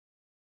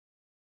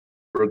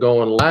We're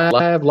going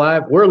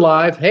live. We're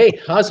live. Hey,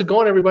 how's it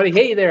going, everybody?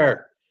 Hey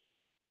there.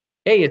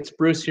 Hey, it's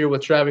Bruce here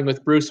with Traveling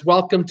with Bruce.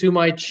 Welcome to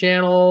my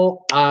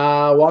channel.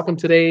 Welcome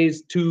to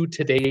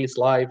today's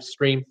live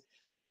stream.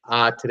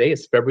 Today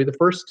is February the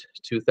 1st,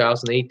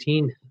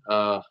 2018.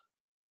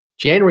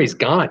 January's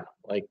gone.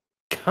 Like,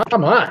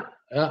 come on.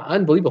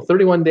 Unbelievable.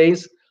 31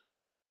 days,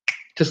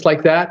 just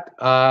like that.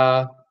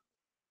 I'm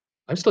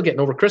still getting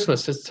over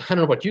Christmas. I don't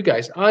know about you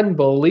guys.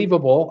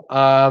 Unbelievable.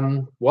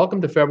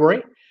 Welcome to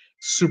February.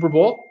 Super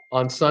Bowl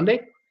on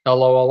Sunday.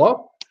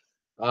 Hello.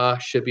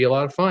 Should be a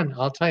lot of fun.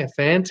 I'll tell you,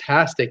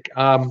 fantastic.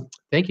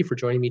 Thank you for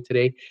joining me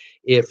today.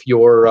 If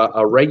you're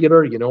a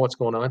regular, you know what's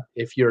going on.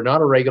 If you're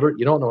not a regular,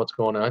 you don't know what's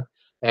going on.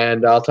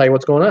 And I'll tell you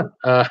what's going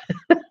on.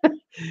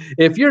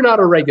 If you're not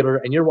a regular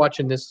and you're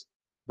watching this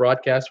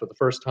broadcast for the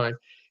first time,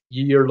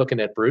 you're looking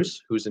at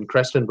Bruce, who's in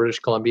Creston, British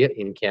Columbia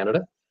in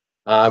Canada.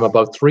 I'm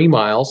about 3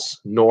 miles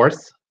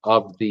north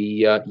of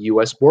the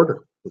U.S.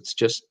 border. It's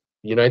just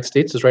the United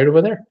States is right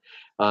over there.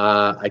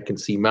 I can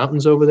see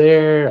mountains over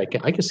there. I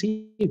can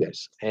see you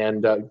guys,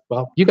 and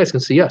well, you guys can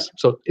see us,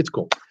 so it's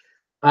cool.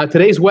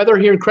 Today's weather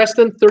here in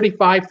Creston: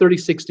 35,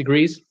 36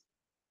 degrees.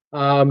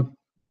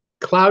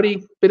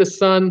 Cloudy, bit of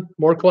sun,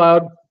 more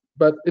cloud,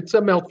 but it's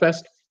a melt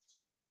fest.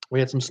 We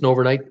had some snow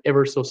overnight,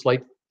 ever so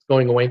slight,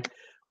 going away.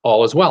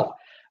 All is well.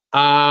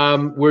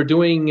 We're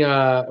doing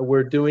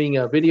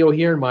a video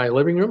here in my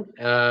living room.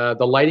 The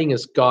lighting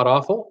is god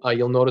awful.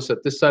 You'll notice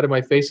that this side of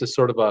my face is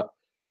sort of a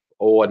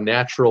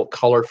natural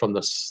color from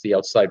the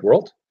outside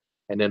world,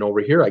 and then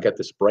over here I got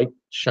this bright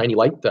shiny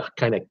light to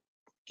kind of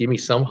give me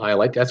some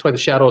highlight. That's why the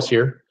shadows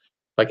here.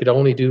 If I could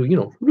only do,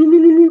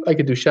 I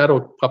could do shadow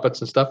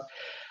puppets and stuff.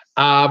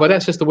 But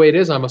that's just the way it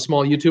is. I'm a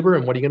small YouTuber,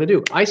 and what are you going to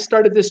do? I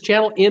started this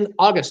channel in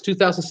August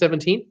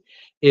 2017.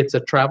 It's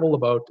a channel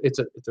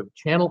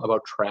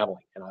about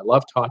traveling, and I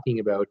love talking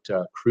about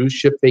cruise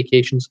ship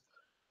vacations,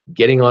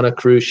 getting on a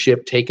cruise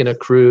ship, taking a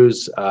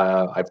cruise.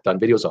 I've done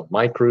videos of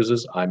my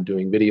cruises. I'm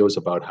doing videos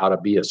about how to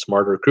be a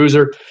smarter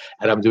cruiser,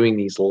 and I'm doing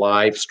these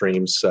live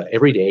streams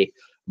every day,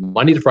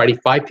 Monday to Friday,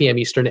 5 p.m.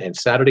 Eastern, and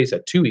Saturdays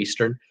at 2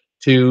 Eastern,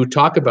 to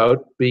talk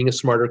about being a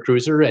smarter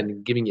cruiser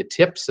and giving you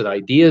tips and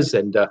ideas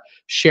and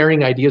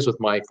sharing ideas with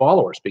my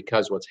followers.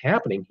 Because what's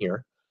happening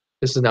here,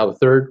 this is now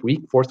the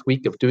fourth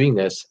week of doing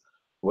this,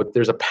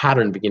 there's a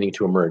pattern beginning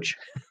to emerge.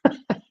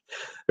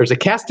 There's a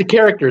cast of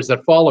characters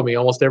that follow me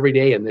almost every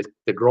day, and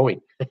they're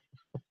growing,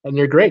 and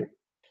they're great.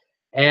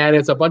 And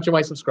it's a bunch of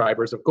my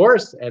subscribers, of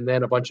course, and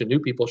then a bunch of new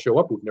people show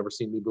up who've never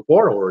seen me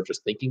before or are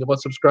just thinking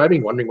about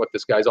subscribing, wondering what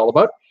this guy's all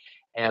about.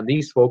 And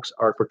these folks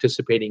are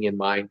participating in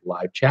my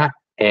live chat.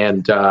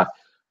 And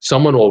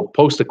someone will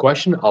post a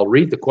question. I'll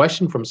read the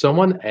question from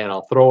someone, and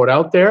I'll throw it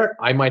out there.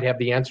 I might have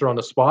the answer on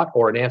the spot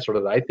or an answer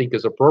that I think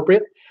is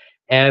appropriate.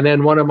 And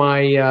then one of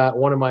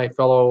my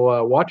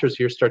fellow watchers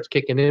here starts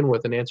kicking in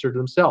with an answer to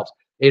themselves.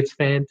 It's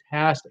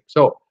fantastic.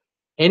 So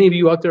any of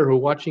you out there who are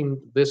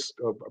watching this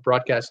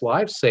broadcast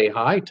live, say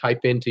hi,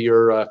 type into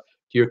your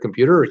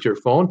computer or to your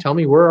phone. Tell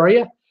me, where are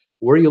you?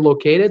 Where are you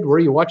located? Where are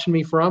you watching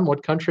me from?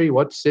 What country,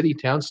 what city,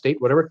 town,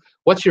 state, whatever.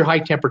 What's your high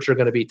temperature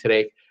going to be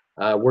today?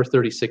 We're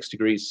 36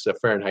 degrees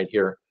Fahrenheit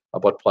here,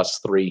 about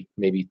 +3,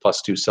 maybe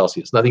 +2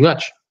 Celsius. Nothing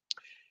much.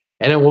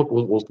 And then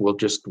we'll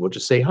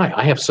just say hi.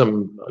 I have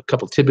a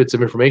couple tidbits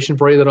of information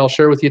for you that I'll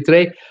share with you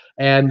today,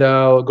 and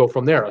we'll go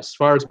from there. As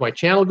far as my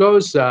channel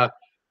goes,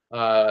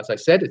 as I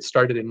said, it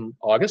started in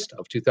August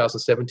of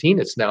 2017.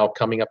 It's now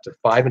coming up to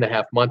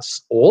 5.5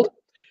 months old.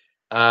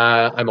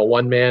 I'm a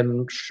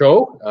one-man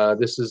show.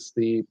 This is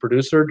the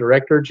producer,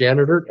 director,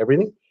 janitor,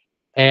 everything.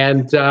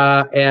 And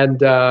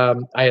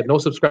I had no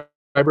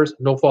subscribers,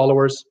 no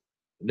followers,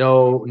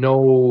 no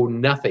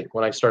nothing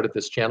when I started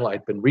this channel.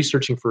 I'd been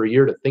researching for a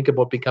year to think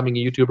about becoming a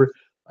YouTuber.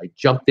 I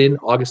jumped in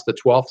August the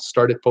 12th,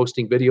 started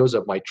posting videos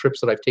of my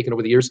trips that I've taken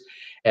over the years,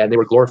 and they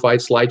were glorified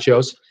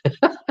slideshows.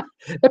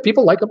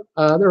 People like them.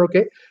 They're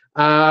okay.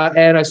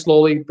 And I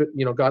slowly,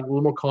 got a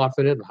little more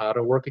confident in how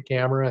to work a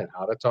camera and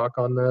how to talk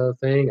on the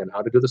thing and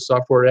how to do the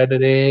software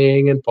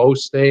editing and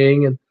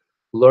posting and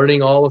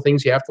learning all the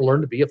things you have to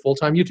learn to be a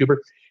full-time YouTuber.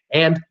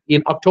 And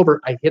in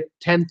October, I hit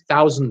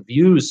 10,000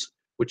 views,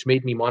 which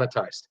made me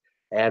monetized.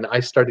 And I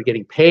started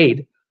getting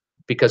paid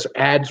because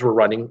ads were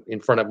running in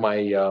front of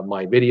my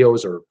my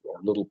videos, or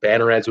little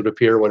banner ads would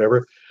appear,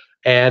 whatever.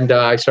 And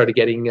I started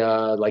getting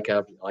like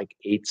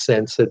 8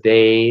 cents a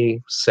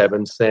day,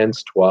 7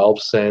 cents,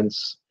 12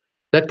 cents,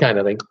 that kind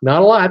of thing.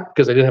 Not a lot,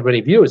 because I didn't have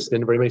any views,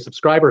 didn't have very many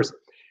subscribers.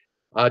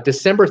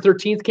 December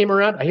 13th came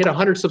around, I hit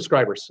 100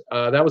 subscribers.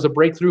 That was a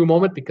breakthrough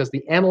moment, because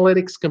the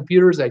analytics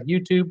computers at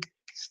YouTube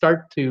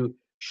start to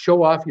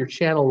show off your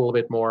channel a little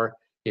bit more.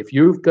 If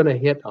you're going to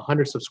hit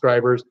 100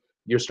 subscribers,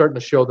 you're starting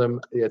to show them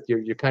that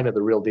you're kind of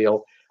the real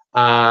deal.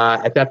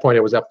 At that point,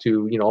 it was up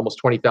to almost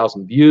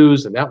 20,000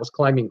 views, and that was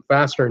climbing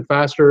faster and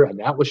faster, and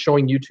that was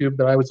showing YouTube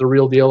that I was the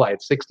real deal. I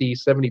had 60,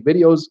 70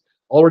 videos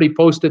already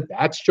posted.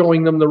 That's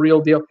showing them the real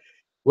deal.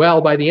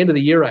 Well, by the end of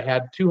the year, I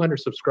had 200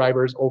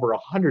 subscribers, over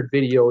 100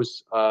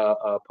 videos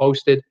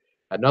posted,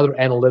 another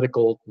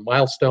analytical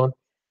milestone,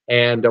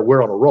 and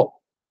we're on a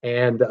roll.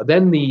 And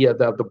then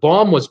the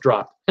bomb was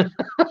dropped.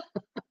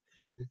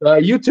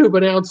 YouTube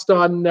announced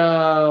on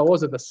what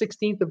was it, the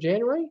 16th of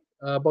January,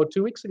 about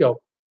 2 weeks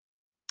ago.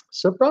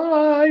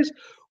 Surprise!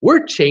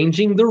 We're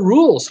changing the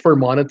rules for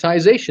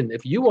monetization.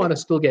 If you want to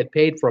still get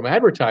paid from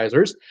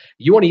advertisers,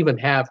 you want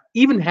to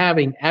even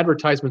having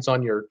advertisements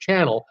on your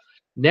channel.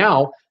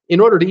 Now, in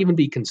order to even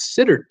be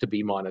considered to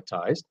be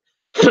monetized,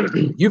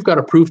 you've got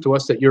to prove to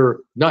us that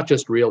you're not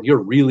just real, you're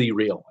really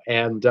real.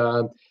 And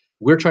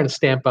we're trying to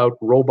stamp out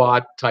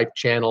robot type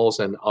channels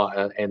and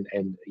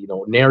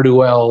ne'er do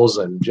wells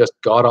and just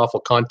god awful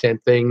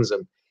content things,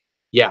 and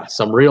yeah,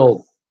 some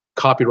real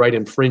copyright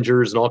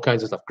infringers and all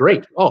kinds of stuff.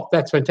 Great. Oh,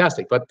 that's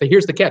fantastic. But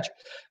here's the catch.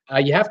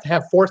 You have to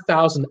have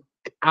 4,000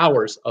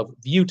 hours of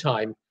view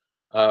time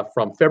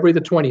from February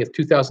the 20th,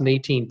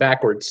 2018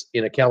 backwards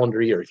in a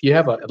calendar year. If you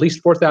have at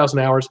least 4,000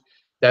 hours,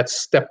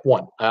 that's step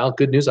one.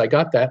 Good news, I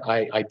got that.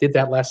 I did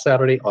that last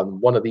Saturday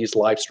on one of these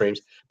live streams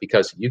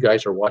because you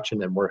guys are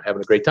watching and we're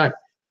having a great time.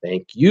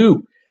 Thank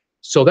you.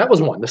 So that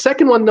was one. The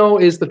second one, though,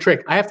 is the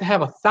trick. I have to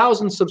have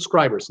 1,000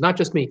 subscribers, not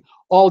just me,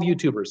 all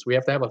YouTubers. We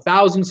have to have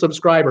 1,000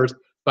 subscribers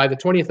by the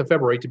 20th of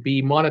February to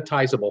be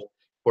monetizable.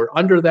 We're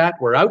under that,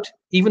 we're out.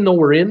 Even though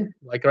we're in,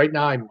 like right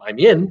now, I'm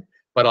in,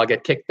 but I'll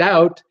get kicked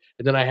out,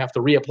 and then I have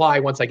to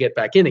reapply once I get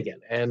back in again.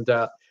 And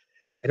I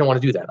don't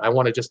want to do that. I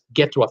want to just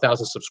get to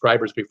 1,000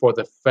 subscribers before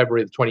the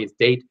February the 20th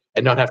date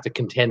and not have to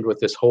contend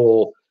with this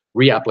whole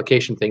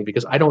reapplication thing,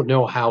 because I don't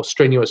know how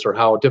strenuous or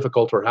how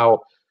difficult or how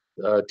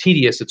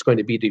tedious it's going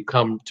to be to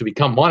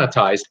become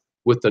monetized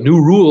with the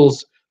new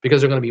rules, because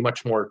they're going to be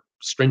much more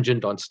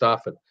stringent on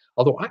stuff. And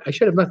although I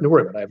should have nothing to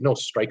worry about, I have no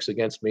strikes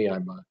against me. I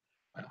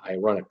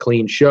run a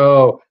clean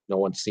show. No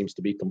one seems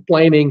to be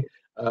complaining.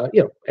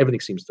 Everything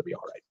seems to be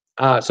all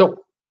right.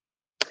 So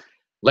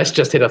let's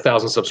just hit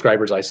 1,000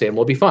 subscribers, I say, and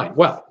we'll be fine.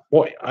 Well,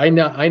 boy, I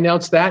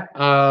announced that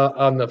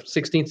on the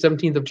 16th,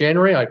 17th of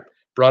January. I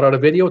brought out a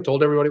video,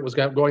 told everybody what was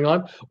going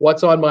on,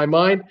 what's on my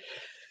mind.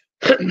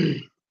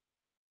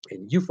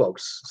 And you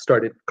folks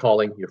started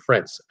calling your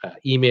friends,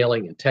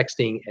 emailing and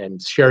texting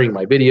and sharing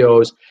my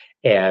videos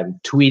and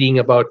tweeting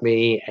about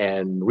me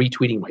and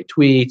retweeting my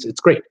tweets.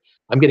 It's great.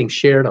 I'm getting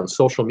shared on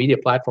social media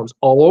platforms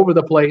all over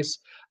the place.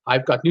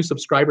 I've got new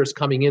subscribers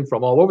coming in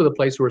from all over the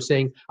place who are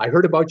saying, I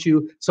heard about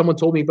you. Someone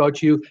told me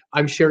about you.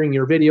 I'm sharing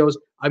your videos.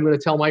 I'm going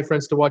to tell my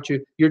friends to watch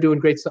you. You're doing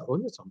great stuff.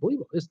 Oh, it's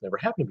unbelievable. This never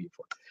happened to me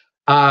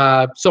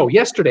before. So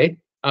yesterday,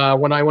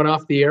 when I went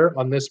off the air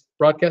on this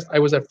broadcast, I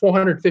was at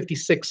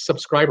 456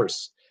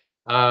 subscribers.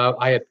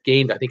 I had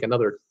gained, I think,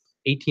 another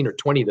 18 or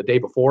 20 the day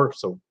before.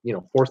 So,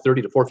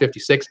 430 to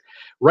 456.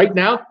 Right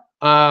now,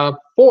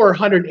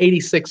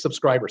 486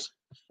 subscribers.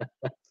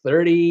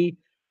 30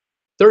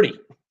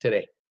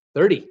 today.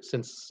 30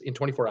 since in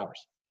 24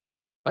 hours.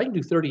 If I can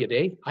do 30 a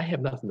day, I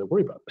have nothing to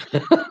worry about. I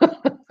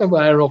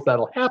don't know if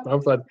that'll happen. I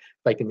don't know if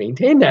I can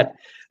maintain that.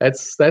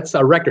 That's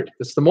a record.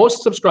 It's the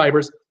most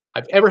subscribers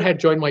I've ever had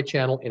join my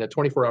channel in a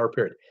 24-hour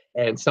period.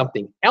 And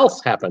something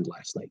else happened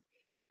last night.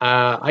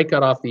 I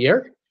got off the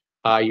air.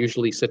 I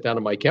usually sit down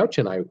on my couch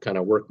and I kind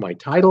of work my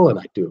title and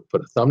I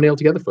put a thumbnail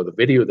together for the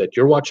video that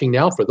you're watching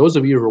now. For those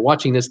of you who are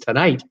watching this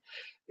tonight,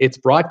 it's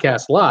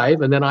broadcast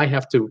live, and then I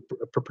have to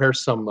prepare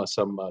some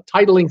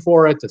titling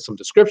for it, and some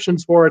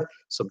descriptions for it,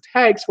 some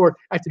tags for it.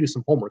 I have to do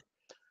some homework,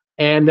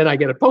 and then I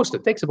get it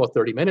posted. It takes about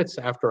 30 minutes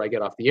after I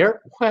get off the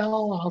air.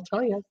 Well, I'll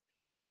tell you,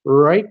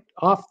 right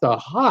off the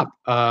hop,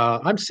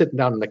 I'm sitting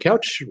down on the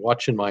couch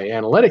watching my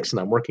analytics, and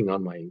I'm working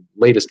on my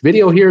latest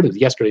video here,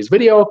 yesterday's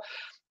video,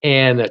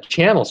 and the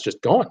channel's just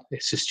going.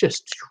 It's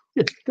just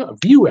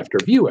view after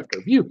view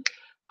after view.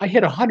 I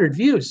hit 100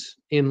 views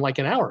in like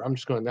an hour. I'm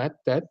just going, that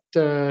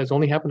has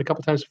only happened a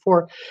couple times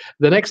before.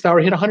 The next hour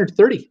I hit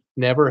 130.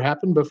 Never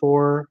happened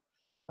before.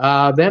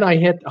 Then I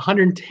hit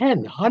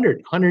 110,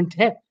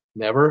 110.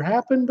 Never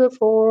happened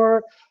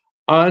before.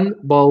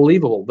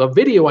 Unbelievable. The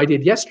video I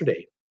did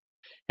yesterday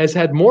has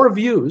had more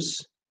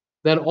views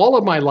than all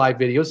of my live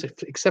videos,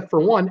 except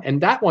for one,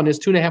 and that one is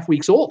 2.5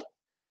 weeks old.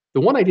 The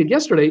one I did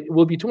yesterday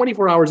will be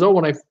 24 hours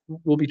old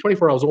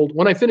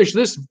when I finish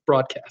this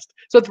broadcast.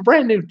 So it's a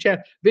brand new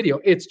video.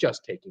 It's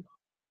just taking off.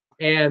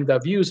 And the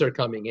views are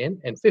coming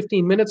in. And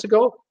 15 minutes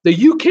ago, the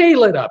UK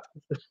lit up.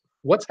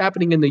 What's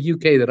happening in the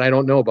UK that I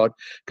don't know about?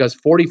 Because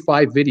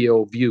 45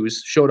 video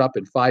views showed up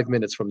in 5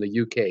 minutes from the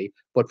UK,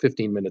 but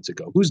 15 minutes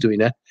ago. Who's doing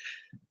that?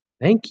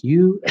 Thank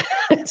you.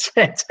 It's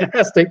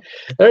fantastic.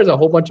 There's a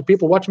whole bunch of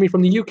people watching me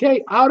from the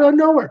UK out of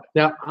nowhere.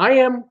 Now,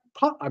 I'm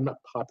not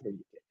popular.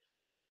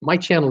 My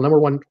channel,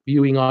 #1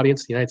 viewing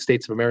audience, the United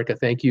States of America.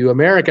 Thank you,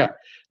 America.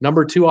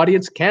 #2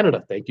 audience,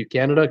 Canada. Thank you,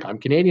 Canada. I'm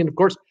Canadian, of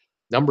course.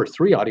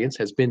 #3 audience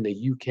has been the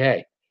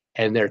UK,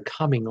 and they're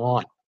coming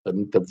on.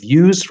 The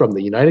views from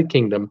the United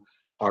Kingdom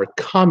are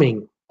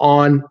coming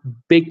on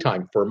big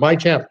time for my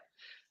channel.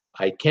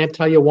 I can't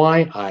tell you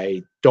why.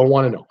 I don't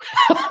want to know.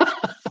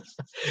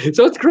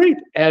 So it's great.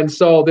 And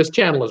so this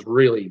channel is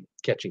really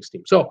catching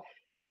steam. So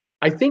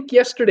I think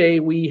yesterday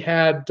we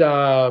had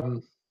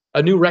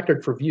a new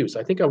record for views.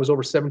 I think I was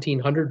over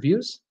 1,700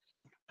 views.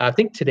 I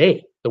think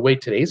today, the way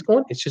today's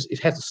going, it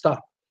has to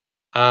stop.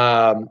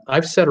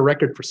 I've set a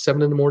record for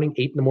 7 in the morning,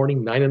 8 in the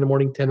morning, 9 in the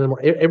morning, 10 in the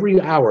morning.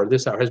 Every hour,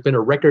 this hour has been a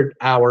record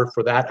hour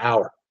for that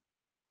hour.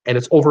 And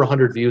it's over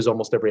 100 views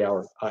almost every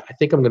hour. I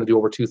think I'm going to do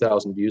over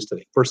 2,000 views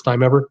today. First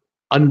time ever.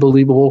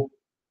 Unbelievable.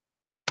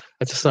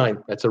 That's a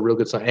sign. That's a real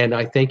good sign. And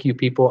I thank you,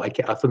 people.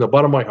 From the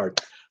bottom of my heart,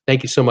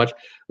 thank you so much.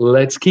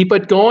 Let's keep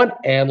it going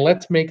and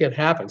let's make it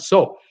happen.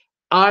 So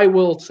I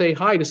will say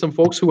hi to some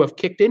folks who have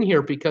kicked in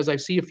here because I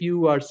see a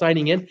few are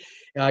signing in.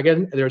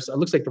 Again, it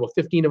looks like there were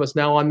 15 of us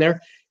now on there.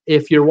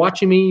 If you're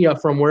watching me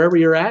from wherever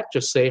you're at,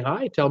 just say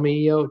hi. Tell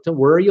me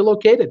where are you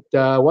located?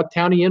 What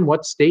town are you in?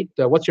 What state?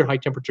 What's your high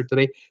temperature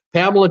today?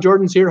 Pamela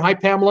Jordan's here. Hi,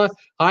 Pamela.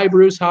 Hi,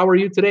 Bruce. How are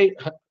you today?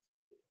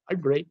 I'm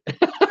great.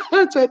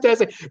 That's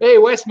fantastic. Hey,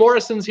 Wes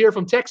Morrison's here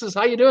from Texas.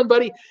 How you doing,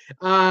 buddy?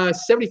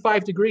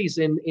 75 degrees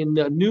in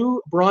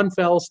New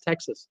Braunfels,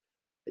 Texas.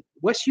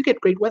 Wes, you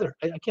get great weather.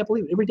 I can't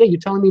believe it. Every day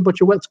you're telling me about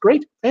your weather. It's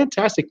great.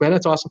 Fantastic, man.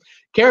 That's awesome.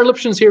 Karen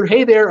Lipson's here.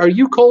 Hey there. Are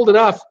you cold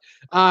enough?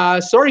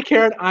 Sorry,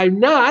 Karen. I'm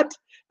not.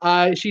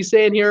 She's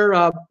saying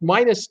here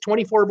minus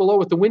 24 below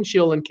with the wind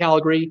chill in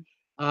Calgary,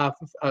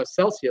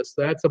 Celsius.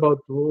 That's about,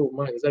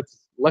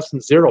 that's less than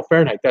 0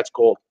 Fahrenheit. That's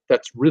cold.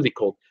 That's really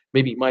cold.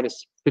 Maybe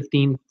minus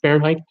 15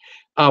 Fahrenheit.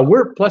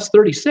 We're plus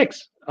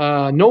 36.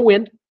 No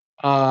wind.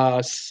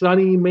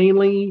 Sunny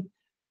mainly.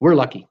 We're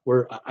lucky.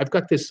 I've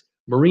got this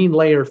marine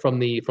layer from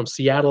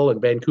Seattle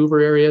and Vancouver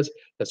areas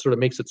that sort of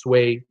makes its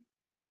way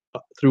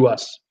through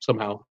us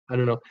somehow. I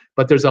don't know.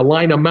 But there's a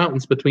line of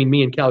mountains between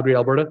me and Calgary,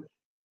 Alberta.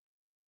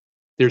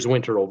 There's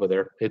winter over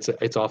there. It's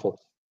awful.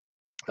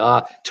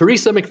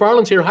 Teresa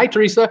McFarland's here. Hi,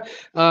 Teresa.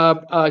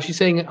 She's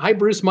saying, hi,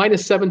 Bruce,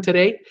 -7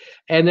 today.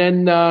 And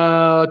then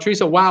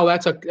Teresa, wow,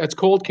 that's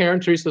cold, Karen.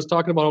 Teresa's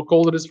talking about how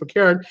cold it is for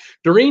Karen.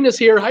 Doreen is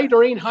here. Hi,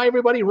 Doreen. Hi,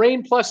 everybody.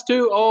 Rain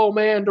 +2. Oh,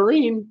 man,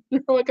 Doreen.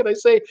 What can I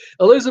say?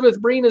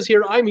 Elizabeth Breen is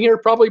here. I'm here,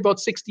 probably about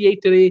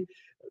 68 today.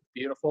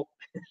 Beautiful.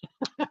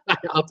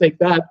 I'll take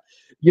that.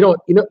 You know,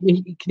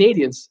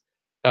 Canadians,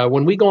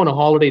 when we go on a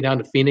holiday down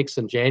to Phoenix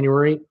in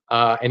January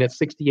and it's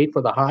 68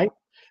 for the high,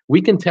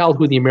 we can tell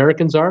who the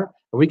Americans are,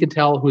 and we can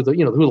tell who the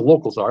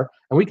locals are,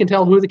 and we can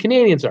tell who the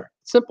Canadians are.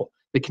 It's simple.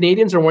 The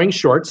Canadians are wearing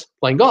shorts,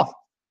 playing golf.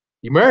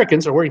 The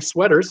Americans are wearing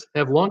sweaters,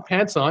 have long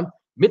pants on,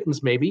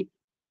 mittens maybe,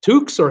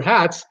 toques or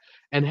hats,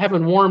 and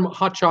having warm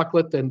hot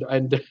chocolate and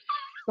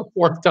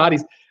warm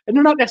toddies, and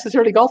they're not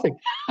necessarily golfing.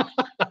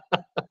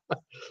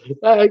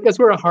 I guess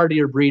we're a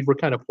hardier breed. We're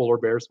kind of polar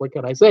bears. What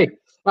can I say?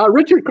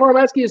 Richard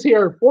Koromatsky is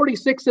here,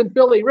 46 in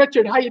Philly.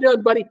 Richard, how you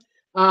doing, buddy?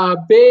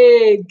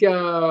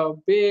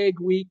 Big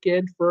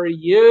weekend for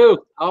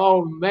you.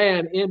 Oh,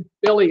 man, in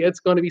Philly, it's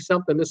going to be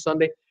something this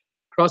Sunday.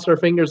 Cross our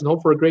fingers and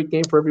hope for a great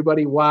game for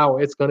everybody. Wow,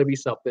 it's going to be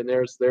something.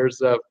 There's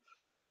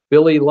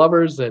Philly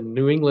lovers and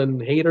New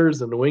England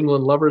haters and New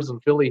England lovers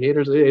and Philly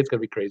haters. It's going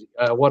to be crazy.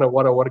 What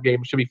a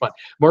game. It should be fun.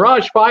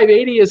 Mirage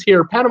 580 is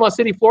here. Panama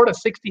City, Florida,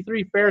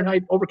 63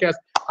 Fahrenheit overcast.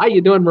 How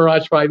you doing,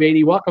 Mirage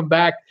 580? Welcome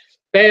back.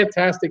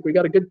 Fantastic. We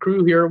got a good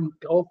crew here.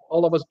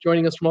 All of us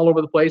joining us from all over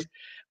the place.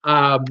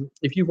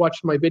 If you've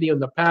watched my video in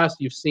the past,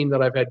 you've seen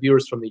that I've had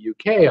viewers from the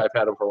UK. I've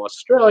had them from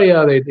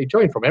Australia. They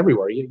join from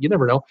everywhere. You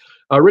never know.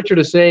 Richard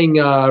is saying,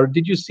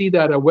 did you see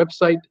that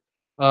website?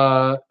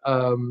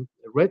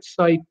 Red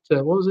site,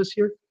 what was this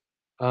here?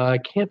 I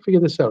can't figure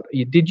this out.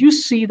 Did you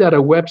see that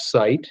a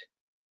website,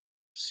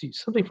 see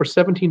something for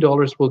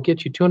 $17 will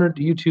get you 200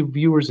 YouTube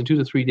viewers in 2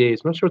 to 3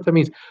 days? I'm not sure what that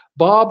means.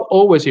 Bob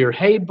O is here.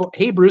 Hey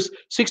Bruce,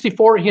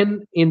 64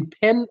 in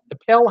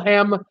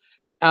Pelham.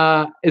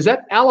 Is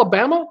that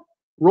Alabama?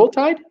 Roll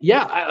Tide?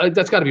 Yeah,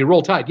 that's got to be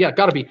Roll Tide. Yeah,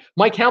 got to be.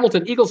 Mike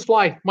Hamilton, Eagles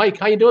Fly. Mike,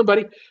 how you doing,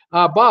 buddy?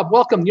 Bob,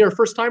 welcome. You're a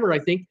first timer, I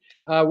think.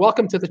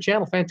 Welcome to the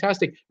channel.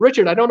 Fantastic.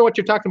 Richard, I don't know what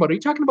you're talking about. Are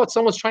you talking about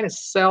someone's trying to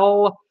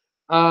sell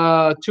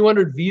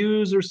 200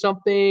 views or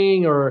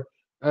something, or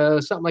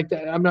something like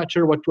that? I'm not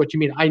sure what you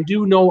mean. I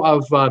do know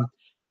of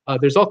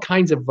there's all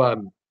kinds of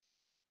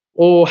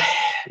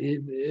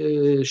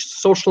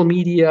social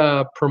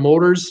media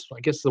promoters, I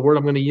guess is the word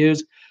I'm going to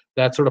use,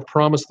 that sort of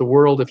promise the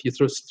world if you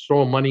throw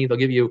them money, they'll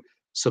give you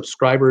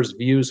subscribers,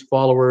 views,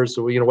 followers,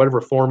 or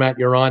whatever format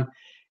you're on.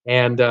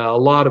 And a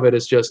lot of it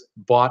is just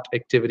bot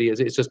activity.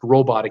 It's just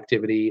robot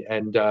activity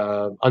and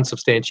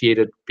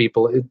unsubstantiated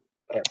people.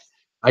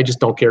 I just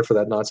don't care for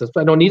that nonsense.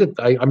 I don't need it.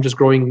 I'm just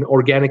growing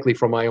organically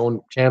from my own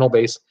channel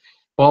base.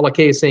 Paula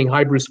K is saying,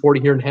 hi, Bruce 40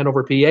 here in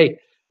Hanover, PA.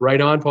 Right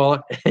on,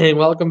 Paula. And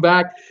welcome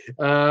back.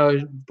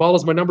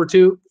 Paula's my number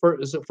 2.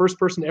 Is the first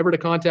person ever to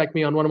contact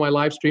me on one of my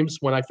live streams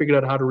when I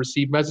figured out how to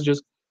receive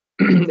messages.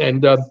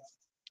 And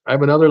I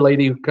have another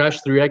lady who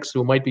crashed 3X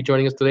who might be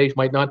joining us today. She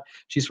might not.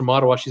 She's from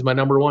Ottawa. She's my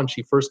number 1.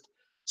 She first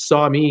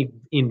saw me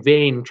in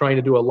vain trying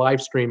to do a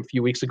live stream a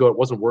few weeks ago. It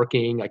wasn't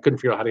working. I couldn't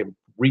figure out how to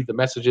read the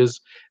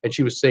messages. And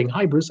she was saying,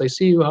 hi, Bruce, I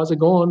see you. How's it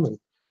going? And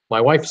my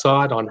wife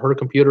saw it on her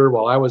computer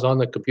while I was on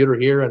the computer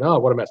here. And oh,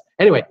 what a mess.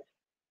 Anyway,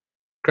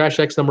 Crash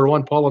X number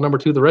 1, Paula number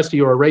 2. The rest of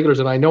you are regulars,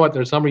 and I know it.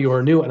 There's some of you who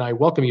are new, and I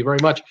welcome you very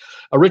much.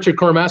 Richard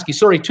Koromatsky,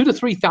 sorry, 2,000 to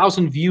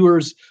 3,000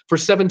 viewers for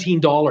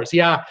 $17.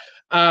 Yeah.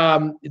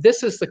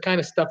 This is the kind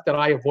of stuff that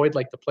I avoid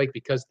like the plague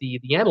because the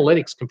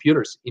analytics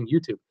computers in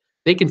YouTube,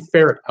 They can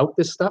ferret out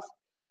this stuff.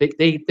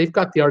 They've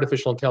got the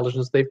artificial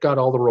intelligence. They've got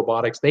all the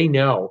robotics. They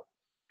know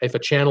if a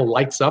channel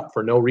lights up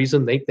for no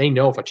reason. They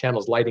know if a channel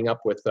is lighting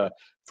up with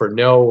for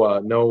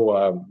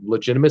no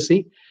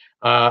legitimacy,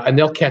 and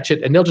they'll catch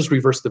it and they'll just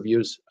reverse the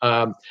views.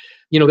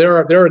 There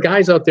are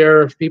guys out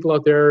there, people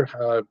out there,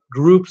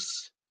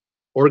 groups,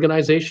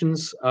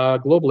 organizations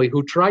globally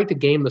who try to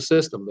game the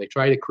system. They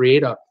try to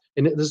create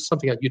and this is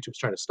something that YouTube's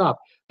trying to stop.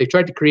 They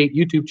tried to create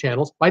YouTube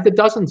channels by the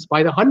dozens,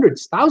 by the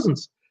hundreds,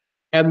 thousands,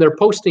 and they're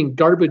posting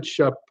garbage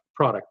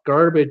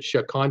garbage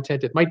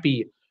content. It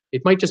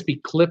might just be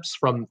clips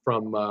from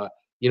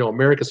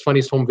America's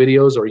Funniest Home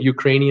Videos, or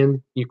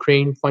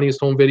Ukraine Funniest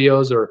Home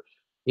Videos, or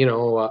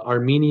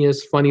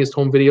Armenia's Funniest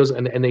Home Videos,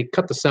 and they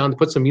cut the sound,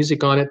 put some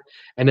music on it,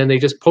 and then they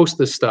just post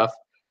this stuff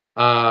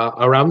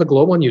around the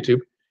globe on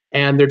YouTube.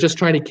 And they're just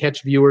trying to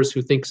catch viewers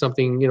who think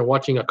something,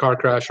 watching a car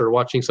crash or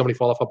watching somebody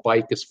fall off a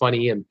bike is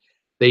funny, and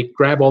they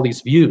grab all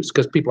these views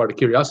because people are out of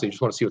curiosity,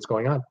 just want to see what's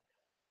going on.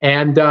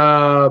 And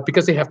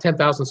because they have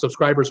 10,000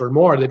 subscribers or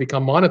more, they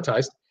become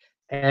monetized,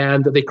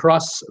 and they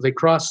cross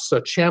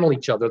channel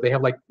each other. They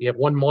have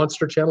one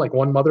monster channel, like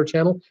one mother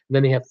channel, and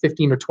then they have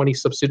 15 or 20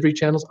 subsidiary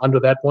channels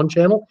under that one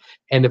channel.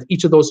 And if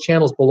each of those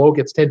channels below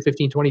gets 10,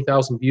 15,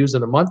 20,000 views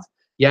in a month,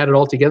 you add it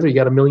all together, you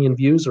got 1 million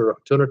views or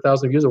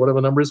 200,000 views or whatever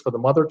the number is for the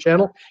mother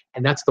channel,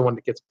 and that's the one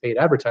that gets paid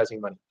advertising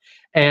money.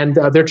 And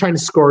they're trying to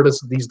score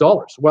these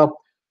dollars. Well,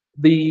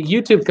 the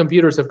YouTube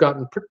computers have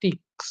gotten pretty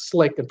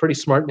slick and pretty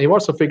smart, and they've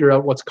also figured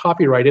out what's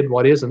copyrighted and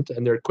what isn't,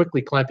 and they're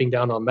quickly clamping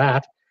down on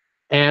that.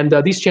 And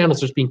these channels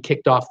are just being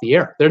kicked off the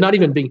air. They're not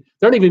even being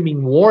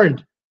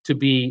warned to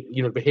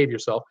behave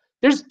yourself.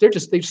 They've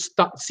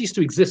ceased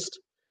to exist.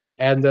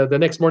 And the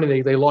next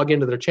morning they log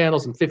into their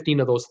channels, and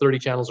 15 of those 30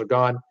 channels are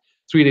gone.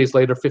 3 days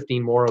later,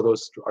 15 more of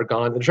those are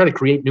gone. They're trying to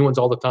create new ones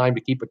all the time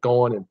to keep it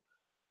going, and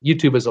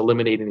YouTube is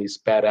eliminating these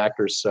bad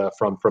actors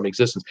from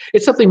existence.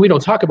 It's something we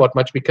don't talk about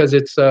much because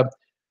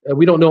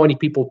we don't know any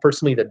people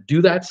personally that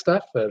do that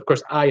stuff. Of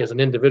course, I, as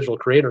an individual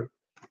creator,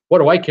 what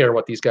do I care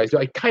what these guys do?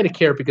 I kind of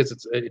care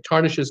because it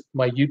tarnishes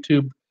my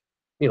YouTube,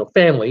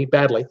 family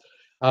badly.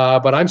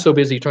 But I'm so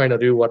busy trying to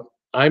do what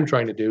I'm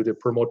trying to do to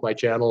promote my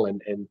channel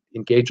and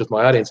engage with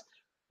my audience.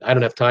 I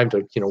don't have time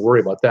to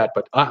worry about that.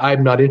 But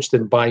I'm not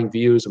interested in buying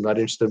views. I'm not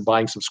interested in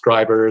buying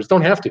subscribers.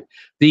 Don't have to.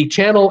 The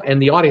channel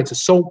and the audience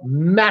is so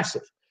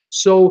massive,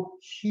 so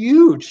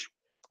huge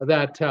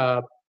that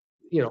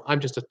I'm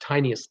just a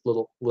tiniest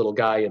little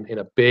guy in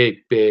a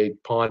big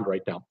pond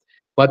right now.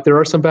 But there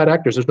are some bad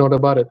actors. There's no doubt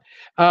about it.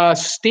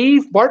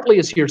 Steve Bartley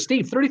is here.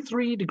 Steve,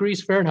 33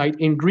 degrees Fahrenheit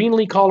in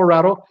Greenlee,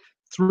 Colorado.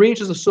 3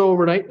 inches of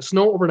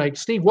snow overnight.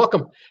 Steve,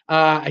 welcome.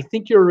 I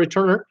think you're a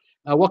returner.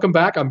 Welcome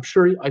back. I'm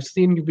sure I've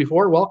seen you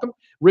before. Welcome.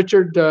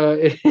 Richard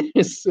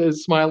is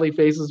smiley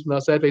faces,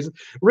 not sad faces.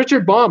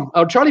 Richard Baum.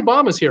 Charlie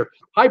Baum is here.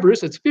 Hi,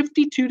 Bruce. It's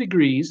 52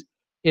 degrees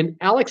in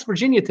Alex,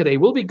 Virginia today.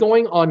 We'll be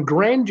going on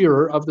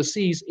Grandeur of the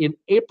Seas in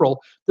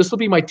April. This will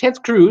be my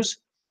 10th cruise.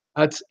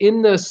 It's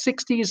in the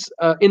 60s.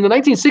 In the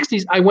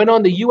 1960s, I went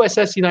on the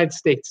USS United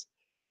States.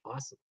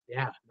 Awesome.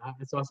 Yeah,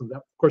 that's awesome.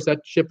 Of course,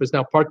 that ship is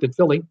now parked in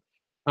Philly.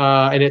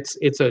 And it's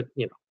a,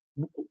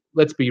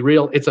 let's be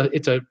real, it's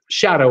a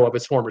shadow of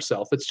its former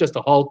self. It's just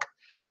a hulk.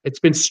 It's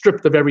been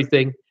stripped of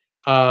everything.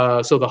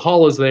 So the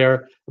hull is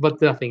there, but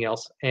nothing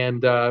else.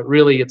 And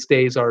really, its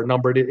days are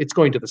numbered. It's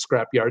going to the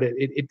scrapyard.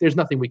 There's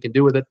nothing we can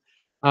do with it,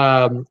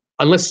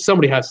 unless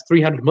somebody has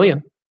 300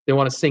 million. They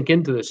want to sink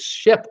into this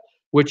ship,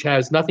 which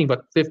has nothing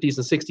but 50s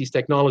and 60s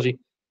technology.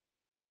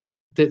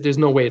 There's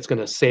no way it's going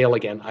to sail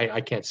again.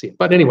 I can't see it.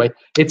 But anyway,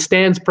 it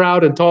stands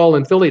proud and tall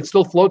in Philly. It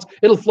still floats.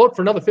 It'll float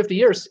for another 50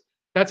 years.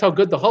 That's how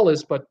good the hull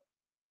is. But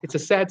it's a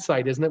sad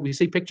sight, isn't it? We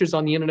see pictures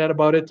on the internet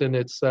about it, and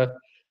it's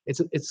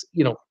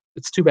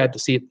too bad to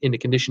see it in the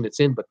condition it's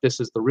in. But this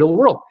is the real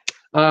world.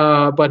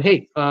 But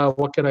hey,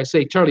 what can I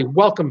say? Charlie,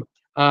 welcome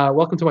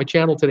to my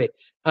channel today.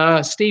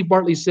 Steve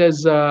Bartley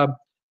says, I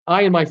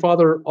and my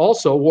father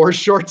also wore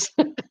shorts.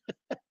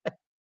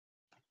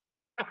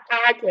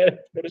 I can't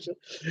finish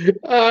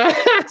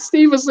it.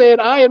 Steve was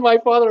saying, I and my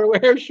father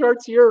wear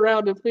shorts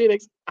year-round in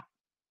Phoenix.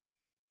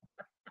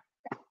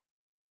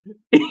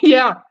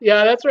 yeah,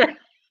 that's right.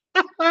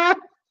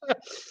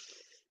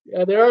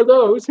 Yeah, there are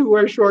those who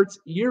wear shorts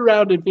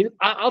year-round in Phoenix.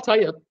 I'll tell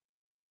you,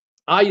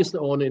 I used to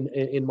own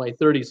in my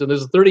 30s, and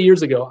this is 30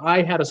 years ago,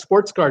 I had a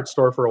sports card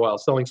store for a while,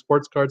 selling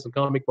sports cards and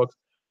comic books,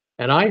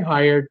 and I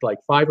hired like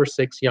 5 or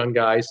 6 young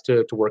guys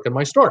to work in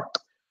my store.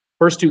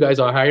 First 2 guys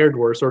I hired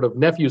were sort of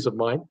nephews of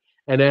mine.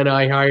 And then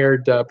I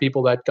hired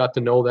people that got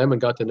to know them and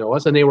got to know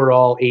us. And they were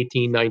all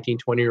 18, 19,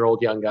 20-year-old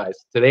young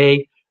guys.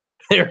 Today,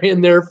 they're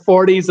in their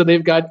 40s and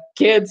they've got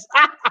kids.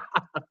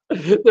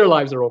 Their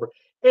lives are over.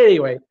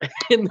 Anyway,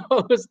 in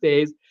those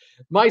days,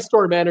 my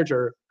store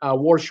manager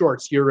wore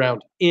shorts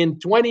year-round. In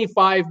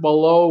 25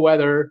 below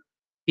weather,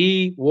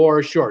 he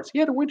wore shorts. He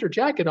had a winter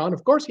jacket on.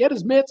 Of course, he had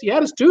his mitts. He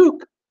had his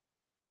toque.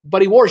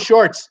 But he wore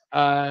shorts.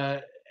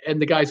 And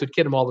the guys would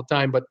kid him all the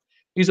time. But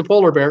He's a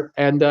polar bear,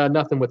 and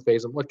nothing would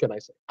phase him. What can I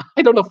say?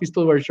 I don't know if he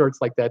still wears shorts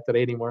like that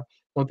today anymore.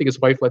 I don't think his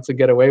wife lets him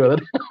get away with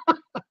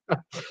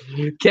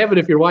it. Kevin,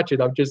 if you're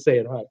watching, I'm just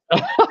saying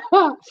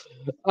hi.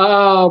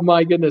 Oh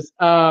my goodness.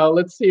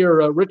 Let's see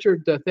here.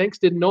 Richard, thanks.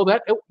 Didn't know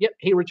that. Oh, yeah.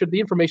 Hey, Richard, the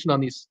information on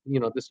these,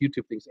 this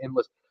YouTube thing's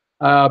endless.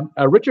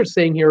 Richard's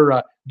saying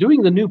here,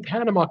 doing the new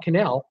Panama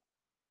Canal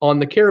on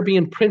the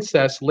Caribbean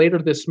Princess later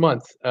this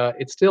month.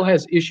 It still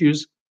has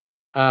issues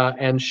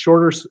and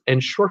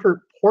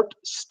shorter port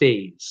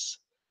stays.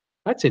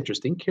 That's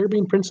interesting.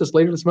 Caribbean Princess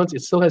later this month.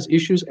 It still has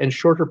issues and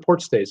shorter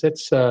port stays.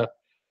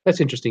 That's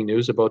interesting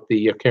news about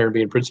the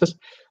Caribbean Princess.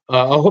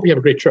 I hope you have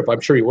a great trip. I'm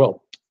sure you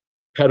will.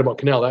 Panama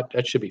Canal.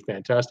 That should be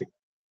fantastic.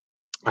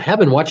 I have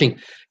been watching.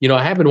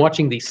 I have been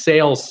watching these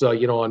sales. On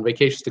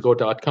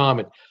vacationstogo.com,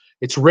 and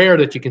it's rare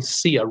that you can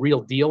see a real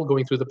deal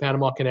going through the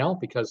Panama Canal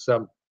because,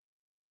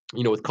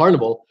 with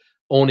Carnival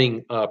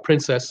owning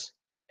Princess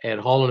and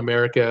Holland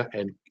America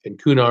and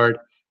Cunard,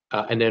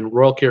 and then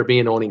Royal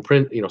Caribbean owning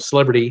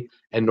Celebrity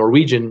and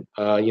Norwegian,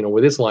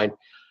 with this line,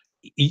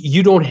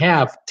 you don't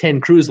have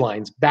 10 cruise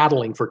lines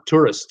battling for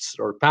tourists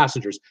or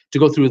passengers to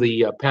go through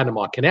the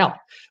Panama Canal.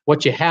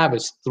 What you have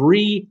is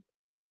three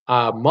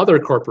mother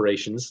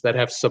corporations that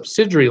have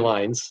subsidiary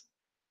lines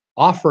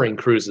offering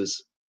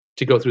cruises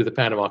to go through the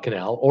Panama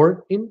Canal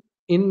or in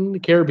the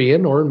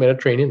Caribbean or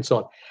Mediterranean and so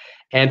on.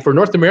 And for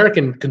North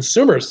American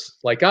consumers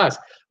like us,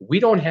 we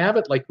don't have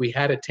it like we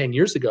had it 10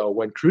 years ago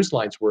when cruise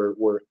lines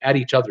were at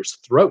each other's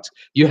throats.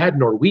 You had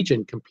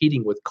Norwegian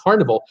competing with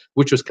Carnival,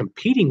 which was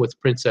competing with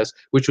Princess,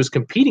 which was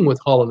competing with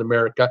Holland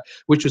America,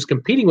 which was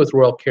competing with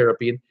Royal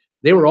Caribbean.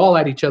 They were all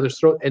at each other's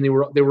throat, and they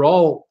were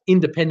all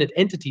independent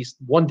entities.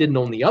 One didn't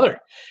own the other.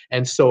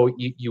 And so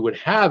you would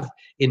have,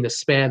 in the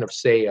span of,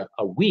 say,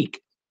 a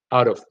week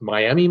out of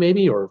Miami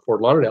maybe or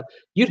Fort Lauderdale,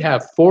 you'd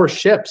have 4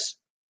 ships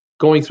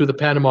going through the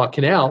Panama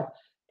Canal,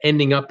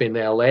 ending up in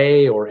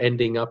LA or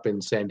ending up in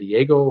San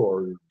Diego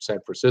or San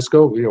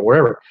Francisco,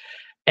 wherever.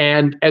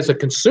 And as a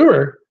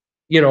consumer,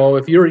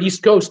 if you're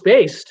East Coast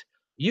based,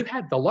 you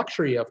had the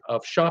luxury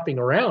of shopping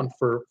around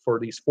for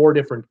these 4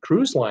 different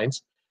cruise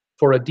lines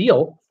for a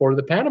deal for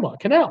the Panama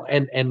Canal.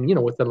 And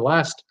within the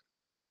last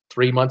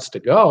 3 months to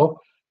go,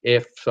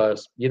 if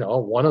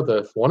one of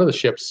the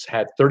ships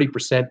had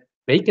 30%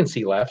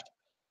 vacancy left,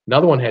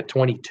 another one had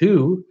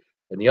 22,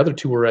 and the other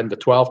 2 were in the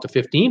 12 to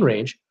 15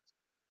 range.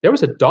 There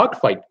was a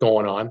dogfight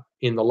going on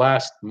in the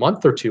last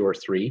month or 2 or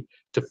 3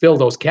 to fill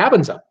those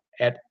cabins up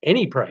at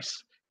any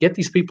price. Get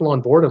these people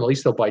on board, and at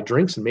least they'll buy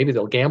drinks, and maybe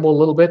they'll gamble a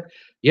little bit.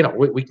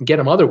 We can get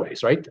them other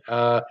ways, right?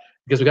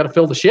 Because we got to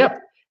fill the ship.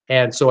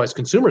 And so as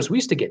consumers, we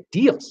used to get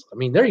deals. I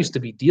mean, there used to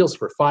be deals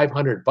for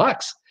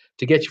 $500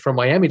 to get you from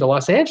Miami to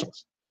Los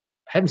Angeles.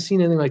 I haven't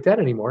seen anything like that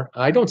anymore.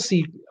 I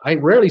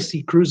rarely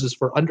see cruises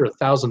for under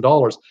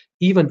 $1,000,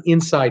 even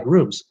inside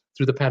rooms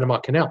through the Panama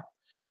Canal.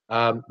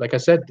 Like I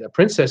said,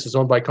 Princess is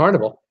owned by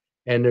Carnival,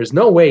 and there's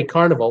no way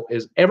Carnival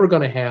is ever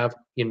going to have,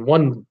 in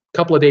one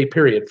couple of day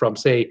period from,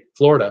 say,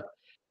 Florida,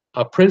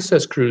 a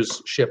Princess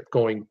cruise ship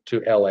going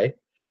to LA,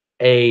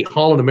 a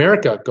Holland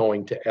America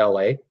going to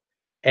LA,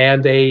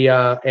 and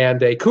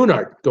a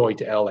Cunard going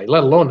to LA,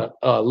 let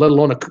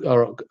alone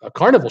a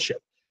Carnival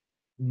ship.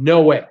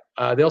 No way.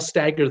 They'll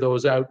stagger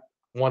those out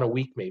one a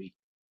week maybe,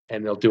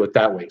 and they'll do it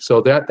that way.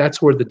 So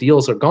that's where the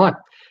deals are gone.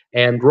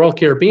 And Royal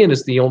Caribbean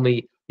is the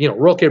only,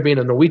 Royal Caribbean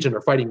and Norwegian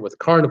are fighting with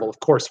Carnival, of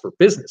course, for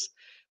business.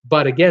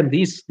 But again,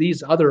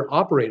 these other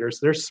operators,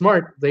 they're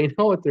smart. They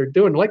know what they're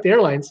doing. Like the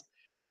airlines,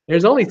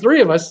 there's only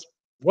 3 of us.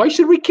 Why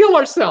should we kill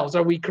ourselves?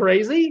 Are we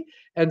crazy?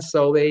 And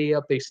so they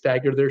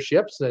stagger their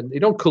ships, and they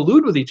don't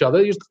collude with each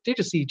other. They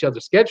just see each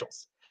other's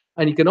schedules.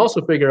 And you can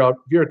also figure out,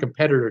 if you're a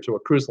competitor to a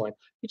cruise line,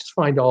 you just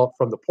find out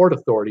from the port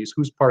authorities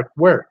who's parked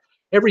where.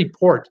 Every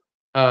port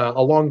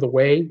along the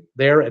way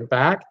there and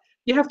back,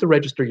 you have to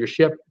register your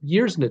ship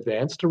years in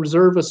advance to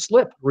reserve a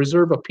slip,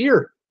 reserve a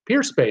pier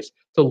space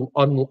to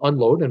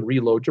unload and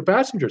reload your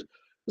passengers.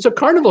 So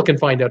Carnival can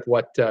find out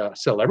what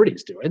Celebrity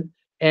is doing,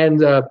 and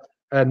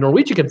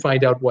Norwegian can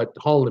find out what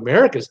Holland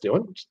America is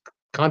doing. Just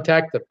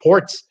contact the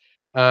ports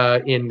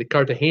in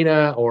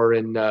Cartagena or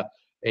in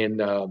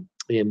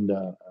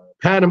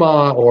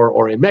Panama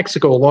or in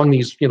Mexico along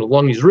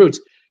these routes,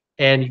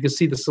 and you can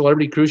see the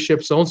Celebrity cruise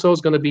ship so and so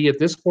is going to be at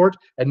this port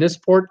and this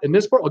port and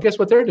this port. Well, guess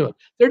what they're doing?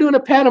 They're doing a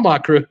Panama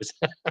cruise.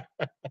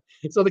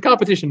 So the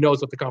competition knows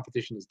what the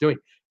competition is doing,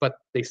 but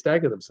they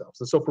stagger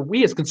themselves. And so for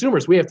we as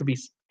consumers, we have to be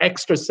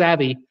extra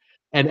savvy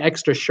and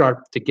extra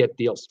sharp to get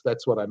deals.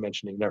 That's what I'm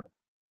mentioning there.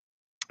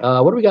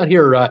 What do we got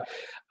here?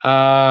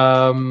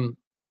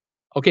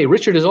 Okay,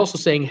 Richard is also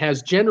saying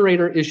has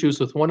generator issues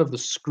with one of the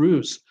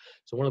screws,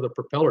 so one of the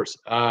propellers.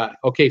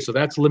 Okay, so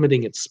that's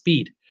limiting its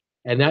speed,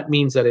 and that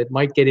means that it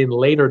might get in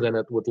later than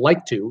it would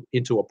like to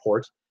into a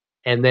port,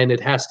 and then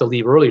it has to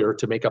leave earlier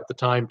to make up the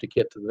time to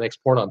get to the next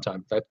port on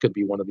time. That could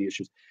be one of the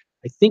issues.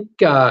 I think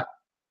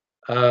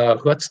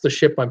what's the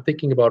ship I'm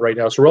thinking about right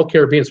now? It's Royal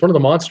Caribbean. It's one of the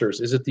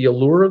monsters. Is it the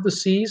Allure of the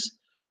Seas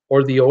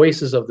or the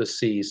Oasis of the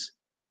Seas?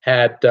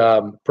 Had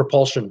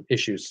propulsion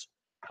issues,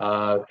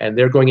 and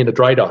they're going into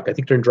dry dock. I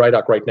think they're in dry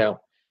dock right now,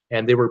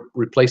 and they were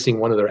replacing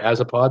one of their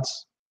azipods,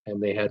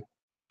 and they had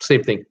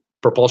same thing,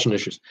 propulsion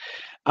issues.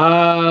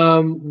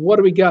 What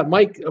do we got?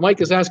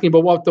 Mike is asking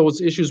about what those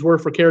issues were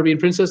for Caribbean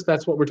Princess.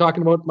 That's what we're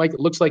talking about, Mike. It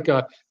looks like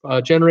a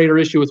generator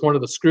issue with one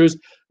of the screws,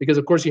 because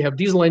of course you have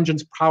diesel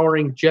engines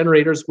powering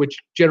generators which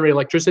generate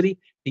electricity.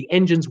 The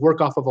engines work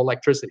off of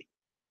electricity,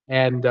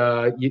 and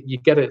you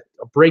get a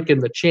break in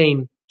the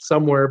chain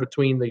somewhere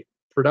between the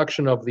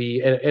production of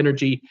the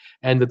energy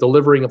and the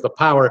delivering of the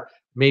power.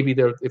 Maybe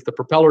if the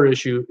propeller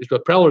is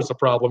the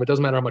problem, it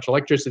doesn't matter how much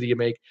electricity you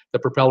make, the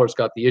propeller's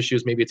got the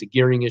issues. Maybe it's a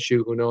gearing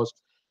issue, who knows?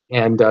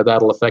 And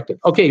that'll affect it.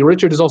 Okay,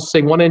 Richard is also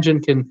saying one engine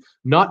can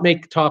not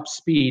make top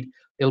speed.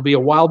 It'll be a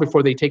while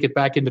before they take it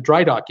back into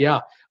dry dock.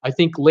 Yeah, I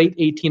think late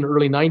 18,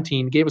 early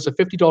 19 gave us a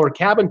 $50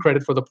 cabin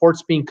credit for the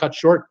ports being cut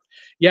short.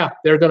 Yeah,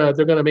 they're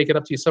gonna make it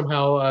up to you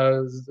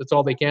somehow. That's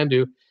all they can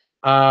do,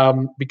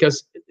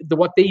 because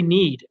what they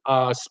need,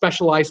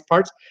 specialized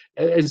parts.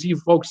 As you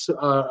folks,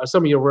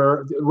 some of you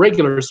were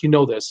regulars, you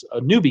know this.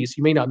 Newbies,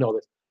 you may not know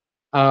this.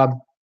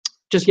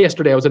 Just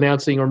yesterday, I was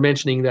announcing or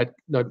mentioning that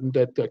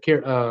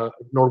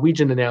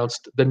Norwegian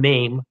announced the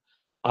name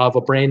of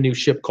a brand new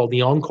ship called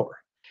the Encore.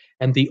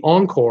 And the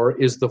Encore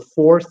is the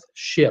fourth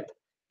ship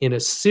in a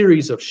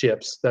series of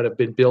ships that have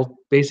been built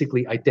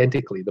basically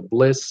identically. The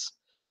Bliss,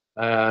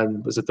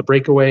 and was it the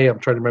Breakaway? I'm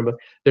trying to remember.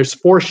 There's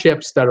 4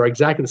 ships that are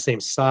exactly the same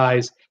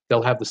size.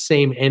 They'll have the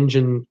same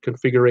engine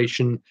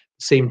configuration,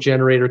 same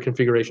generator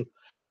configuration.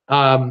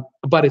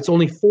 But it's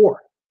only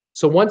 4.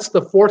 So once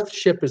the 4th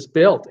ship is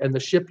built and the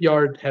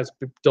shipyard has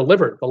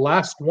delivered the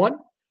last one,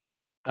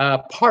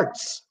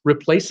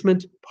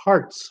 replacement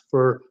parts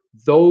for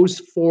those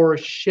 4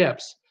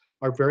 ships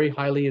are very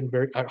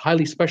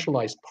highly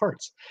specialized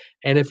parts.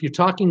 And if you're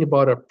talking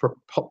about a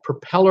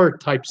propeller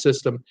type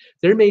system,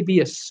 there may be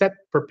a set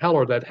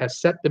propeller that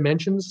has set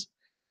dimensions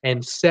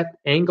and set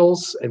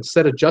angles and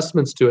set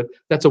adjustments to it.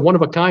 That's a one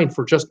of a kind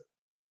for just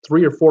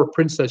 3 or 4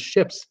 Princess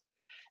ships.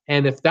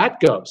 And if that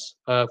goes,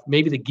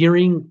 maybe the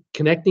gearing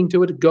connecting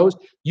to it goes,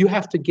 you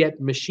have to get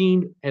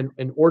machined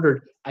and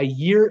ordered a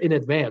year in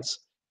advance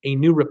a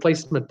new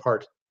replacement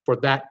part for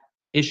that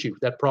issue,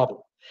 that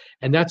problem.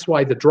 And that's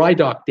why the dry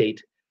dock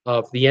date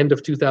of the end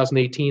of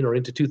 2018 or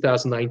into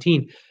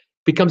 2019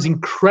 becomes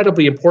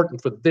incredibly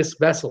important for this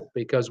vessel,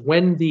 because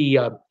when the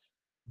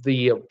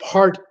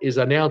part is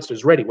announced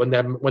as ready, when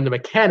the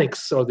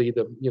mechanics or the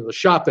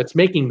shop that's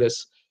making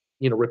this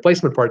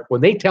replacement part,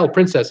 when they tell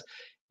Princess,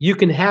 you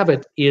can have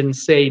it in,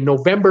 say,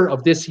 November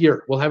of this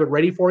year, we'll have it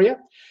ready for you,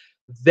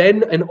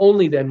 then and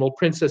only then will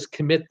Princess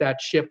commit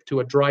that ship to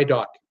a dry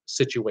dock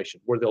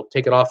situation where they'll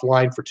take it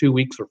offline for 2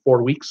 weeks or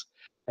 4 weeks,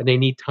 and they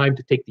need time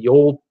to take the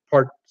old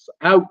parts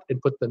out and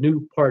put the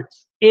new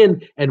parts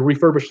in and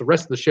refurbish the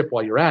rest of the ship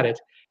while you're at it,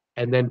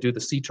 and then do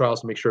the sea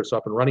trials and make sure it's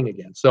up and running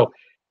again. So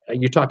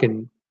you're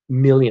talking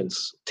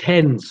millions,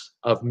 tens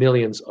of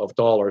millions of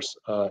dollars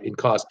in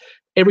cost.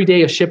 Every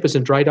day a ship is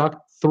in dry dock,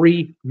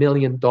 $3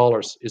 million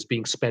is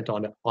being spent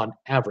on it on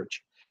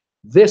average.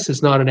 This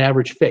is not an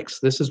average fix.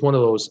 This is one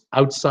of those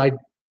outside,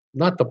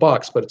 not the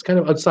box, but it's kind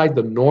of outside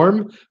the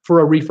norm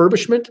for a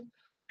refurbishment.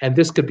 And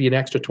this could be an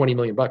extra 20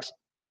 million bucks.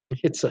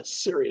 It's a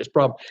serious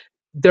problem.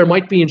 There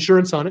might be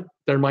insurance on it.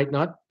 There might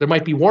not. There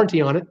might be warranty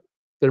on it.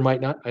 There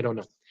might not. I don't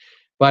know.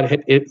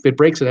 But if it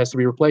breaks, it has to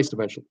be replaced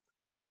eventually.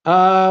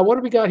 What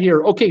do we got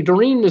here? Okay,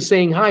 Doreen is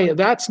saying, hi,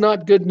 that's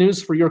not good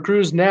news for your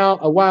cruise now.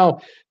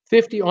 Wow,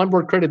 50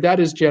 onboard credit,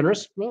 that is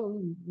generous.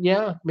 Well,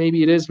 yeah,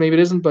 maybe it is, maybe it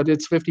isn't, but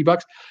it's 50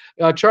 bucks.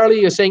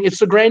 Charlie is saying, it's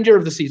the grandeur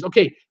of the seas.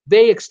 Okay,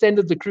 they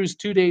extended the cruise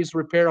 2 days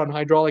repair on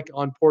hydraulic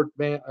on port.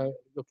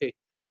 Okay,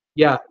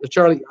 yeah,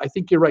 Charlie, I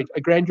think you're right.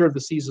 A grandeur of the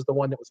seas is the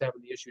one that was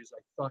having the issues.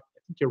 I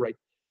think you're right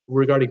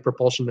regarding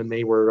propulsion, and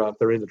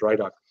they're in the dry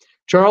dock.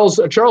 Charles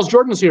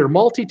Jordan's here,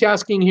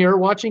 multitasking here,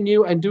 watching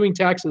you and doing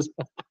taxes.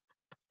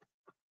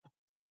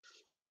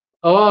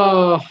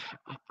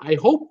 I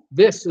hope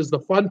this is the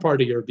fun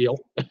part of your deal.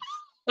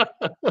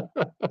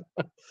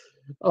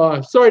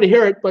 Sorry to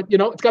hear it, but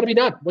it's got to be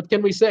done. What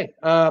can we say?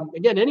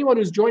 Again, anyone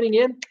who's joining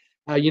in,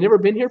 you never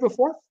been here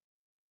before,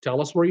 tell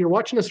us where you're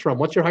watching us from.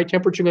 What's your high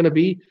temperature going to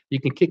be?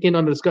 You can kick in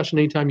on the discussion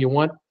anytime you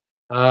want.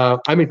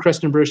 I'm in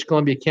Creston, British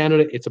Columbia,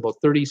 Canada. It's about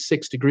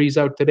 36 degrees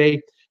out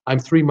today. I'm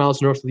 3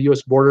 miles north of the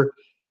U.S. border,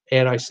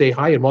 and I say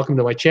hi and welcome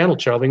to my channel,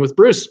 Traveling with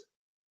Bruce.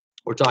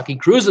 We're talking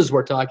cruises,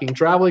 we're talking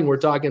traveling, we're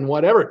talking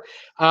whatever.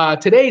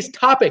 Today's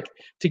topic,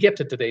 to get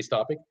to today's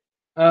topic,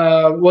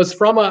 was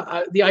from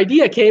the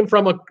idea came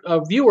from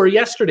a viewer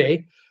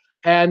yesterday,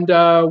 and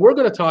we're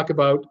going to talk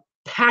about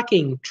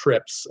packing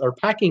trips, or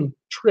packing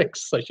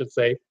tricks, I should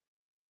say.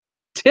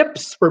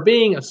 Tips for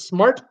being a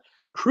smart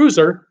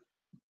cruiser,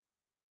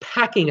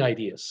 packing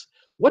ideas.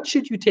 What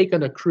should you take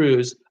on a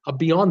cruise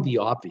beyond the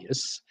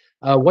obvious?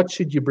 What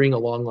should you bring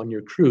along on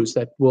your cruise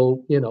that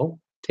will,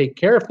 take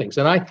care of things?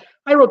 And I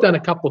wrote down a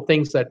couple of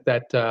things that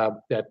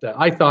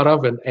I thought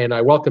of, and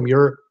I welcome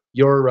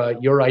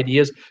your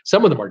ideas.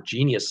 Some of them are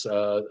genius.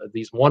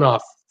 These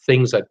one-off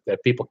things that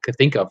people could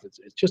think of.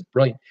 It's just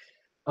brilliant.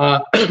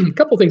 A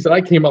couple of things that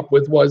I came up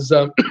with was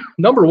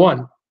number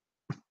one.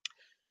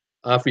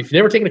 If you've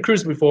never taken a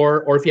cruise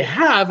before, or if you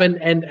have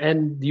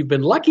and you've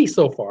been lucky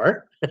so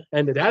far,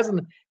 and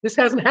this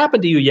hasn't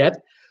happened to you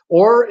yet,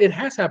 or it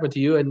has happened to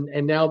you,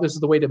 and now this is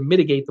the way to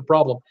mitigate the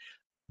problem.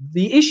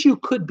 The issue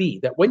could be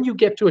that when you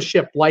get to a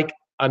ship like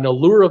an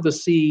Allure of the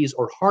Seas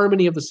or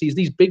Harmony of the Seas,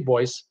 these big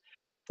boys,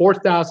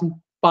 4,000,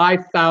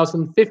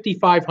 5,000,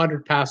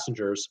 5,500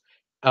 passengers,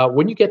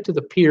 when you get to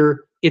the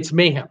pier, it's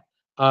mayhem.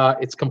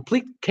 It's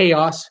complete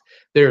chaos.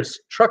 There's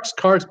trucks,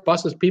 cars,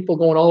 buses, people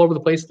going all over the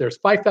place. There's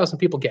 5,000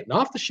 people getting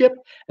off the ship,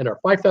 and there are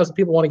 5,000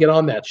 people want to get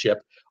on that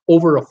ship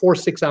over a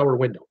 4-6 hour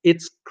window.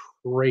 It's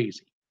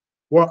crazy.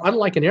 Well,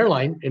 unlike an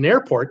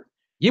airport,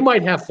 you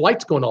might have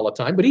flights going all the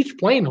time, but each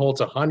plane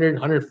holds 100,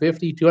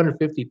 150,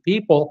 250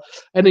 people,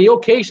 and the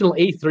occasional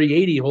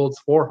A380 holds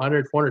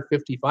 400,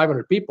 450,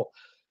 500 people.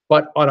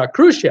 But on a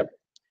cruise ship,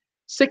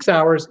 6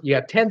 hours, you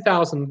got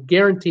 10,000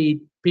 guaranteed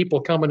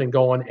people coming and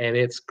going, and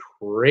it's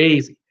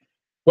crazy.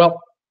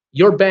 Well,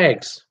 your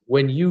bags,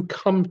 when you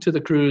come to the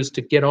cruise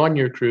to get on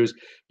your cruise,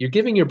 you're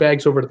giving your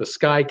bags over to the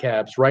sky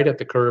cabs right at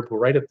the curb,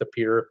 right at the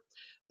pier.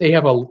 They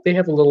have a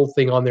little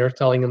thing on there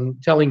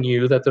telling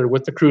you that they're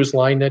with the cruise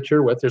line that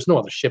you're with. There's no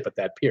other ship at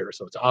that pier,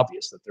 so it's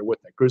obvious that they're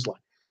with that cruise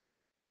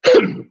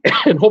line.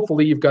 And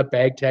hopefully you've got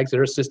bag tags that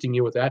are assisting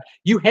you with that.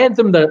 You hand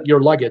them your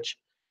luggage.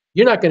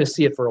 You're not going to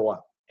see it for a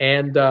while.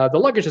 And the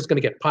luggage is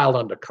going to get piled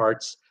onto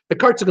carts. The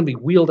carts are going to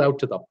be wheeled out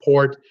to the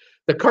port.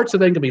 The carts are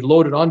then going to be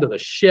loaded onto the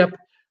ship.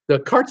 The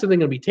carts are then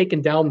going to be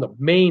taken down the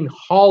main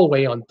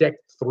hallway on deck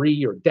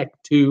 3 or deck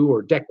 2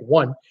 or deck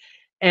 1.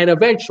 And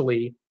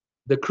eventually,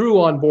 the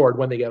crew on board,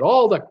 when they get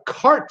all the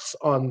carts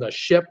on the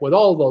ship with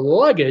all the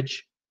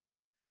luggage,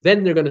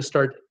 then they're going to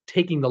start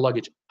taking the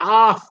luggage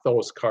off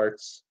those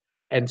carts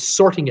and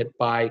sorting it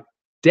by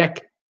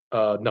deck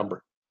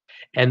number.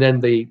 And then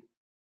the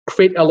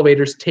freight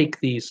elevators take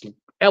these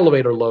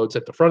elevator loads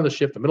at the front of the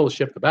ship, the middle of the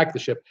ship, the back of the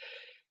ship.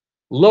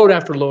 Load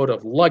after load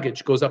of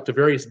luggage goes up to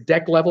various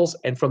deck levels,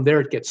 and from there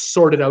it gets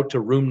sorted out to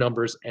room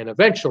numbers, and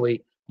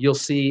eventually you'll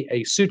see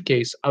a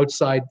suitcase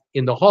outside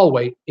in the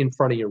hallway in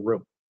front of your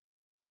room.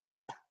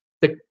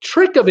 The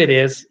trick of it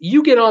is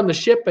you get on the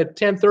ship at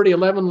 10:30,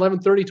 11,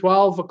 11:30,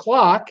 12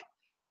 o'clock,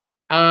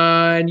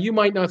 and you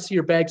might not see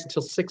your bags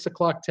until 6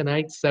 o'clock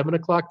tonight, 7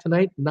 o'clock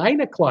tonight,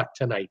 9 o'clock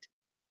tonight.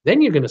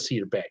 Then you're going to see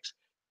your bags.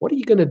 What are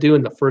you going to do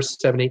in the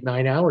first 7, 8,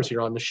 9 hours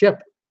you're on the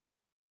ship?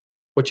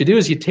 What you do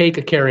is you take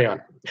a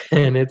carry-on,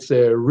 and it's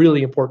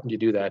really important you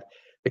do that.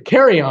 The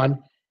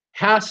carry-on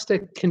has to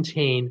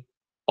contain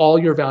all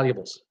your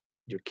valuables,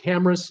 your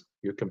cameras,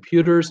 your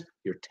computers,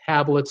 your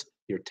tablets,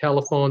 your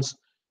telephones,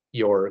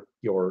 your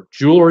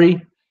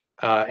jewelry,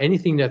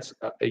 anything that's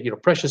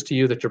precious to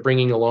you that you're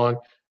bringing along.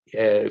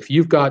 If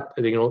you've got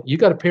you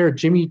got a pair of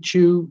Jimmy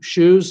Choo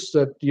shoes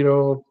that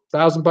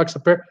 $1,000 a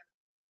pair,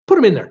 put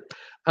them in there.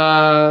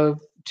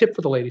 Tip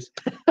for the ladies.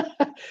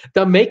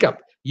 The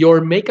makeup, your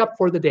makeup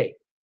for the day.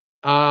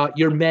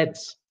 Your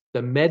meds,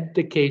 the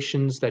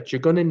medications that you're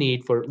going to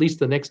need for at least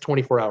the next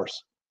 24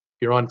 hours.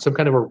 You're on some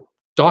kind of a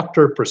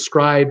doctor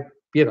prescribed,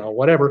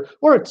 whatever,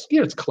 or it's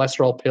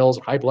cholesterol pills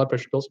or high blood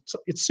pressure pills. So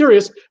it's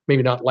serious,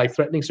 maybe not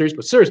life-threatening serious,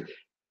 but serious.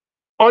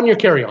 On your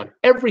carry-on,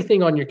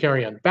 everything on your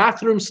carry-on.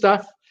 Bathroom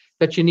stuff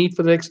that you need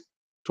for the next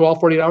 12,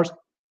 48 hours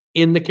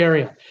in the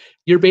carry-on.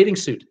 Your bathing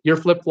suit, your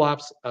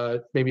flip-flops,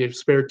 maybe a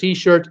spare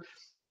t-shirt,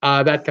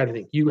 that kind of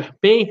thing. You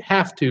may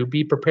have to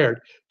be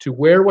prepared to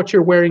wear what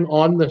you're wearing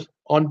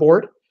on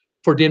board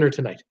for dinner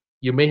tonight.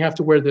 You may have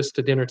to wear this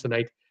to dinner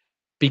tonight,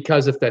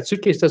 because if that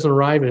suitcase doesn't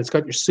arrive and it's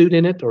got your suit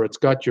in it or it's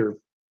got your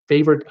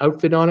favorite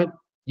outfit on it,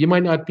 it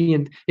might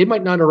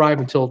not arrive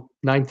until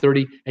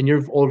 9:30 and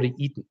you've already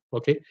eaten.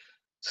 Okay,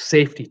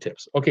 safety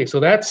tips. Okay, so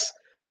that's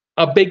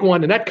a big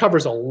one, and that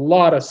covers a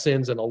lot of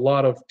sins and a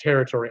lot of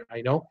territory,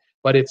 I know,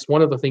 but it's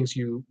one of the things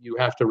you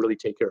have to really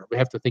take care of. We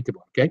have to think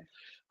about. Okay.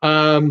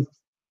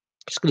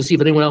 Just going to see if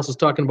anyone else is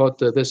talking about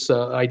this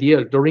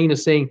idea. Doreen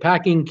is saying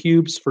packing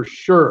cubes for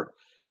sure.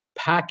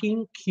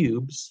 Packing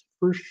cubes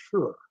for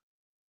sure.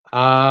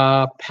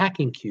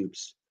 Packing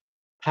cubes.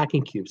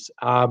 Packing cubes.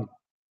 Are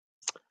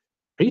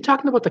you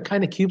talking about the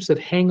kind of cubes that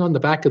hang on the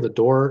back of the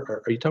door?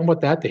 Or are you talking about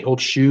that? They hold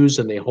shoes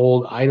and they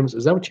hold items.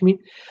 Is that what you mean?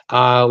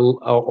 I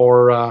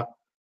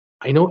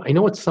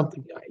know it's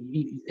something.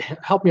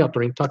 Help me out,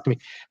 Doreen. Talk to me.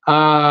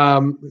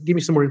 Give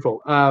me some more info.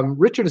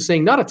 Richard is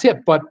saying, not a tip,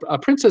 but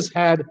Princess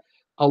had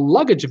a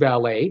luggage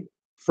valet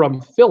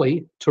from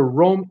Philly to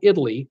Rome,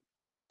 Italy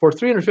for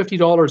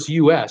 $350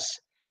 US,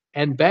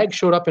 and bag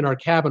showed up in our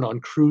cabin on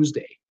cruise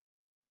day.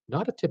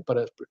 Not a tip, but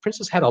a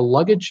Princess had a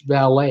luggage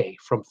valet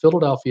from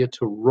Philadelphia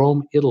to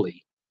Rome,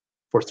 Italy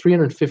for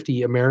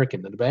 $350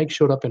 American, and the bag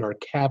showed up in our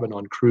cabin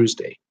on cruise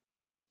day.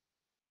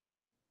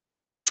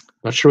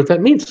 Not sure what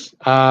that means.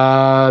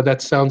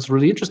 That sounds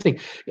really interesting.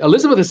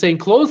 Elizabeth is saying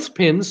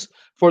clothespins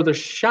for the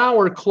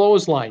shower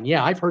clothesline.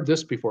 Yeah, I've heard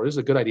this before. This is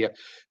a good idea.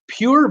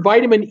 Pure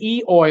vitamin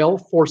E oil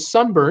for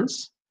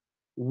sunburns,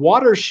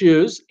 water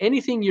shoes,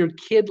 anything your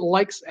kid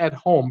likes at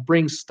home.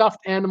 Bring stuffed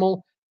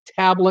animal,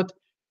 tablet,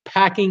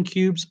 packing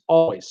cubes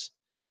always.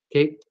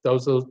 Okay,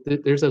 there's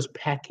those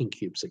packing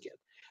cubes again.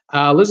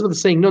 Elizabeth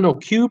is saying, no,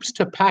 cubes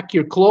to pack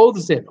your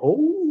clothes in.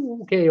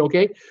 Oh,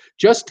 okay.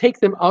 Just take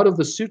them out of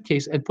the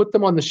suitcase and put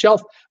them on the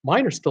shelf.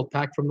 Mine are still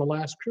packed from the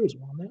last cruise.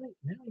 Well,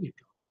 now you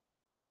go.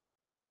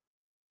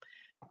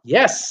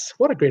 Yes,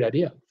 what a great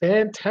idea.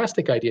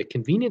 Fantastic idea.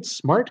 Convenient,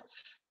 smart,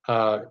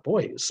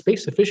 boy,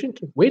 space efficient.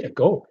 Way to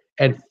go.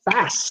 And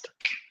fast.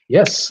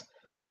 Yes,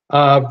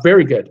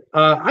 very good.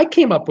 I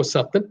came up with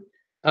something.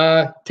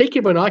 Take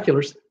your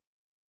binoculars.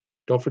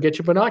 Don't forget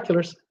your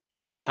binoculars.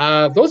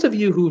 Those of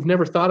you who've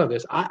never thought of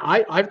this,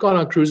 I've gone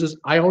on cruises.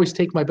 I always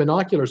take my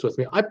binoculars with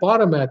me. I bought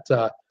them at,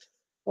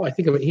 I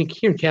think of it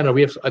here in Canada.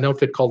 We have an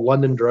outfit called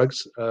London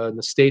Drugs. In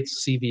the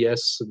States,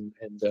 CVS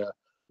and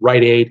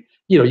Rite Aid.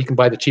 You can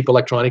buy the cheap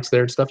electronics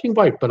there and stuff. You can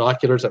buy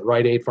binoculars at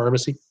Rite Aid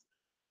Pharmacy.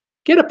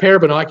 Get a pair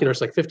of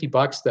binoculars, like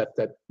 $50,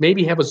 that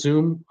maybe have a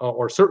zoom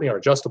or certainly are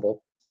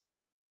adjustable.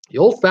 The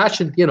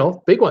old-fashioned,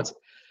 big ones.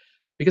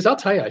 Because I'll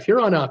tell you, if you're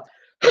on a,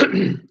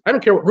 I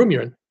don't care what room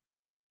you're in.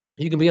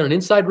 You can be in an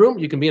inside room.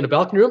 You can be in a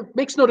balcony room.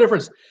 Makes no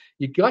difference.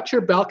 You got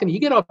your balcony. You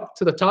get up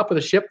to the top of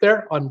the ship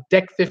there on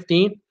deck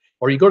 15,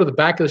 or you go to the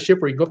back of the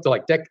ship where you go up to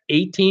like deck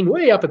 18,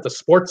 way up at the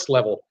sports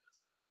level.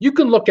 You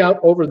can look out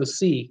over the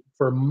sea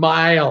for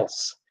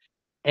miles.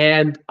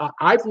 And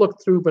I've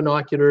looked through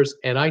binoculars,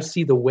 and I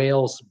see the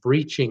whales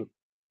breaching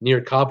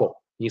near Cabo.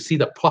 You see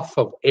the puff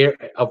of air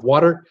of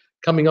water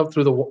coming up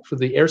through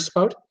the air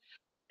spout,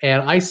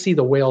 and I see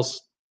the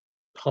whales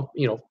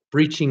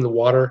breaching the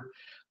water.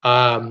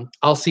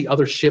 I'll see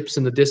other ships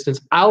in the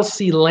distance. I'll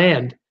see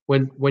land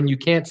when you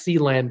can't see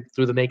land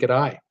through the naked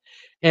eye.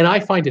 And I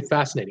find it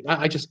fascinating.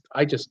 I just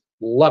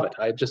love it.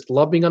 I just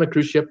love being on a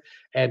cruise ship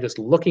and just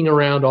looking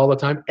around all the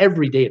time.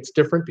 Every day it's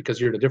different because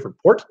you're in a different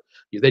port.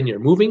 Then you're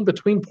moving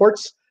between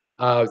ports.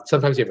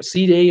 Sometimes you have a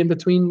sea day in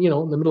between,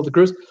 in the middle of the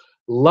cruise.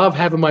 Love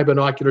having my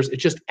binoculars. It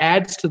just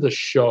adds to the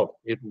show.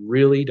 It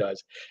really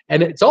does.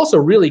 And it's also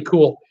really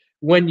cool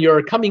when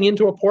you're coming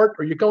into a port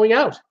or you're going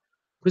out,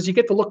 because you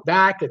get to look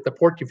back at the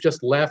port you've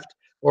just left,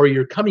 or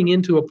you're coming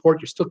into a port,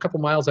 you're still a couple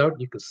miles out,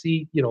 and you can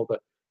see,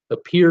 the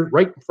pier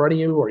right in front of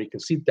you, or you can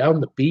see down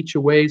the beach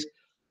a ways.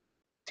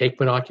 Take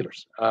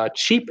binoculars.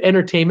 Cheap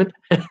entertainment.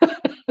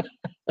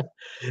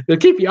 They'll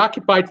keep you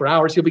occupied for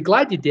hours. You'll be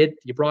glad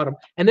you brought them.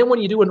 And then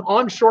when you do an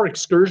onshore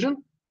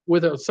excursion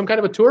with some kind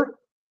of a tour,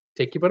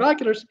 take your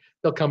binoculars.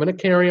 They'll come in a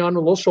carry-on, a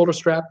little shoulder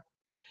strap.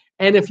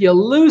 And if you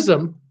lose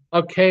them,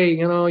 okay,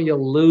 you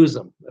lose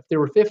them. If they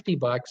were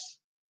 $50,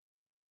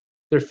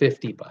 they're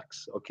 $50.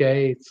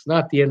 Okay, it's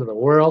not the end of the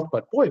world,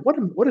 but boy,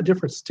 what a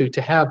difference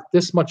to have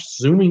this much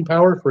zooming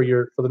power for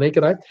the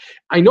naked eye.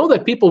 I know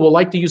that people will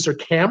like to use their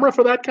camera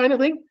for that kind of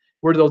thing,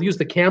 where they'll use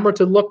the camera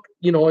to look,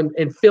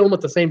 and film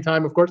at the same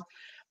time, of course.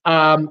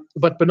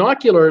 But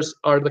binoculars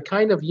are the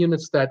kind of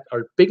units that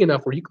are big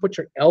enough where you can put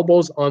your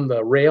elbows on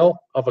the rail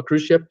of a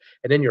cruise ship,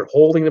 and then you're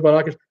holding the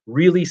binoculars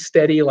really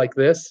steady like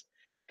this,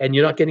 and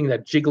you're not getting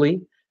that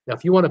jiggly. Now,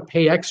 if you want to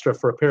pay extra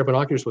for a pair of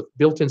binoculars with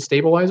built-in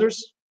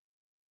stabilizers,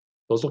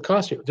 those will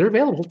cost you. They're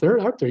available. They're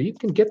out there. You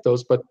can get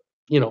those, but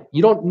you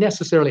don't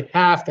necessarily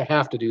have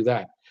to do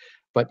that.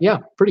 But yeah,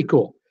 pretty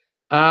cool.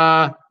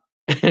 And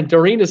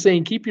Doreen is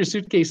saying, keep your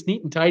suitcase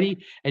neat and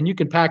tidy, and you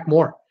can pack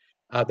more.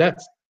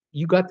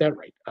 You got that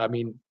right. I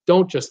mean,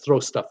 don't just throw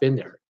stuff in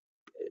there.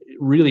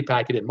 Really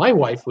pack it in. My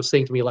wife was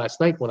saying to me last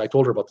night when I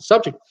told her about the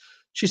subject,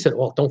 she said,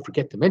 well, don't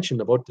forget to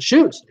mention about the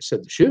shoes. I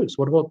said, the shoes?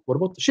 What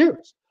about the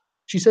shoes?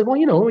 She said, well,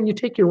 when you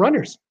take your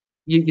runners,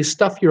 you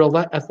stuff your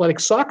athletic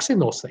socks in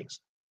those things.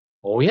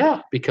 Oh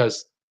yeah,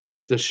 because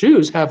the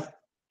shoes have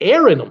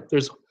air in them.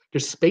 There's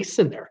space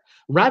in there.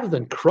 Rather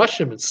than crush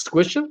them and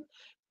squish them,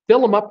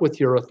 fill them up with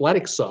your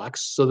athletic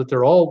socks so that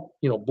they're all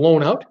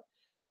blown out.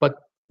 But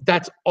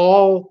that's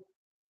all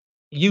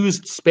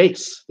used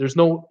space. There's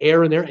no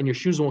air in there, and your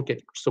shoes won't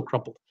get so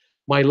crumpled.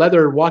 My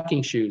leather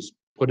walking shoes,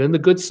 put in the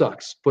good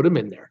socks, put them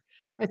in there.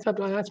 I thought,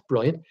 oh, that's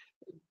brilliant.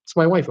 It's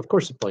my wife, of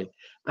course it's brilliant.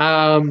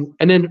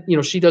 And then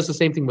she does the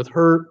same thing with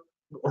her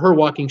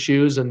walking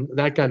shoes and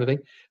that kind of thing.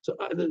 So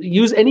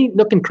use any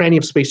nook and cranny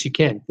of space you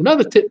can.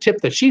 Another tip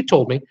that she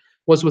told me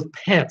was with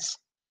pants.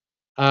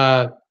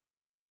 I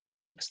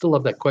still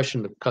love that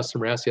question the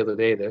customer asked the other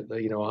day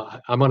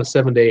that, I'm on a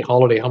 7-day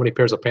holiday. How many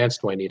pairs of pants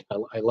do I need?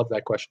 I love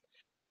that question.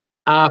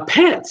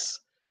 Pants,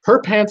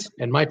 her pants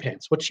and my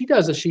pants. What she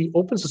does is she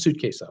opens the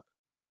suitcase up,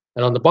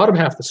 and on the bottom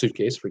half of the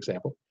suitcase, for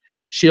example,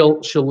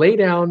 she'll lay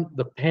down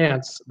the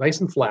pants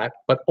nice and flat,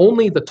 but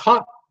only the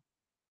top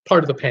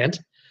part of the pant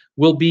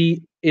will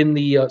be in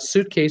the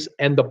suitcase,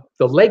 and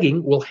the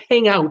legging will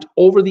hang out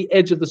over the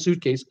edge of the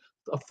suitcase,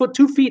 a foot,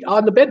 2 feet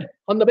on the bed.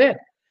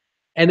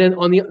 And then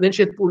then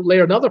she'd lay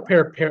another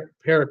pair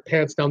of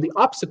pants down the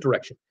opposite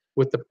direction,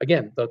 with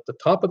the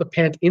top of the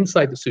pant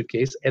inside the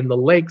suitcase and the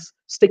legs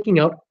sticking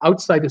out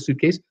outside the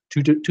suitcase,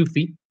 2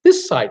 feet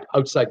this side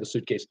outside the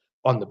suitcase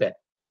on the bed.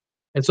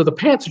 And so the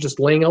pants are just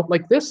laying out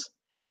like this.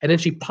 And then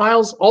she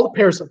piles, all the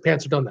pairs of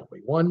pants are done that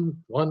way. One.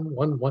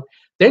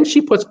 Then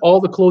she puts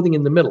all the clothing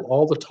in the middle,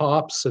 all the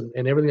tops and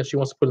everything that she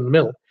wants to put in the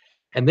middle.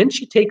 And then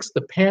she takes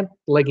the pant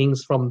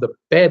leggings from the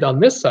bed on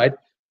this side,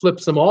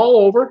 flips them all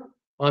over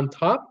on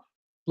top,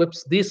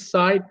 flips this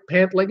side,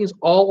 pant leggings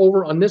all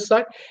over on this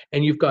side,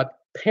 and you've got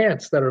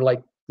pants that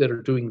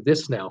are doing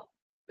this now,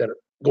 that are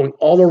going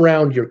all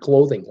around your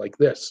clothing like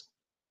this.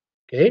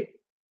 Okay,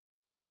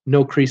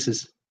 no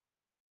creases.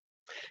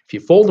 If you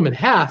fold them in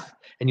half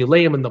and you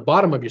lay them in the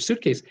bottom of your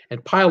suitcase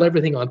and pile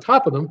everything on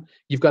top of them,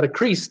 you've got a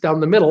crease down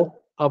the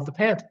middle of the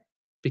pant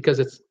because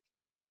it's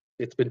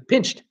been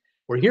pinched.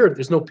 Where here,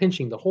 there's no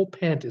pinching. The whole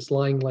pant is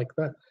lying like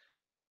that.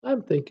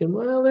 I'm thinking,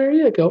 well, there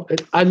you go.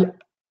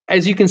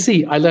 As you can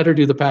see, I let her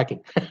do the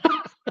packing.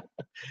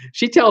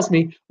 She tells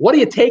me, what are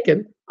you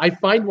taking? I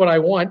find what I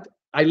want.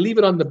 I leave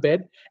it on the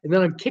bed, and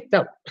then I'm kicked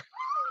out.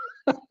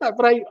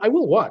 But I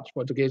will watch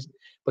once occasion.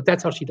 But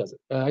that's how she does it.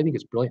 I think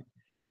it's brilliant.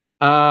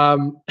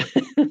 What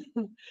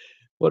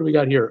do we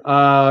got here?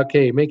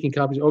 Okay, making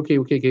copies. Okay.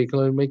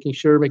 Making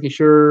sure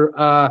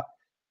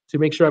to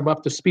make sure I'm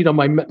up to speed on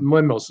my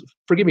memos.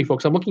 Forgive me,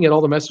 folks. I'm looking at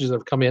all the messages that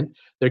have come in.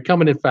 They're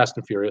coming in fast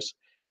and furious.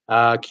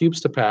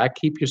 Cubes to pack.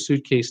 Keep your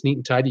suitcase neat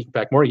and tidy. You can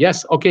pack more.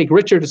 Yes. Okay.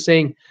 Richard is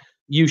saying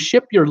you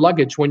ship your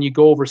luggage when you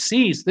go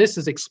overseas. This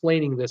is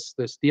explaining this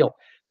deal.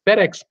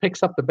 FedEx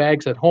picks up the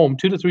bags at home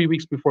 2 to 3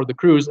 weeks before the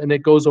cruise, and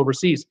it goes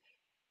overseas.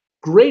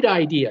 Great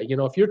idea. You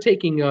know, if you're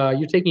taking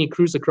a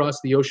cruise across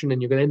the ocean and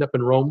you're going to end up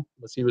in Rome,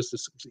 let's see, was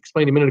just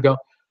explained a minute ago,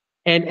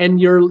 and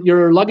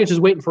your luggage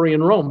is waiting for you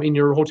in Rome in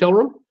your hotel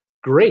room.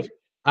 Great.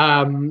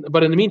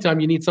 But in the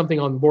meantime, you need something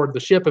on board the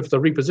ship if it's a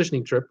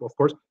repositioning trip, of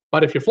course.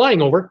 But if you're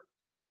flying over,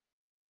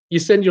 you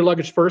send your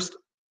luggage first,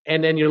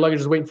 and then your luggage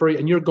is waiting for you,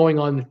 and you're going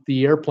on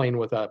the airplane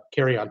with a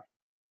carry-on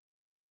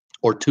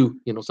or two,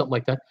 something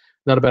like that.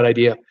 Not a bad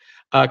idea.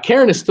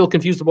 Karen is still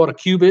confused about what a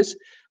cube is.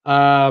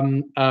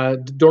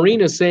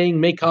 Doreen is saying,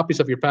 make copies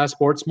of your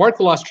passports. Mark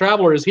the Lost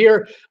Traveler is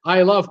here.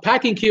 I love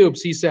packing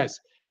cubes, he says.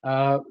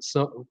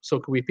 So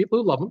can we have people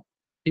who love them,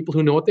 people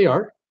who know what they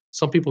are,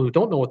 some people who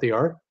don't know what they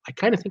are. I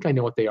kind of think I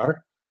know what they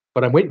are,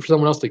 but I'm waiting for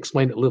someone else to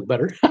explain it a little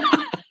better.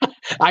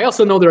 I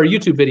also know there are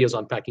YouTube videos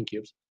on packing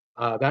cubes.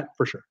 That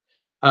for sure.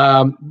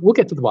 We'll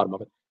get to the bottom of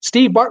it.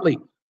 Steve Bartley,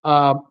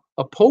 a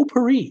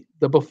potpourri,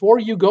 the before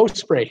you go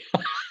spray.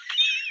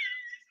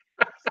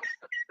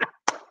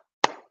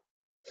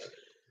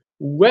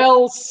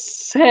 Well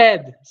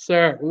said,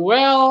 sir.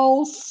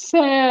 Well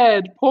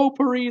said.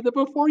 Potpourri, the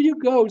before you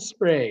go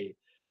spray.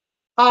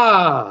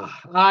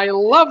 I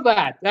love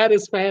that. That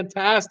is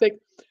fantastic.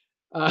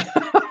 Mark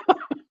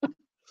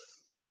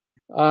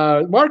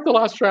the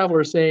Lost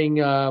Traveler is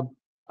saying,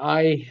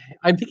 I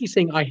think he's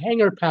saying I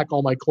hanger pack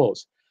all my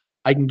clothes.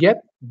 I can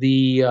get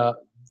the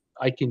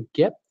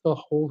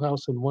whole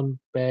house in one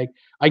bag.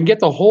 I can get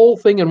the whole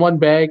thing in one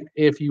bag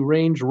if you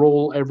range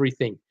roll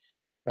everything.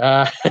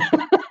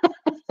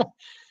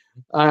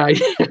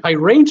 I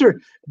ranger,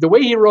 the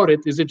way he wrote it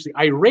is interesting.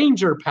 I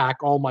ranger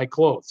pack all my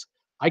clothes.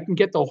 I can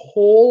get the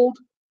whole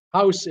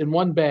house in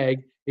one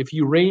bag if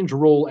you range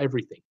roll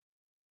everything.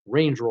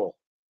 Range roll.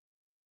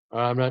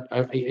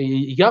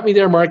 You got me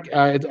there, Mark.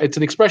 It's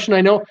an expression I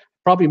know.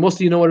 Probably most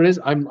of you know what it is.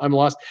 I'm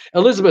lost.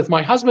 Elizabeth,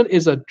 my husband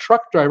is a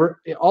truck driver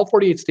in all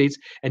 48 states,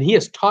 and he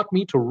has taught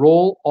me to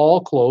roll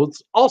all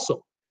clothes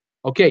also.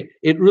 Okay,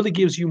 it really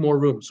gives you more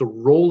room. So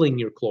rolling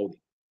your clothing.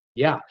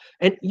 Yeah,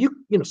 and you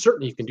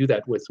certainly you can do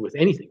that with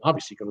anything.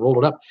 Obviously, you can roll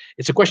it up.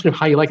 It's a question of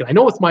how you like it. I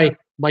know with my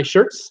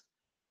shirts,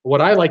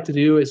 what I like to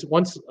do is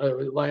once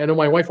I know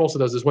my wife also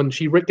does is when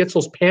she gets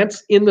those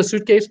pants in the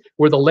suitcase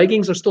where the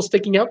leggings are still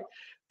sticking out,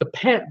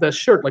 the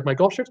shirt, like my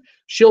golf shirts,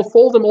 she'll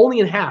fold them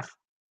only in half,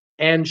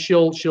 and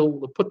she'll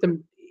put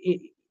them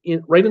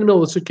in right in the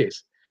middle of the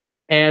suitcase,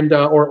 and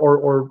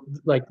or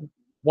like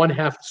one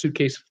half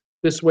suitcase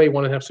this way,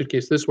 one and a half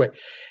suitcase this way,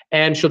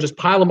 and she'll just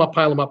pile them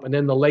up, and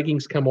then the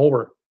leggings come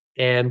over.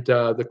 And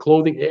the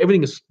clothing,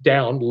 everything is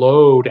down,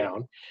 low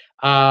down,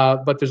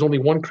 but there's only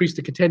one crease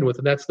to contend with,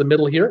 and that's the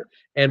middle here.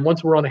 And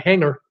once we're on a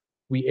hanger,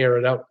 we air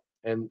it out,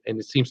 and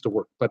it seems to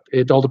work. But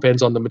it all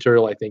depends on the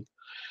material, I think.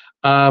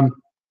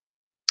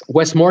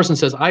 Wes Morrison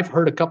says, I've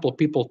heard a couple of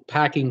people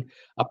packing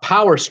a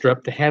power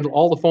strip to handle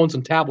all the phones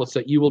and tablets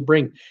that you will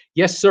bring.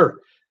 Yes, sir.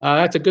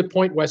 That's a good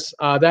point, Wes.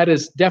 That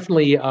is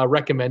definitely a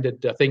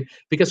recommended thing,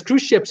 because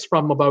cruise ships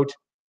from about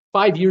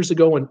 5 years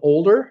ago and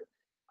older,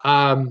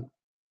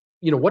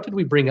 what did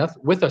we bring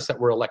with us that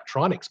were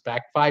electronics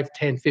back 5,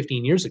 10,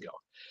 15 years ago?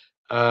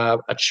 A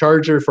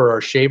charger for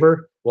our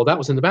shaver. Well, that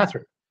was in the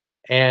bathroom.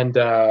 And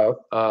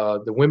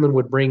the women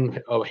would bring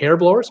hair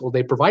blowers. Well,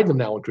 they provide them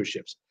now on cruise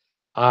ships.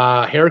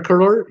 Hair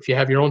curler, if you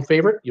have your own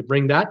favorite, you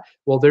bring that.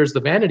 Well, there's the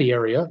vanity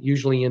area,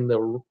 usually in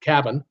the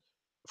cabin,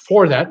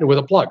 for that with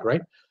a plug,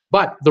 right?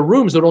 But the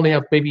rooms would only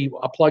have maybe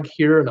a plug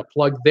here and a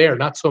plug there,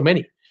 not so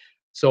many.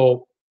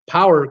 So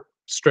power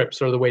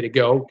strips are the way to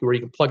go, where you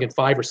can plug in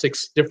 5 or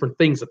 6 different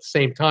things at the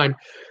same time.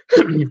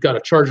 You've got a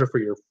charger for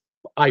your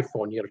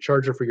iPhone, you got a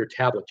charger for your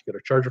tablet, you got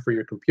a charger for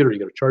your computer, you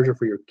got a charger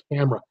for your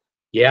camera.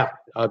 Yeah,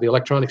 the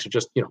electronics are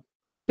just,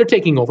 they're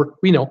taking over.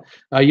 We know.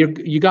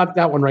 You got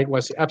that one right,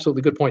 Wes.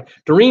 Absolutely good point.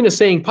 Doreen is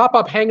saying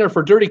pop-up hanger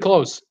for dirty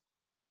clothes.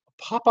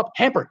 Pop-up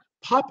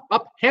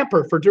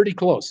hamper for dirty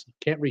clothes.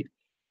 Can't read.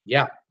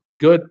 Yeah,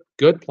 good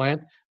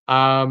plan.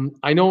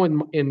 I know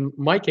in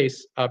my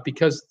case,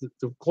 because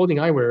the clothing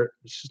I wear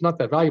is just not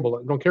that valuable.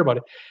 I don't care about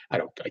it.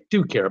 I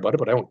do care about it,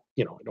 but I don't,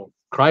 I don't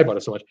cry about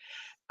it so much.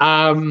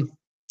 Um,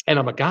 and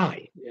I'm a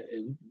guy,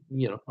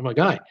 I'm a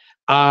guy.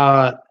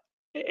 Uh,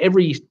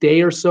 every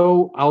day or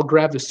so, I'll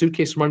grab the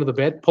suitcase from under the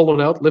bed, pull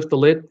it out, lift the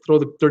lid, throw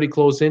the dirty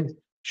clothes in,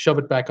 shove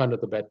it back under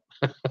the bed.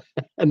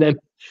 And then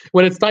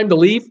when it's time to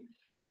leave,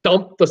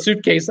 dump the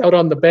suitcase out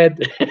on the bed.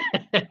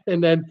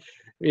 And then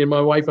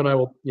my wife and I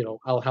will,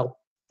 I'll help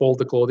fold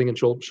the clothing and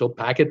she'll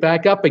pack it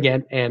back up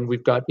again. And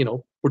we've got,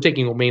 we're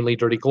taking mainly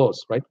dirty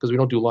clothes, right? Because we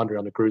don't do laundry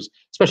on the cruise,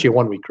 especially a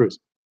 1-week cruise.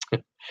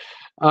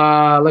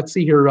 Let's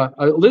see here.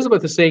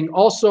 Elizabeth is saying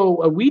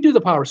also, we do the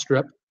power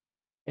strip,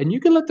 and you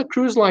can let the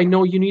cruise line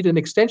know you need an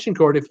extension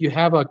cord if you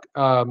have a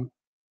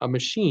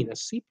machine, a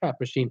CPAP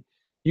machine.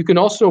 You can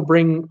also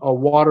bring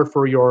water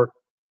for your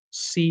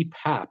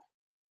CPAP,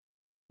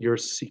 your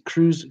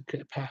cruise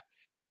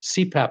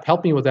CPAP.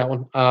 Help me with that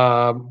one.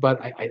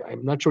 But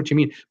I'm not sure what you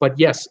mean. But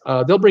yes,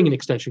 they'll bring an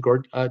extension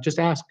cord. Just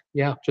ask.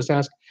 Yeah, just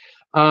ask.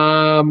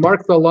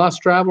 Mark the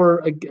Lost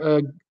Traveler.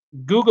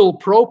 Google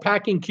Pro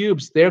Packing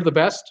Cubes. They're the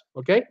best.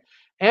 Okay.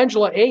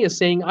 Angela A is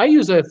saying, I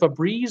use a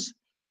Febreze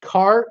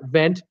car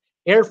vent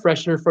air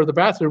freshener for the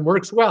bathroom.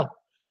 Works well.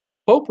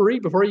 Potpourri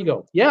before you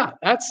go. Yeah,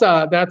 that's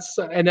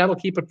and that'll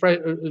keep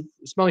it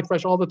smelling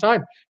fresh all the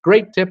time.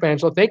 Great tip,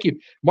 Angela. Thank you.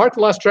 Mark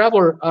the Lost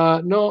Traveler.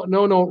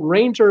 No.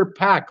 Ranger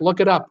Pack. Look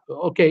it up.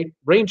 Okay,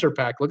 Ranger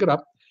Pack. Look it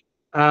up.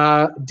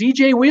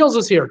 DJ Wheels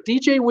is here.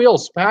 DJ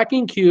Wheels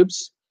packing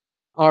cubes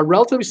are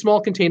relatively small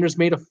containers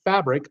made of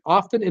fabric,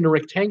 often in a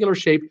rectangular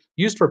shape,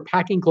 used for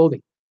packing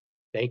clothing.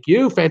 Thank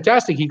you.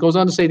 Fantastic. He goes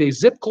on to say they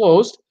zip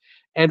closed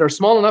and are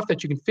small enough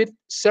that you can fit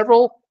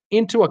several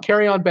into a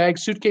carry-on bag,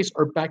 suitcase,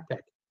 or backpack.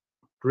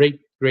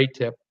 Great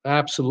tip.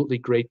 Absolutely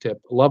great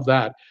tip. Love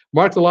that.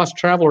 Mark the Lost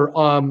Traveler.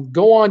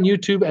 Go on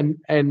YouTube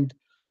and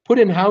put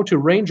in how to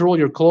range roll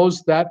your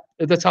clothes.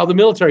 That's how the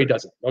military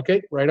does it.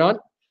 Okay, right on.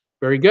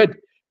 Very good.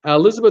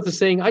 Elizabeth is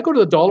saying, I go to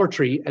the Dollar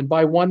Tree and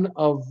buy one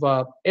of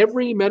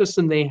every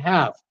medicine they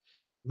have.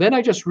 Then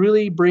I just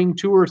really bring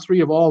 2 or 3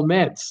 of all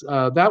meds.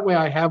 That way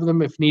I have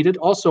them if needed.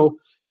 Also,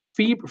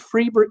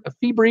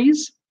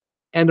 Febreze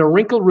and a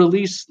wrinkle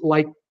release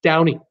like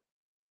Downy.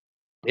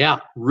 Yeah,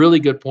 really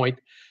good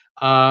point.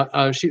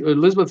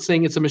 Elizabeth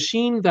saying it's a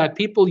machine that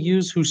people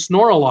use who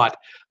snore a lot.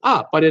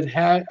 But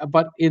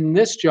in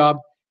this job,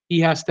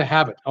 he has to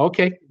have it.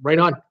 Okay, right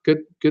on.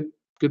 Good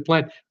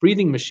plan.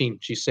 Breathing machine,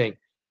 she's saying.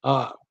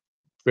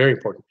 Very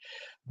important.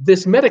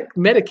 This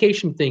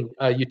medication thing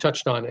you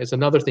touched on is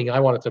another thing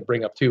I wanted to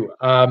bring up too.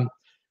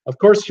 Of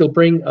course, you'll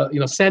bring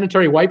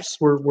sanitary wipes.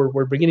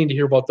 We're beginning to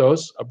hear about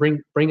those.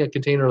 Bring a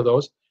container of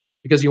those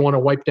because you want to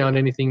wipe down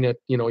anything that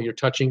you're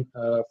touching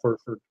for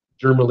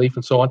germ relief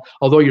and so on.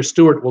 Although your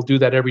steward will do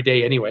that every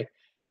day anyway.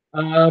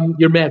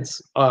 Your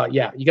meds,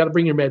 yeah, you got to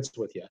bring your meds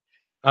with you.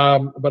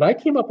 But I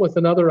came up with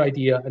another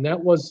idea, and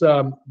that was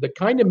the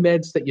kind of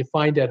meds that you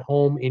find at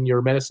home in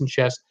your medicine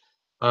chest,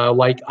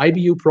 like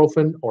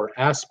ibuprofen or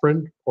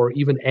aspirin, or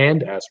even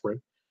aspirin,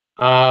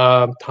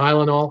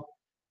 Tylenol,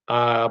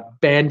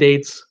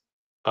 Band-Aids,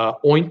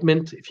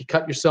 ointment. If you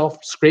cut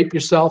yourself, scrape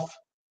yourself,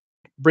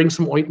 bring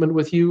some ointment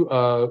with you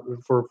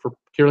for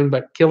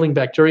killing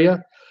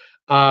bacteria.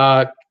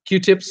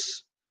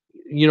 Q-tips,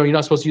 you're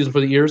not supposed to use them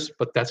for the ears,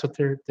 but that's what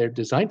they're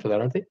designed for, that,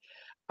 aren't they?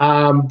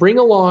 Bring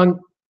along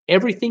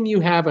everything you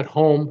have at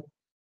home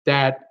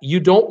that you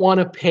don't want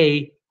to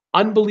pay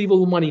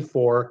unbelievable money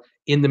for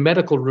in the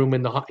medical room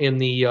in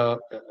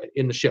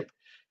the ship.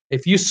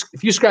 If you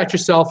scratch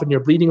yourself and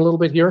you're bleeding a little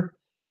bit here,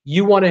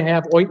 you want to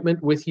have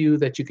ointment with you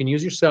that you can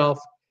use yourself,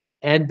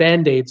 and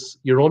Band-Aids,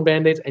 your own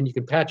Band-Aids, and you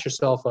can patch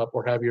yourself up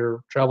or have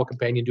your travel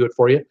companion do it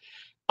for you,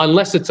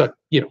 unless it's a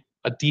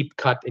deep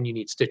cut and you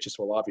need stitches.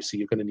 Well, obviously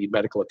you're going to need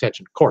medical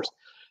attention, of course.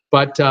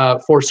 But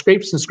for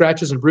scrapes and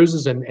scratches and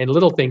bruises and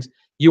little things,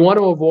 you want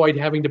to avoid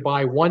having to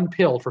buy one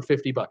pill for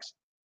 $50.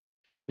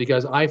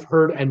 Because I've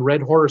heard and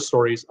read horror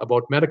stories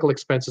about medical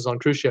expenses on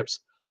cruise ships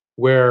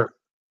where,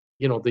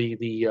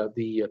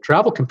 the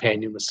travel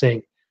companion was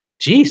saying,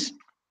 geez,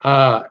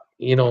 Charlie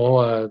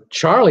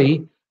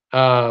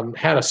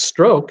had a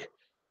stroke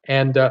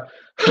and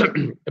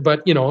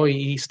but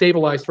he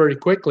stabilized very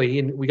quickly,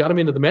 and we got him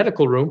into the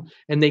medical room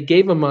and they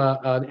gave him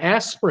an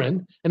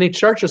aspirin and they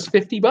charged us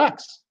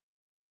 $50.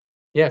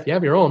 Yeah, if you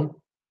have your own,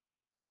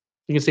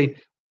 you can say,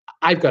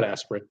 I've got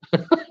aspirin.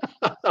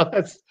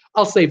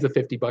 I'll save the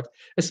 $50,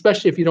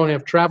 especially if you don't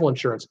have travel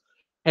insurance.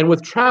 And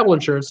with travel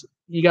insurance,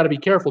 you got to be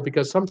careful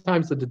because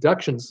sometimes the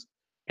deductions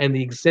and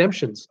the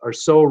exemptions are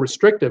so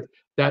restrictive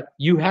that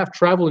you have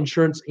travel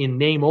insurance in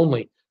name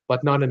only,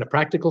 but not in a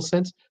practical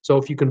sense. So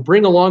if you can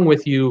bring along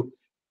with you,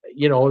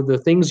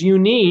 the things you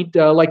need,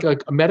 like a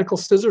medical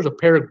scissors, a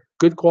pair of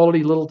good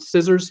quality little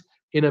scissors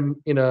in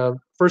a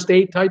first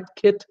aid type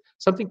kit,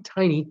 something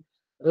tiny,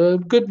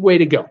 good way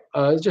to go.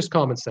 It's just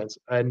common sense,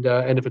 and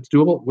if it's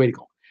doable, way to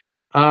go.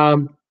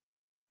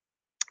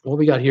 What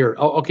we got here?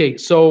 Oh, okay.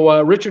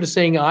 So Richard is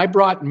saying, I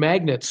brought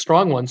magnets,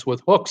 strong ones with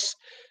hooks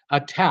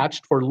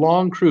attached for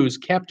long cruise,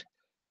 kept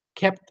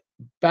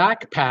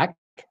backpack,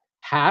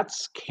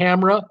 hats,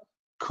 camera,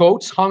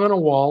 coats hung on a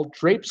wall,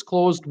 drapes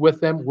closed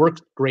with them.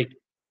 Works great.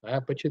 I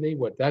bet you they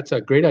would. That's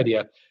a great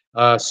idea.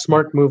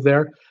 Smart move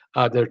there.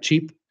 They're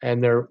cheap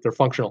and they're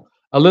functional.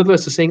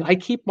 Elizabeth is saying, I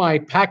keep my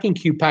packing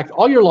cube packed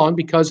all year long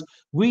because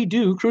we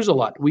do cruise a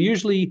lot. We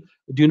usually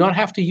do not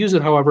have to use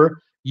it,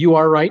 however. You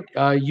are right.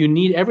 You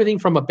need everything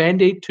from a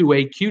Band-Aid to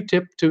a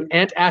Q-tip to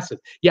antacid.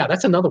 Yeah,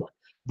 that's another one.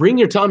 Bring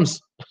your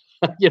Tums.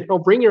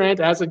 Bring your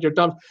antacid, your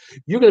Tums.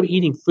 You're going to be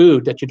eating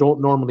food that you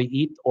don't normally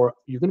eat, or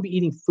you're going to be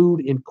eating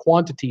food in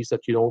quantities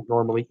that you don't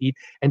normally eat.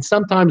 And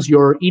sometimes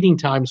your eating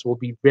times will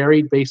be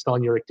varied based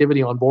on your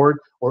activity on board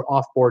or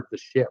off board the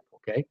ship.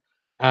 Okay.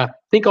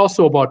 Think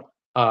also about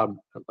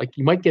like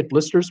you might get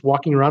blisters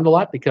walking around a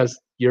lot because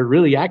you're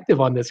really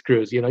active on this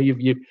cruise.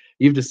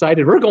 You've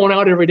decided we're going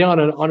out every day on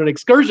an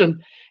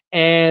excursion,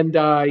 and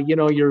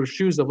your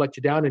shoes have let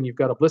you down and you've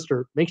got a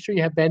blister. Make sure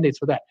you have Band-Aids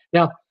for that.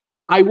 Now,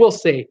 I will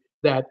say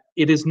that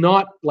it is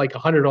not like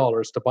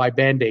 $100 to buy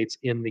Band-Aids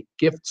in the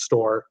gift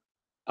store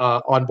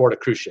on board a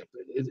cruise ship.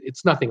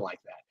 It's nothing like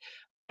that.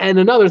 And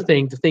another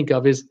thing to think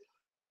of is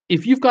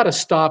if you've got to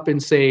stop in,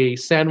 say,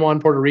 San Juan,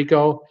 Puerto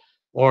Rico,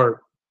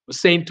 or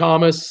St.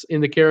 Thomas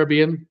in the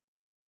Caribbean,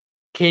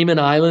 Cayman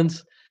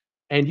Islands,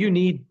 and you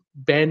need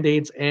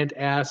Band-Aids,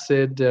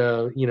 antacid,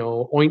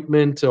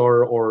 ointment,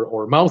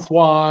 or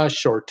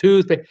mouthwash or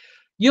toothpaste,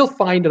 you'll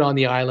find it on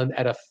the island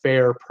at a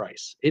fair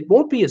price. It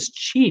won't be as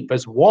cheap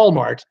as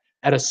Walmart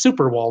at a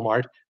super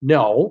Walmart,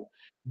 no,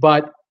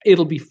 but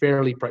it'll be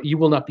fairly priced. You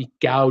will not be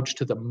gouged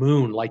to the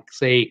moon like,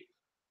 say,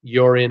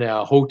 you're in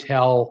a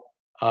hotel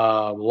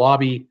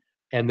lobby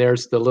and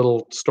there's the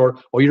little store,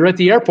 or you're at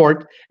the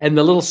airport and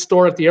the little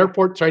store at the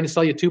airport trying to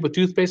sell you a tube of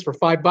toothpaste for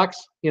 $5.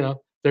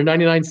 They're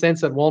 99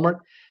 cents at Walmart.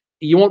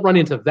 You won't run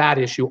into that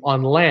issue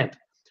on land.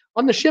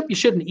 On the ship, you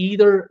shouldn't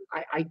either.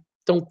 I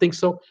don't think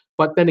so.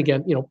 But then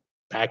again,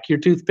 pack your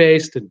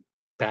toothpaste and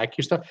pack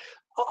your stuff,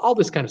 all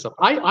this kind of stuff.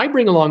 I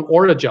bring along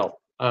Oragel,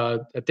 a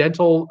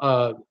dental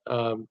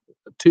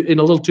in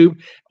a little tube.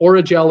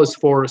 Oragel is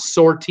for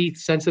sore teeth,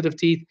 sensitive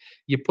teeth.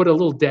 You put a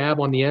little dab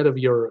on the end of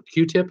your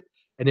Q-tip,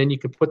 and then you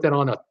can put that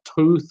on a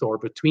tooth or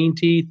between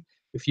teeth.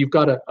 If you've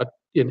got a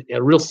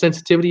real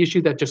sensitivity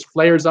issue that just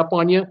flares up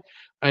on you.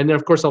 And then,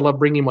 of course, I love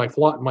bringing my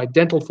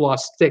dental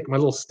floss stick, my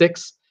little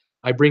sticks.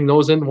 I bring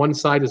those in. One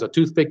side is a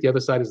toothpick. The other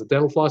side is a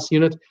dental floss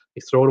unit.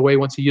 You throw it away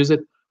once you use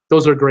it.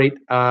 Those are great.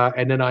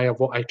 And then I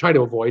try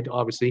to avoid,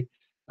 obviously,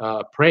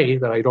 pray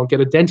that I don't get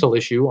a dental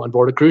issue on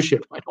board a cruise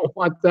ship. I don't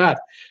want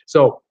that.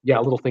 So, yeah,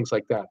 little things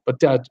like that. But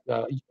the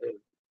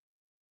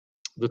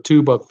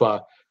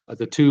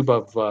tube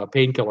of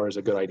painkiller is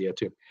a good idea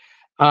too.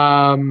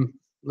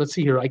 Let's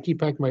see here. I keep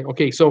packing my.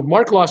 Okay, so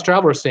Mark Lost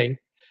Traveler is saying,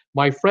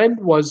 my friend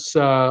was.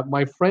 Okay,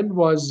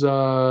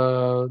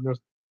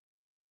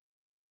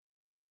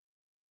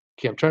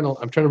 I'm trying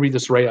to read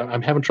this right.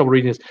 I'm having trouble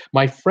reading this.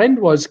 My friend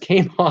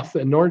came off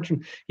a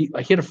Norwegian. He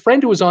had a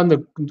friend who was on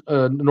the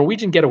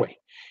Norwegian getaway,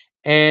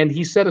 and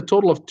he said a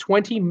total of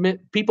 20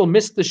 people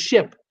missed the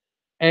ship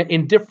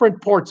in different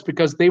ports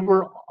because they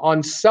were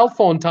on cell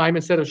phone time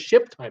instead of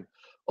ship time.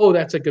 Oh,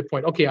 that's a good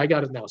point. Okay, I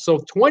got it now. So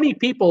 20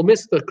 people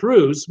missed the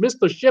cruise, missed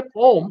the ship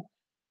home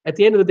at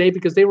the end of the day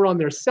because they were on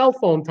their cell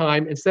phone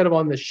time instead of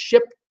on the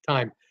ship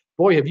time.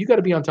 Boy, have you got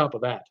to be on top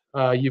of that.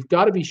 You've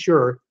got to be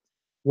sure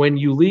when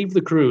you leave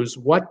the cruise,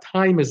 what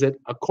time is it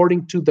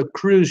according to the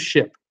cruise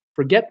ship?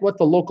 Forget what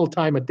the local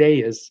time of day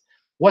is.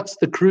 What's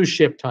the cruise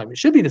ship time? It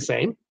should be the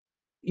same.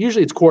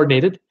 Usually it's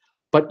coordinated.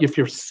 But if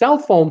your cell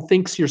phone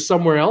thinks you're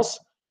somewhere else,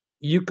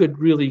 you could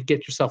really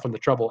get yourself into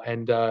trouble,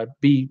 and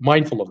be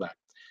mindful of that.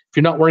 If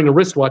you're not wearing a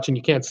wristwatch and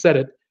you can't set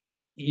it,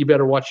 you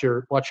better watch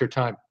your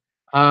time.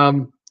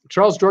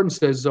 Charles Jordan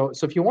says, so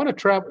if you want to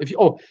travel,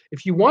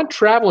 if you want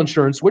travel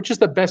insurance, which is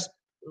the best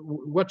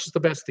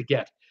to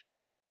get?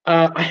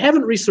 I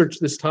haven't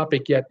researched this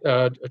topic yet,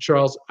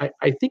 Charles.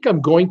 I think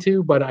I'm going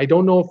to, but I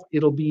don't know if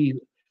it'll be.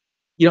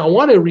 I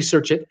want to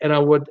research it, and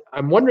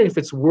I'm wondering if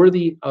it's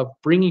worthy of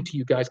bringing to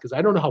you guys, because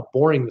I don't know how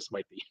boring this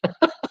might be.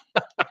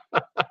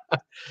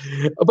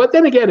 But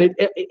then again, I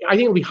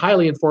think it'll be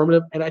highly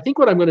informative, and I think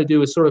what I'm going to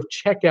do is sort of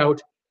check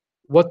out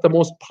what the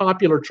most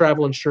popular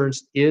travel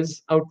insurance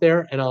is out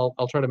there, and I'll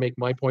try to make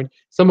my point.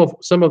 Some of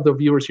the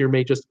viewers here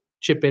may just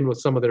chip in with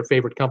some of their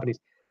favorite companies.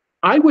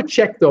 I would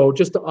check, though,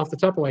 just off the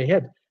top of my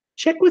head,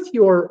 check with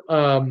your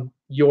home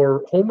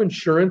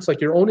insurance,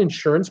 like your own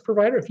insurance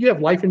provider. If you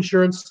have life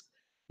insurance,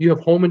 you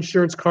have home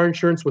insurance, car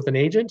insurance with an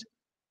agent,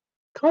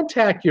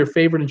 contact your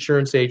favorite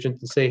insurance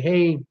agent and say,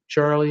 hey,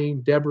 Charlie,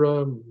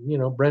 Deborah,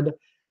 Brenda,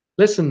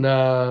 listen,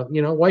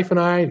 wife and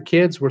I,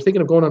 kids, we're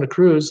thinking of going on a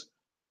cruise.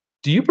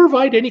 Do you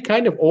provide any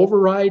kind of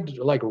override,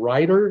 like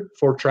rider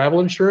for travel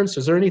insurance?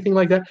 Is there anything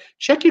like that?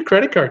 Check your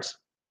credit cards.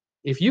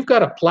 If you've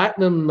got a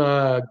platinum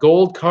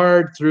gold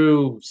card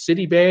through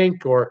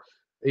Citibank or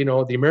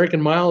the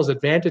American Miles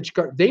Advantage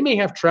card, they may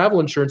have travel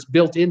insurance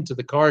built into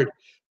the card.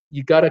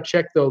 You got to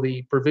check, though,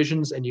 the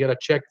provisions, and you got to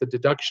check the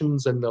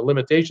deductions and the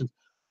limitations.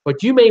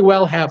 But you may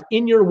well have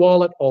in your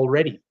wallet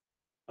already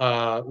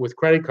with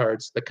credit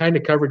cards, the kind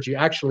of coverage you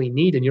actually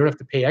need and you don't have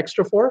to pay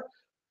extra for.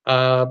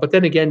 But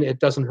then again, it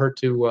doesn't hurt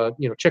to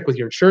check with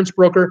your insurance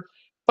broker,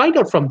 find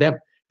out from them,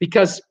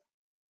 because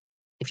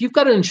if you've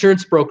got an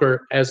insurance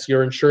broker as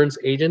your insurance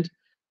agent,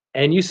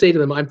 and you say to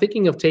them, "I'm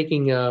thinking of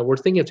taking, we're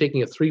thinking of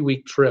taking a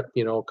 3-week trip,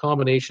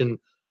 combination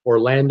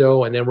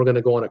Orlando, and then we're going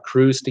to go on a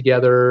cruise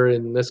together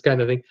and this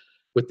kind of thing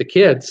with the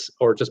kids,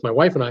 or just my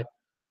wife and I."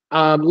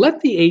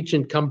 Let the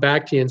agent come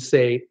back to you and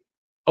say,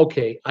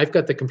 "Okay, I've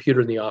got the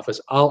computer in the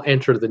office. I'll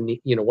enter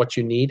what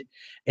you need,"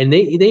 and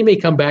they may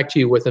come back to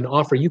you with an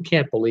offer you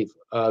can't believe.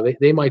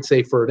 They might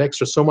say, for an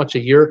extra so much a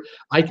year,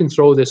 I can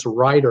throw this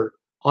rider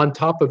on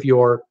top of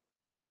your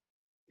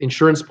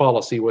insurance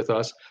policy with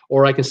us,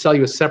 or I can sell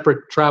you a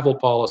separate travel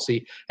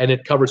policy, and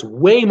it covers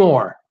way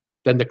more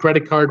than the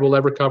credit card will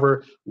ever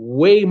cover,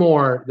 way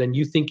more than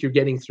you think you're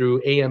getting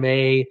through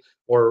AMA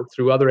or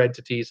through other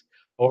entities,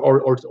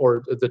 or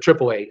the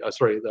AAA,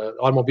 the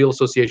Automobile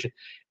Association,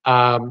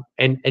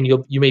 and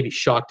you may be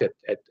shocked at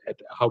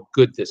how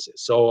good this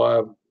is.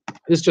 So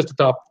this is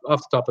just off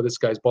the top of this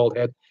guy's bald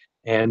head,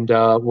 and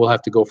we'll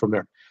have to go from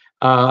there.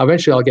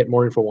 Eventually, I'll get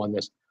more info on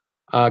this.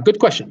 Good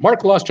question.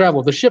 Mark Lost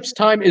Travel. The ship's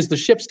time is the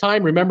ship's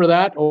time. Remember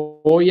that?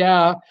 Oh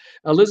yeah.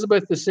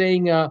 Elizabeth is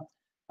saying,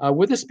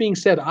 with this being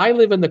said, I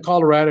live in the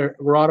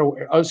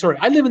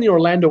I live in the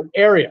Orlando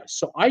area,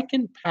 so I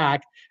can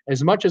pack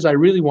as much as I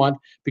really want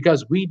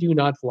because we do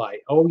not fly.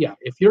 Oh yeah.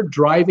 If you're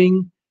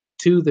driving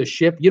to the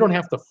ship, you don't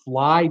have to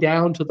fly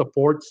down to the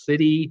port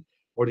city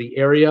or the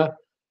area.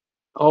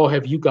 Oh,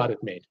 have you got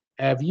it made?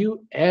 Have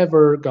you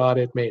ever got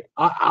it made?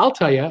 I'll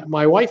tell you,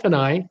 my wife and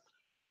I,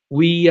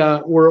 we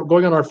were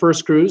going on our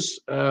first cruise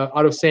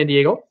out of San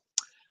Diego.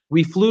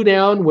 We flew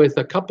down with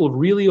a couple of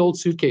really old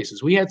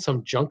suitcases. We had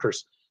some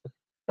junkers.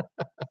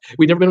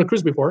 We'd never been on a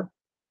cruise before.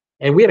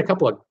 And we had a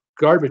couple of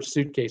garbage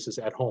suitcases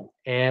at home.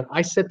 And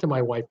I said to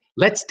my wife,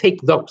 let's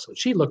take those. And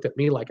she looked at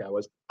me like I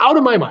was out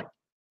of my mind.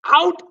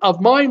 Out of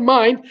my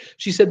mind.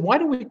 She said, why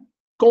don't we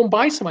go and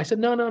buy some? I said,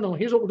 no.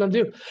 Here's what we're going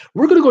to do.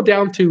 We're going to go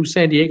down to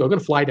San Diego. We're going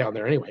to fly down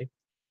there anyway.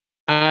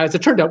 As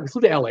it turned out, we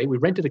flew to LA. We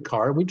rented a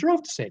car and we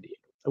drove to San Diego.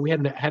 We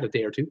had a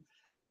day or two.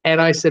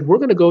 And I said, we're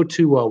going to go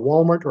to a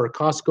Walmart or a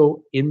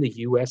Costco in the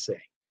USA.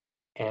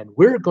 And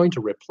we're going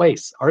to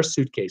replace our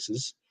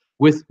suitcases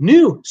with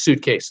new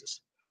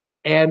suitcases.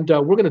 And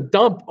we're going to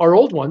dump our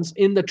old ones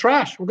in the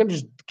trash. We're going to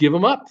just give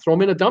them up, throw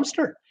them in a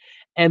dumpster.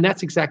 And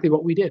that's exactly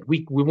what we did.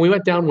 We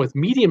went down with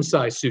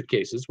medium-sized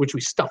suitcases, which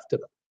we stuffed to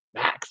the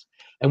max.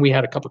 And we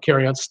had a couple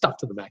carry-ons stuffed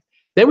to the max.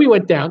 Then we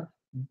went down,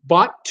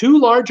 bought 2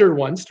 larger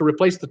ones to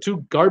replace the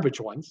 2 garbage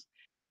ones.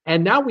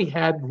 And now we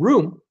had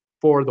room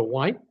for the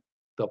wine,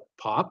 the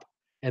pop,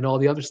 and all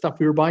the other stuff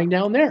we were buying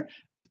down there.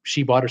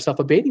 She bought herself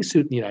a bathing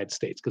suit in the United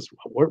States, because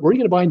where are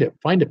you going to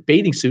find a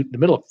bathing suit in the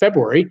middle of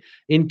February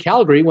in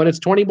Calgary when it's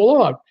 20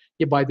 below out?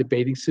 You buy the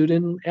bathing suit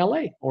in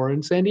LA or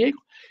in San Diego.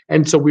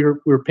 And so we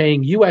were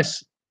paying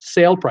US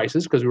sale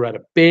prices because we were at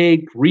a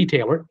big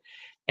retailer,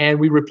 and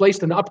we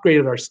replaced and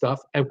upgraded our stuff.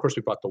 And of course,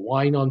 we bought the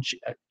wine on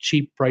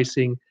cheap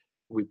pricing.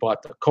 We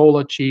bought the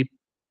cola cheap.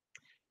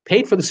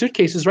 Paid for the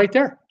suitcases right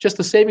there, just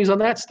the savings on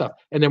that stuff.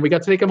 And then we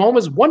got to take them home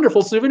as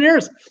wonderful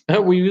souvenirs.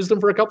 We used them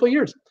for a couple of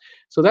years.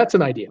 So that's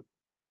an idea.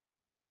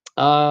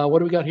 What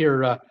do we got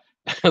here?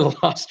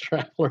 Lost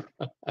Traveler.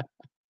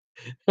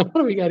 What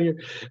do we got here?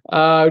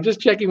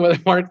 Just checking whether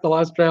Mark the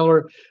Lost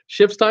Traveler,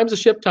 ship's time's a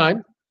ship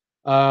time,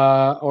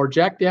 or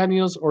Jack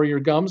Daniels or your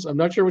gums. I'm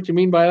not sure what you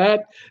mean by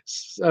that.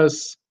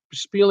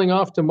 Spieling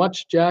off too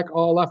much, Jack.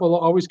 All laugh,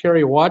 always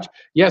carry a watch.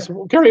 Yes,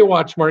 carry a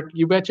watch, Mark.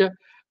 You betcha.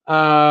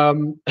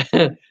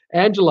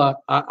 Angela,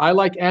 I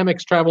like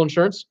Amex travel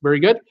insurance. Very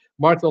good.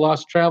 Mark the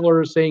Lost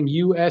Traveler is saying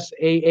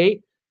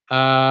USAA.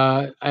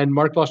 And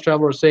Mark the Lost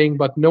Traveler is saying,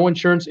 but no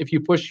insurance if you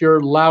push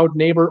your loud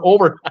neighbor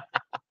over.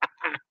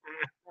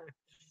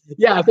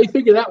 Yeah, if they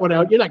figure that one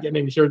out, you're not getting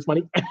any insurance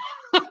money.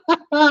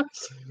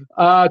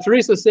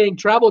 Teresa is saying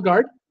travel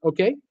guard.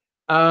 Okay.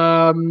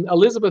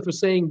 Elizabeth was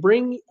saying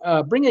bring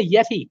a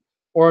Yeti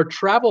or a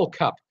travel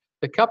cup.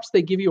 The cups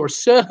they give you are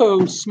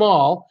so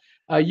small.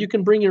 You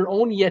can bring your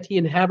own Yeti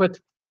and have it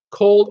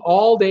cold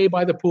all day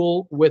by the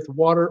pool with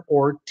water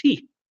or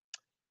tea.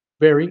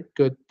 Very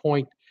good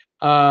point.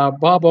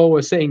 Bobo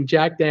was saying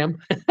Jack Dam.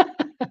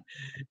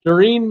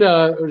 Doreen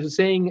was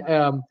saying,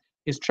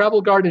 is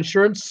Travel Guard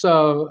insurance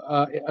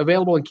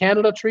available in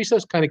Canada? Teresa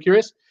is kind of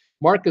curious.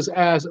 Mark is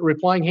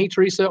replying, hey,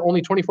 Teresa,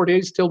 only 24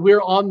 days till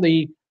we're on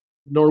the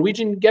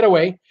Norwegian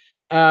getaway.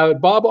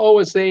 Bob O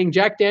is saying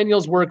Jack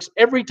Daniels works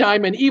every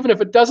time, and even if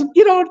it doesn't,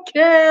 you don't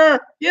care.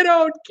 You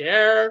don't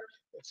care.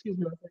 Excuse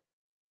me.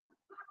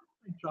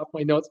 I dropped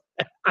my notes.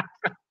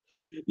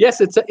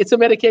 Yes, it's a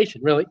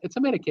medication, really. It's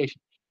a medication.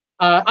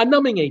 A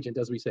numbing agent,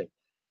 as we say.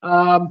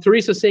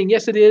 Teresa saying,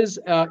 yes, it is.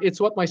 It's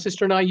what my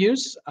sister and I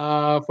use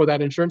for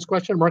that insurance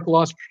question. Mark the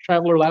Lost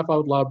Traveler, laugh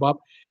out loud, Bob.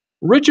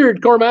 Richard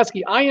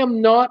Kormaski, I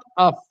am not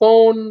a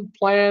phone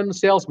plan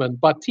salesman,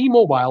 but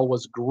T-Mobile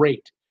was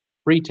great.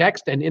 Free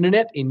text and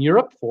internet in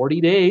Europe,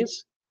 40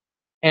 days.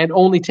 And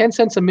only 10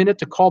 cents a minute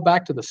to call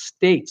back to the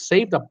States.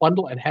 Saved a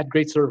bundle and had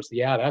great service.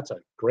 Yeah, that's a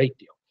great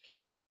deal.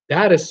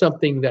 That is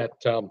something that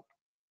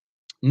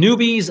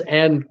newbies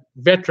and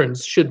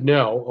veterans should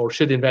know or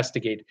should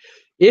investigate.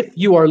 If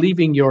you are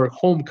leaving your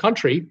home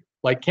country,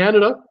 like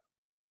Canada,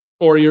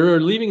 or you're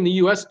leaving the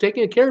US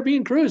taking a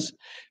Caribbean cruise,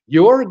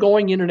 you're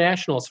going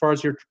international as far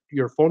as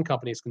your phone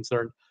company is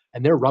concerned,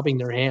 and they're rubbing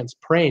their hands,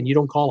 praying you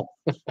don't call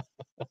them,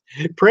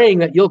 praying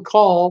that you'll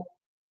call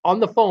on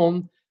the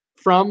phone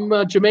from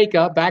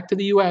Jamaica back to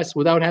the US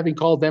without having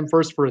called them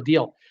first for a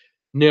deal.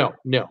 No,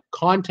 no.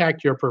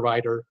 Contact your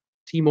provider,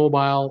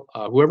 T-Mobile,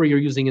 whoever you're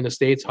using in the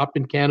States, up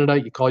in Canada,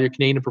 you call your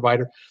Canadian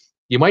provider.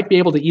 You might be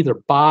able to either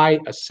buy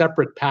a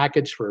separate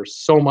package for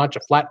so much, a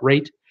flat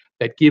rate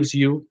that gives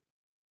you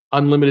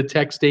unlimited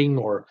texting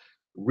or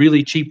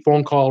really cheap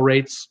phone call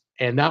rates.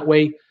 And that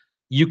way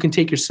you can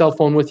take your cell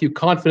phone with you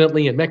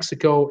confidently in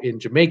Mexico, in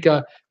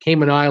Jamaica,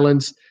 Cayman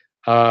Islands,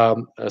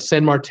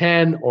 San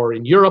Martin, or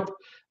in Europe,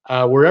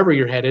 wherever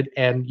you're headed,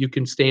 and you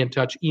can stay in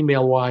touch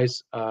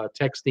email-wise,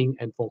 texting,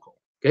 and phone call.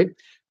 Okay,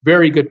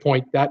 very good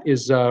point. That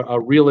is a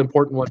real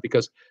important one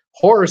because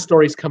horror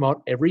stories come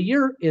out every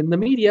year in the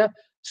media.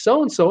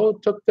 So-and-so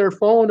took their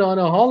phone on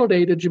a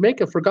holiday to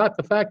Jamaica, forgot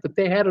the fact that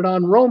they had it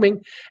on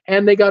roaming,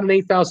 and they got an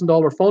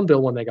 $8,000 phone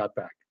bill when they got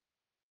back.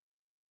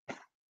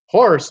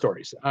 Horror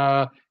stories.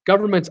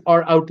 Governments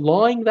are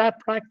outlawing that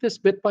practice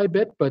bit by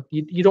bit, but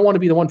you don't want to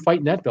be the one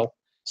fighting that bill.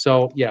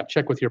 So yeah,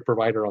 check with your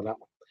provider on that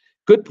one.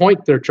 Good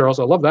point there, Charles.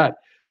 I love that.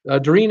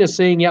 Doreen is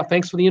saying, yeah,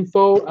 thanks for the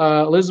info.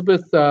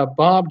 Elizabeth,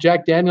 Bob,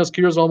 Jack Daniels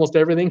cures almost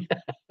everything.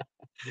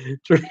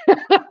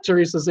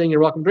 Teresa saying, you're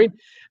welcome, Doreen.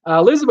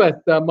 Elizabeth,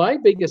 my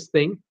biggest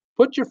thing,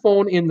 put your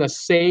phone in the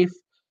safe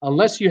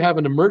unless you have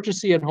an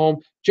emergency at home.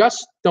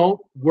 Just don't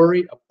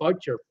worry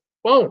about your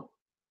phone.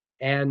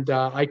 And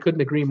I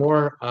couldn't agree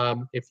more.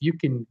 If you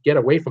can get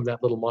away from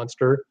that little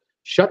monster,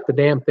 shut the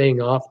damn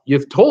thing off.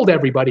 You've told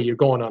everybody you're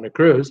going on a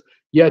cruise.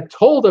 You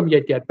told them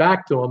you'd get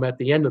back to them at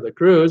the end of the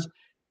cruise.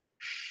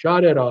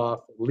 Shut it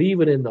off.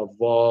 Leave it in the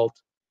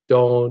vault.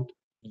 Don't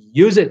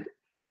use it.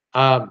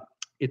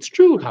 It's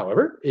true,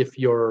 however, if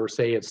you're,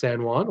 say, in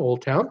San Juan,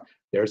 Old Town,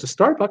 there's a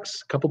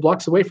Starbucks a couple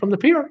blocks away from the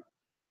pier.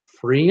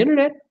 Free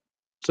internet.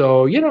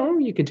 So,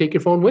 you can take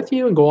your phone with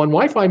you and go on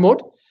Wi-Fi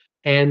mode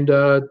and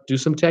do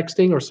some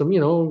texting or some,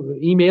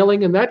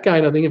 emailing and that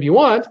kind of thing if you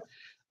want.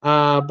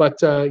 But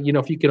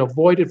if you can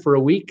avoid it for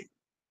a week,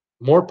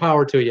 more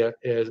power to you.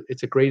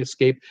 It's a great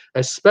escape,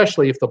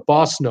 especially if the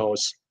boss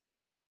knows,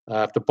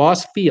 if the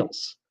boss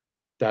feels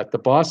that the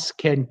boss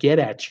can get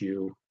at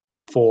you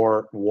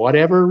for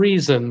whatever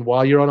reason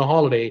while you're on a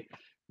holiday,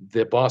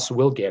 the boss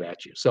will get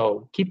at you.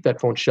 So keep that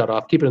phone shut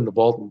off, keep it in the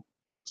vault, and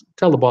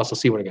tell the boss to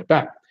see when I get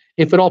back,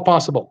 if at all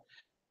possible.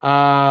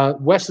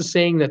 Wes is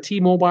saying that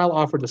T-Mobile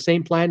offered the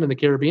same plan in the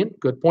Caribbean.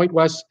 Good point,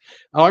 Wes.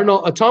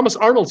 Thomas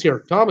Arnold's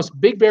here. Thomas,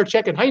 Big Bear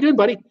check-in. How you doing,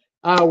 buddy?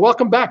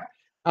 Welcome back.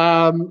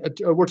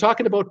 We're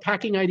talking about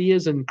packing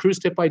ideas and cruise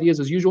tip ideas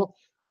as usual.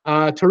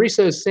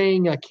 Teresa is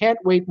saying, I can't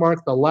wait,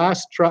 Mark, the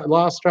last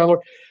traveler.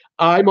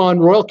 I'm on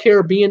Royal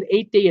Caribbean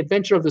 8-day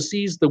Adventure of the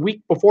Seas the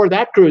week before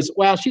that cruise.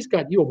 Well, she's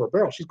got you over a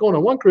barrel. She's going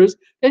on one cruise,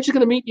 then she's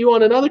going to meet you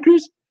on another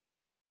cruise.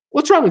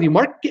 What's wrong with you,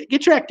 Mark?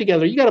 Get your act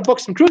together. You got to book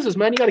some cruises,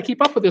 man. You got to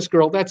keep up with this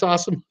girl. That's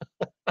awesome.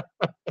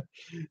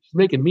 She's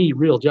making me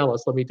real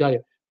jealous, let me tell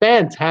you.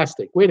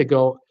 Fantastic. Way to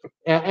go.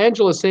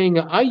 Angela's saying,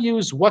 I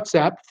use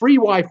WhatsApp, free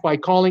Wi-Fi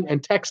calling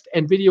and text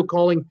and video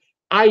calling.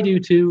 I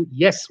do too.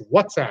 Yes,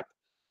 WhatsApp.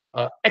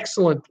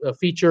 Excellent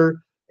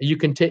feature. You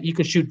can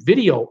shoot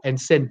video and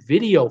send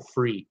video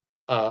free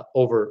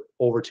over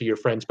to your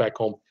friends back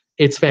home.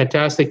 It's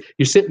fantastic.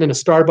 You're sitting in a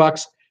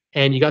Starbucks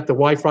and you got the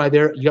Wi-Fi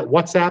there. You got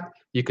WhatsApp.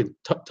 You can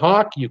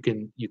talk. You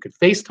can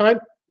FaceTime,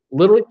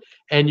 literally,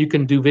 and you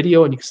can do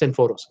video and you can send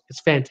photos.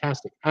 It's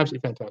fantastic.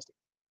 Absolutely fantastic.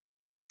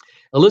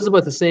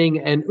 Elizabeth is saying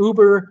an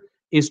Uber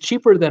is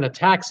cheaper than a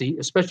taxi,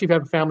 especially if you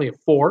have a family of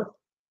 4.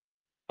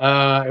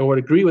 I would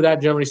agree with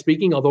that, generally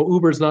speaking, although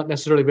Uber is not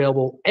necessarily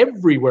available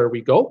everywhere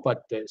we go,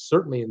 but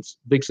certainly in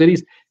big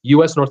cities,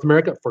 U.S., North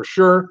America, for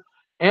sure.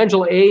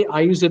 Angela A., I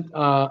use it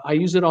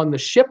on the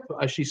ship.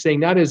 She's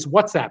saying that is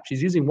WhatsApp.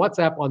 She's using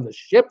WhatsApp on the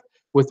ship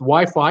with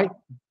Wi-Fi.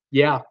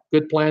 Yeah,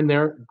 good plan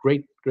there.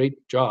 Great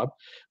job.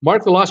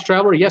 Mark the Lost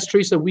Traveler. Yes,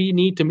 Teresa, we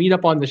need to meet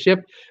up on the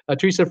ship.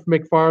 Teresa from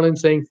McFarland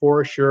saying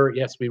for sure.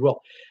 Yes, we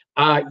will.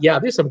 Yeah,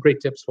 there's some great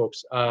tips,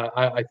 folks.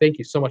 I thank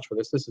you so much for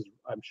this.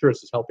 I'm sure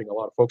this is helping a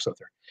lot of folks out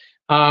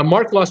there.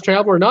 Mark the Lost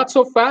Traveler, not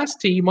so fast,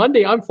 T.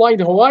 Monday, I'm flying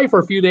to Hawaii for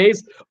a few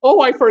days.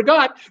 Oh, I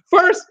forgot.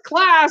 First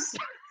class.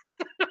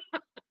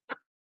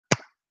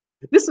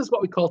 This is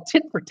what we call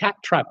tit for tat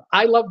travel.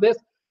 I love this.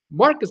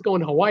 Mark is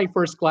going to Hawaii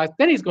first class.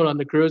 Then he's going on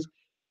the cruise.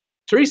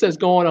 Teresa is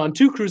going on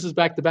 2 cruises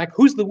back to back.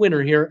 Who's the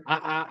winner here?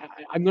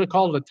 I'm going to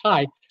call it a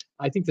tie.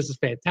 I think this is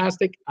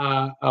fantastic.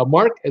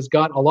 Mark has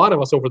got a lot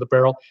of us over the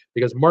barrel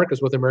because Mark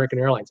is with American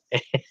Airlines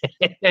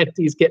and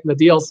he's getting the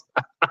deals.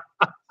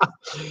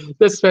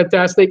 This is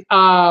fantastic.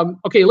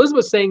 Okay,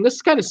 Elizabeth's saying this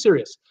is kind of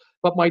serious,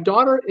 but my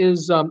daughter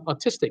is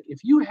autistic.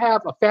 If you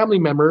have a family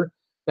member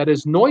that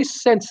is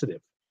noise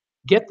sensitive,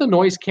 get the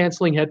noise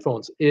canceling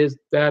headphones.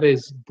 That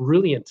is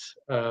brilliant.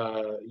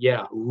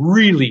 Yeah,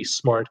 really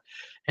smart.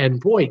 And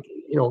boy,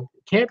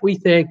 can't we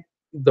thank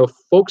the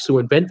folks who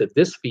invented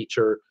this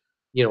feature,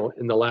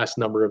 in the last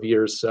number of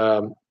years.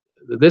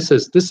 This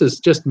has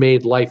just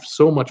made life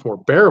so much more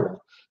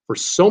bearable for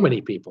so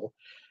many people.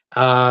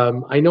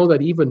 I know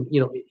that even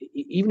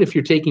if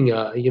you're taking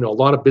a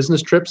lot of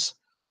business trips,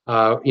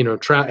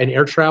 and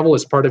air travel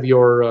is part of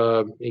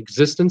your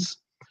existence,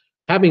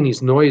 having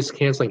these noise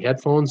canceling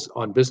headphones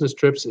on business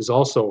trips is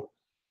also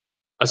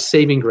a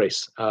saving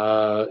grace.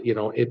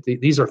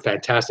 These are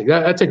fantastic.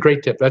 That's a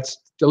great tip. That's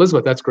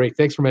Elizabeth. That's great.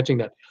 Thanks for mentioning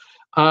that.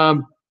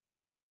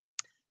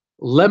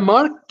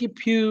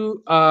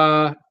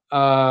 Lemarquipu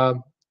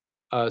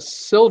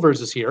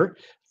Silvers is here.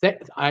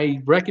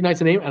 I recognize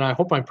the name, and I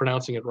hope I'm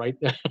pronouncing it right.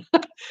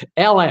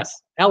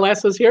 LS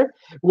is here.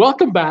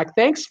 Welcome back.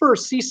 Thanks for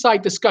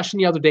Seaside discussion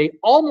the other day.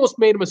 Almost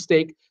made a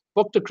mistake.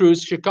 Booked a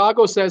cruise.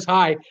 Chicago says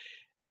hi.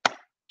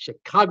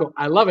 Chicago,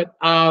 I love it.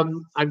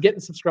 I'm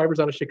getting subscribers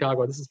out of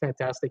Chicago. This is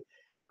fantastic.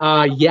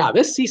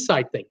 This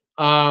Seaside thing.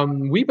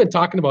 We've been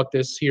talking about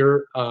this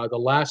here the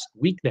last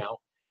week now,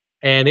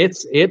 and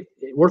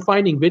we're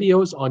finding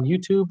videos on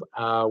YouTube.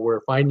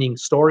 We're finding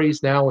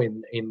stories now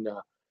in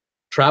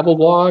travel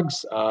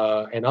blogs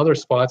and other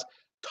spots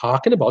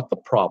talking about the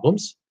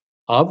problems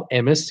of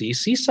MSC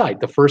Seaside,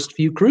 the first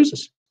few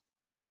cruises.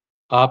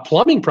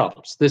 Plumbing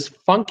problems, this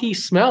funky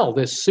smell,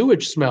 this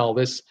sewage smell,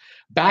 this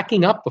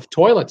backing up of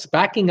toilets,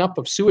 backing up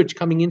of sewage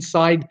coming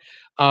inside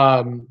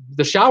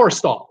the shower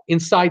stall,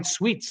 inside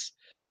suites.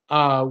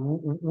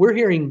 We're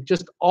hearing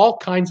just all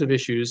kinds of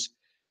issues.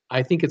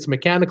 I think it's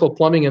mechanical,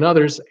 plumbing, and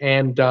others,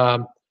 and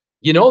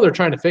they're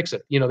trying to fix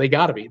it. They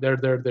got to be. They're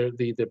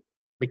the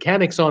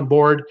mechanics on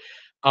board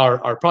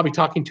are probably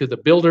talking to the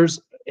builders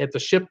at the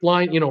ship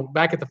line,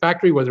 back at the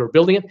factory where they're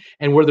building it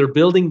and where they're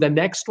building the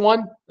next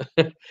one.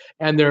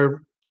 And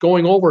they're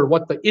going over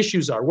what the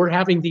issues are. We're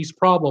having these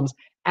problems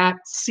at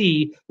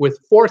sea with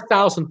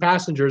 4,000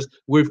 passengers.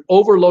 We've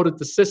overloaded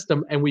the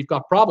system and we've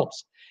got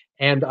problems.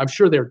 And I'm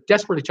sure they're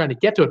desperately trying to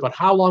get to it, but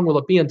how long will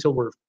it be until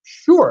we're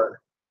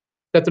sure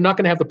that they're not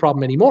going to have the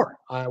problem anymore?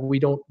 We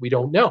don't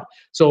know.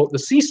 So the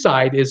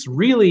Seaside is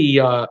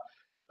really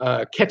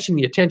catching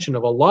the attention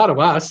of a lot of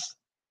us.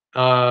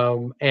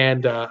 I'm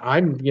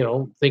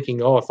thinking,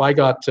 if I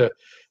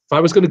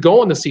was going to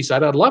go on the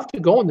Seaside, I'd love to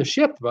go on the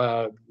ship.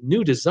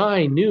 New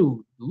design,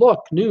 new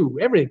look, new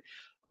everything.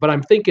 But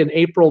I'm thinking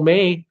April,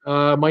 May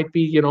might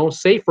be,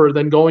 safer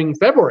than going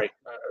February.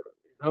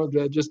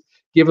 Just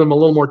give them a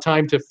little more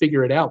time to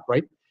figure it out,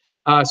 right?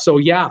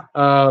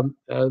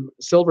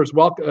 Silvers,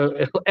 welcome.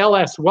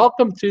 LS,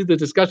 welcome to the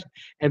discussion,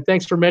 and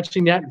thanks for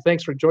mentioning that, and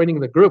thanks for joining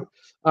the group.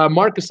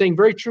 Mark is saying,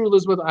 very true,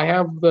 Elizabeth. I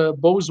have the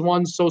Bose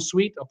ones, so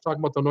sweet. I'm talking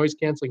about the noise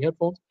canceling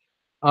headphones.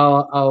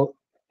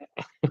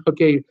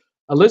 Okay,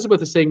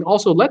 Elizabeth is saying,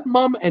 also let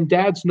mom and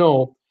dads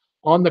know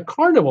on the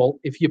Carnival,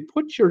 if you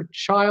put your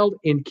child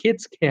in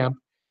kids camp,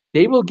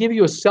 they will give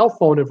you a cell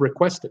phone if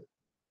requested.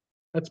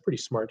 That's pretty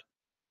smart.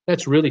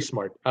 That's really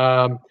smart.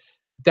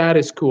 That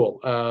is cool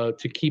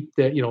to keep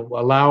the,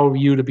 allow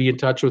you to be in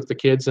touch with the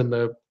kids and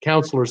the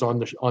counselors on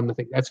the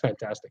thing. That's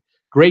fantastic.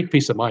 Great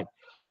peace of mind.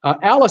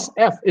 Alice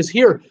F is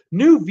here.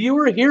 New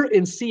viewer here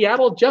in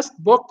Seattle, just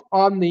booked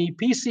on the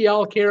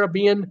PCL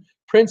Caribbean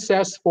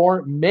Princess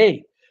for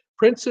May.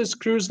 Princess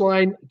Cruise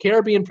Line,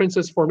 Caribbean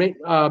Princess for May.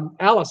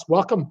 Alice,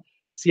 welcome.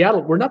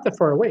 Seattle, we're not that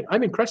far away.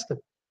 I'm in Creston.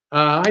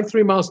 I'm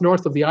 3 miles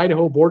north of the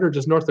Idaho border,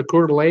 just north of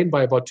Coeur d'Alene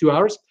by about 2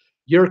 hours.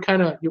 You're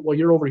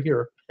you're over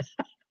here.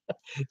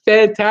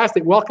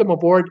 Fantastic. Welcome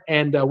aboard,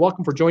 and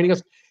welcome for joining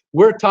us.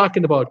 We're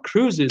talking about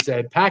cruises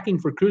and packing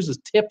for cruises,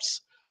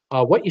 tips,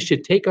 what you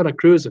should take on a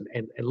cruise,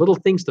 and little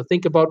things to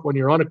think about when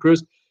you're on a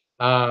cruise.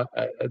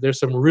 There's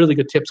some really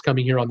good tips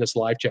coming here on this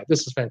live chat.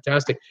 This is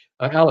fantastic.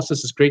 Alice,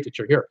 this is great that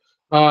you're here.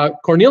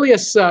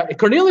 Cornelius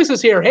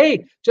is here.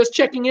 Hey, just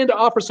checking in to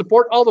offer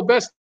support. All the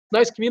best.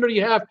 Nice community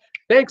you have.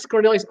 Thanks,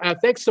 Cornelius.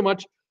 Thanks so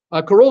much.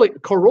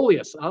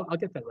 Corolius. I'll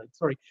get that right.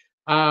 Sorry.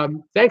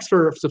 Thanks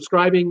for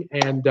subscribing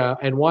and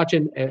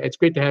watching. It's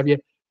great to have you.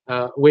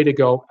 Way to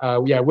go.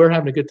 We're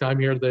having a good time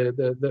here.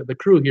 The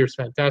crew here is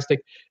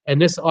fantastic, and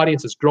this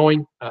audience is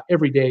growing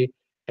every day,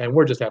 and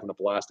we're just having a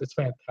blast. It's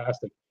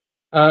fantastic.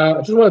 I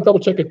just want to double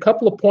check a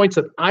couple of points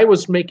that I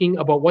was making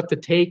about what to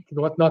take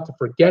and what not to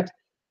forget.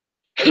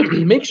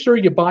 Make sure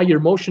you buy your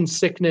motion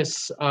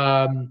sickness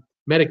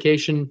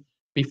medication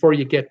before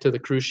you get to the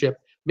cruise ship.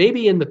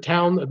 Maybe in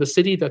the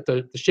city that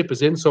the ship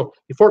is in. So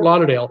in Fort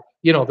Lauderdale,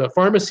 the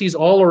pharmacies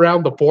all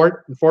around the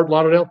port in Fort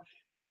Lauderdale,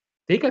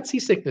 they got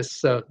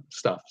seasickness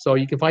stuff. So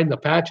you can find the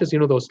patches,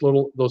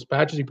 those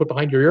patches you put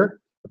behind your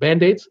ear, the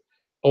Band-Aids,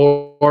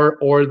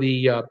 or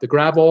the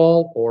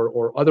Gravol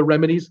or other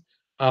remedies.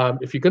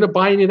 If you're going to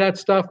buy any of that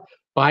stuff,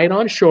 buy it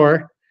on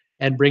shore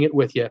and bring it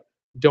with you.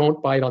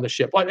 Don't buy it on the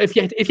ship.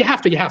 If you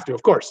have to, you have to,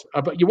 of course.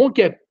 But you won't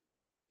get,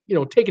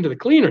 taken to the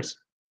cleaners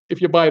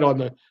if you buy it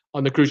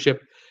on the cruise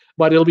ship.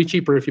 But it'll be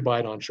cheaper if you buy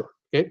it on shore.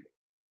 Okay.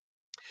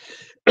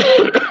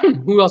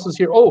 Who else is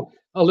here? Oh,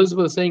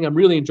 Elizabeth is saying, I'm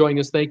really enjoying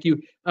this. Thank you.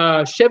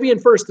 Chevy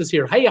and First is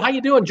here. Hey, how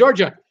you doing,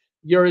 Georgia?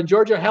 You're in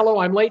Georgia. Hello,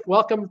 I'm late.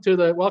 Welcome to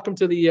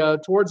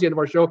the towards the end of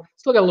our show.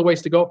 Still got a little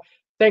ways to go.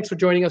 Thanks for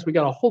joining us. We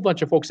got a whole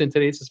bunch of folks in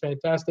today. This is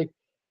fantastic.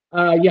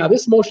 Yeah,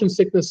 this motion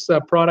sickness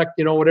product,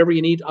 whatever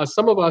you need.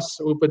 Some of us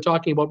who've been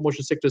talking about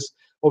motion sickness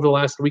over the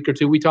last week or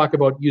two, we talk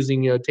about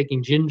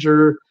taking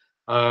ginger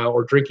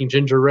or drinking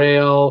ginger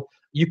ale.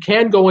 You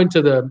can go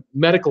into the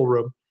medical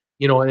room,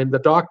 and the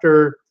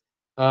doctor,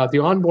 the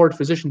onboard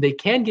physician, they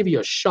can give you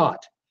a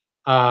shot.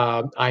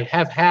 I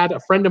have had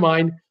a friend of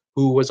mine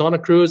who was on a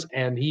cruise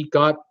and he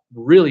got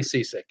really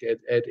seasick.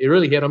 It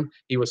really hit him.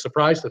 He was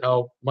surprised at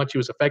how much he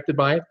was affected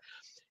by it.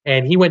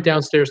 And he went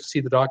downstairs to see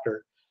the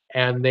doctor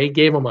and they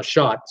gave him a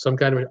shot, some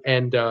kind of,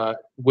 and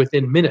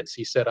within minutes,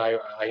 he said, I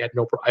have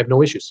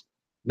no issues,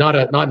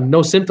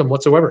 no symptom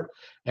whatsoever.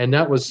 And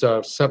that was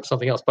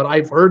something else. But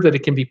I've heard that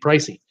it can be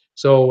pricey.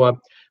 So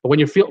when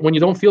you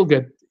don't feel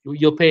good,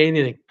 you'll pay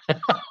anything.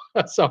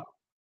 So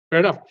fair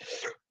enough.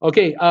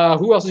 Okay,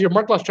 who else is here?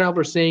 Mark Lost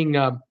Traveler saying,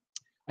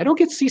 I don't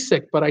get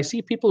seasick, but I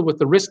see people with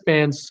the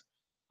wristbands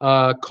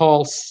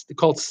called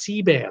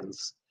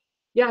C-bands.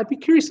 Yeah, I'd be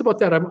curious about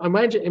that. I'm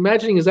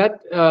imagining, is that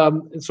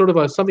sort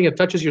of something that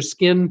touches your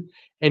skin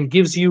and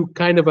gives you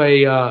kind of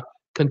a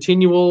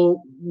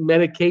continual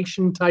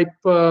medication type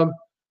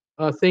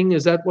thing?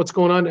 Is that what's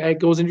going on? It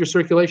goes into your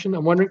circulation?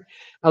 I'm wondering.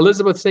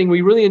 Elizabeth saying,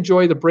 we really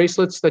enjoy the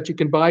bracelets that you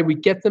can buy. We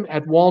get them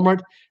at Walmart,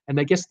 and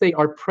I guess they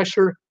are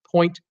pressure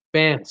point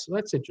bands. So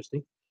that's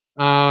interesting.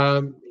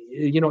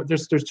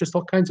 There's just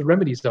all kinds of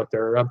remedies out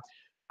there.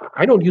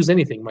 I don't use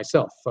anything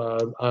myself.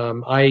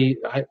 I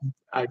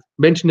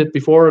mentioned it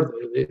before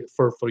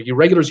for you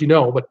regulars,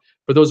 but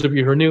for those of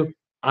you who are new,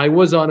 I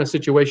was on a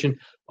situation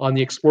on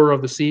the Explorer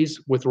of the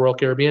Seas with Royal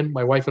Caribbean.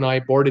 My wife and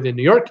I boarded in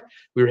New York.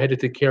 We were headed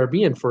to the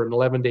Caribbean for an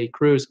 11-day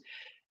cruise.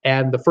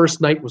 And the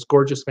first night was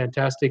gorgeous,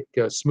 fantastic,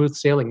 smooth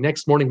sailing.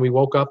 Next morning, we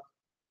woke up.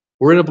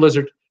 We're in a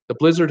blizzard. The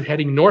blizzard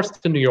heading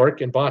north to New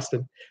York and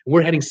Boston. And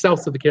we're heading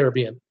south to the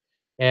Caribbean.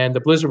 And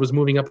the blizzard was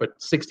moving up at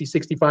 60,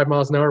 65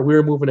 miles an hour. We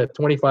were moving at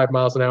 25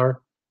 miles an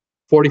hour,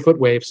 40-foot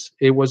waves.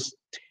 It was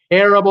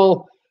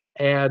terrible.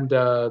 And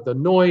the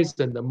noise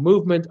and the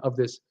movement of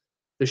the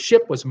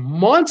ship was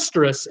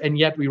monstrous, and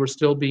yet we were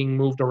still being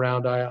moved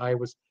around. I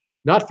was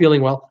not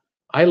feeling well.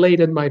 I laid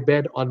in my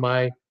bed on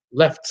my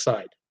left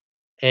side,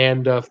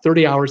 and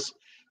 30 hours.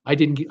 I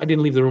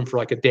didn't leave the room for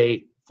like a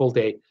day, full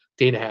day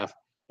and a half,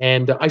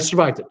 and I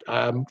survived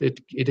it.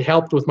 It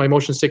helped with my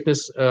motion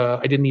sickness.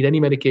 I didn't need any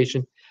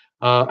medication.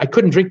 I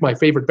couldn't drink my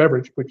favorite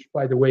beverage, which,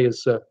 by the way,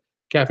 is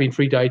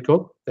caffeine-free Diet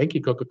Coke. Thank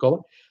you,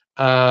 Coca-Cola.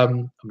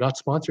 I'm not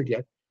sponsored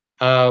yet.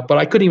 But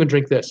I couldn't even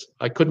drink this.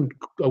 I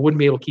wouldn't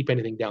be able to keep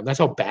anything down. That's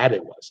how bad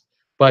it was.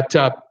 But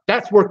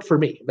that's worked for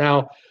me.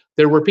 Now,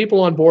 there were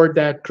people on board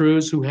that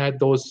cruise who had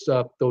those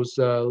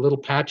little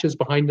patches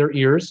behind their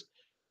ears.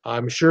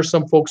 I'm sure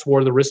some folks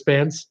wore the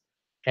wristbands,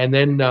 and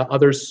then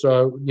others,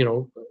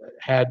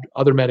 had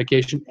other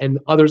medication, and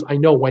others I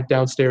know went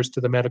downstairs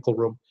to the medical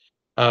room.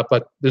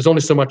 But there's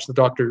only so much the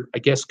doctor, I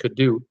guess, could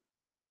do.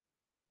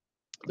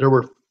 There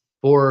were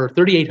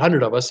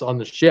 3,800 of us on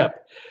the ship.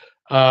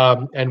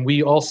 And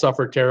we all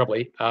suffered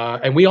terribly,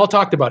 and we all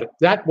talked about it.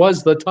 That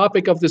was the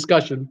topic of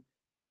discussion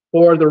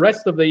for the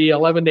rest of the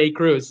 11-day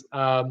cruise.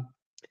 I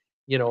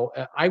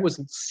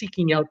was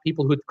seeking out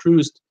people who'd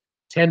cruised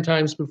 10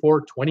 times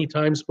before, 20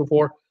 times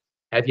before.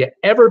 Have you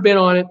ever been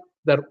on it?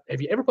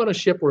 Have you ever been on a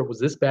ship where it was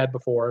this bad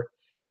before?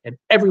 And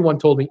everyone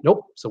told me,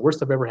 nope, it's the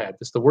worst I've ever had.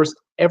 It's the worst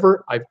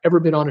I've ever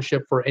been on a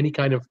ship for any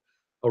kind of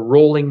a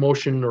rolling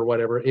motion or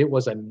whatever. It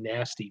was a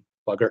nasty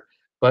bugger.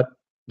 But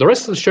the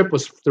rest of the trip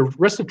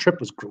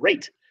was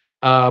great,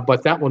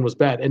 but that one was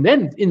bad. And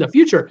then in the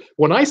future,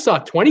 when I saw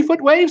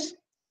 20-foot waves,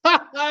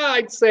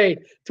 I'd say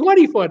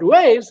 20-foot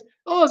waves.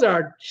 Those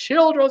are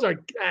children.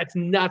 That's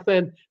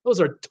nothing. Those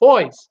are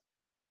toys.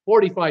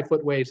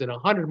 45-foot waves and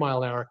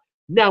 100-mile-an-hour.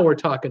 Now we're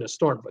talking a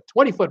storm. But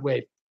 20-foot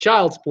wave,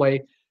 child's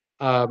play.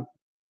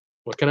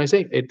 What can I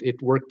say? It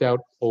worked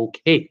out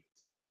okay.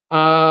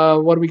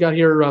 What do we got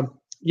here?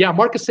 Yeah,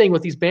 Mark is saying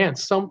with these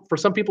bands, for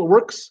some people it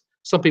works,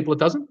 some people it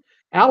doesn't.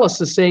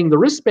 Alice is saying the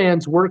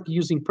wristbands work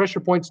using pressure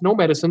points, no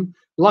medicine.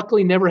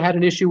 Luckily, never had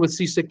an issue with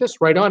seasickness.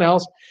 Right on,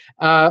 Alice.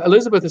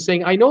 Elizabeth is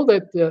saying, I know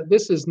that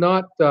this is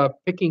not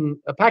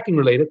packing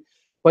related,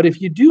 but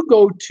if you do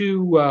go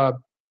to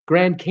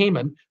Grand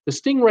Cayman, the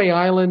Stingray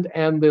Island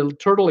and the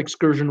turtle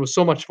excursion was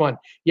so much fun.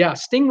 Yeah,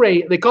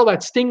 Stingray, they call that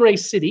Stingray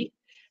City,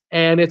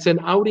 and it's an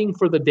outing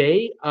for the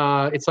day.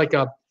 It's like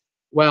to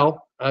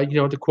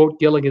quote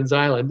Gilligan's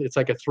Island, it's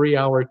like a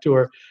 3-hour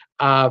tour.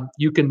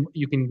 You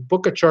can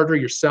book a charter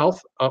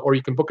yourself, or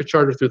you can book a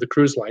charter through the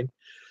cruise line.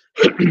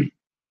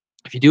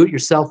 If you do it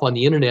yourself on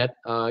the internet,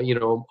 a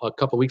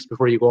couple of weeks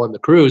before you go on the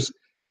cruise,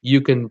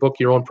 you can book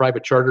your own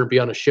private charter and be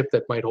on a ship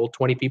that might hold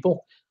 20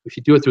 people. If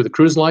you do it through the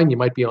cruise line, you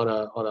might be on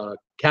a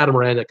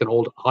catamaran that can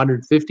hold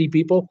 150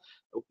 people.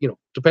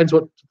 Depends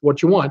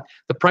what you want.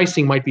 The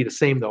pricing might be the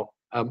same though.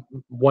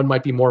 One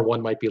might be more,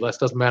 one might be less.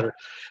 Doesn't matter.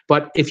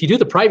 But if you do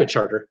the private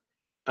charter,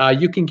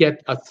 you can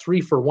get a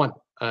 3-for-1,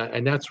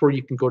 and that's where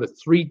you can go to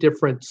 3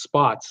 different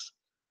spots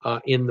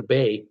in the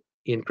bay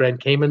in Grand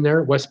Cayman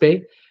there, West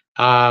Bay.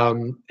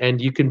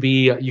 And you can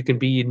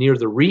be near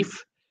the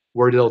reef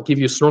where they'll give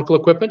you snorkel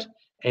equipment,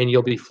 and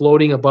you'll be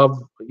floating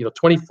above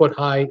 20-foot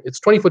high. It's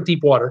 20-foot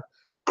deep water,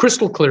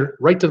 crystal clear,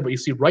 right to the you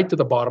see right to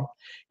the bottom.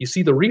 You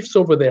see the reefs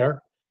over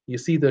there. You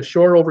see the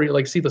shore over here,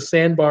 like see the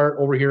sandbar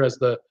over here as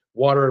the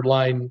water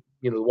line,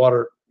 the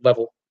water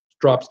level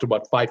drops to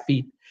about 5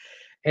 feet,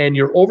 and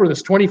you're over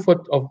this 20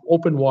 foot of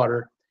open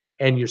water,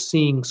 and you're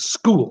seeing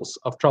schools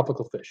of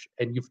tropical fish,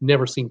 and you've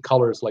never seen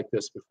colors like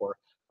this before,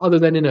 other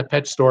than in a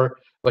pet store.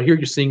 But here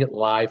you're seeing it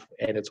live,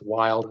 and it's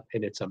wild,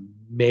 and it's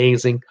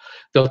amazing.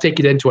 They'll take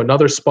you into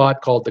another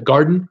spot called the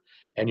garden,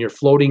 and you're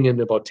floating in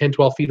about 10,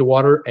 12 feet of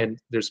water, and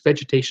there's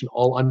vegetation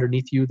all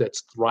underneath you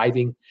that's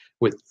thriving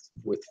with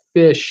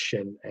fish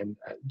and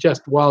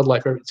just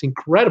wildlife. It's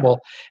incredible.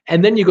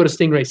 And then you go to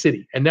Stingray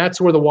City, and that's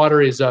where the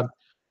water is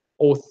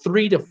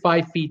 3 to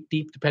 5 feet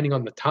deep, depending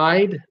on the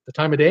tide, the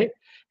time of day.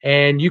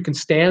 And you can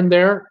stand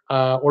there,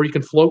 or you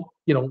can float,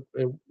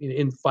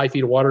 in 5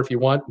 feet of water if you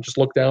want, and just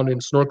look down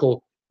and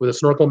snorkel with a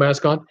snorkel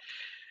mask on.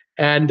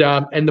 And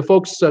the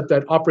folks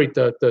that operate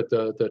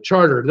the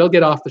charter, they'll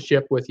get off the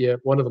ship with you.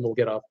 One of them will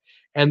get off,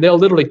 and they'll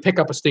literally pick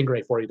up a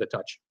stingray for you to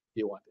touch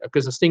if you want,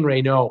 because the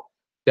stingray know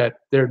that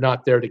they're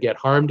not there to get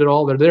harmed at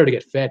all. They're there to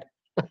get fed.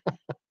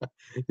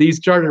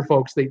 These charter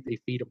folks, they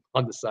feed them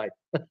on the side.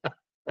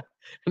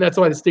 And that's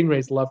why the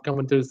stingrays love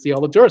coming to see all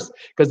the tourists,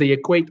 because they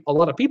equate a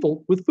lot of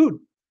people with food,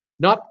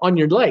 not on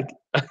your leg,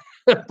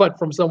 but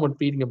from someone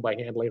feeding them by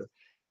hand later.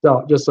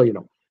 So just so you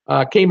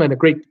know, Cayman, a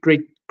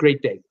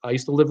great day. I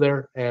used to live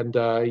there, and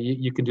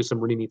you can do some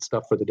really neat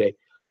stuff for the day.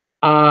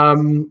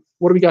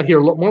 What do we got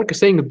here? Monica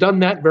saying, I've done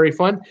that, very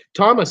fun.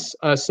 Thomas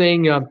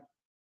saying,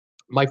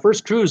 my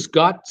first cruise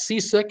got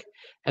seasick,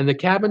 and the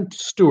cabin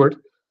steward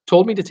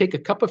told me to take a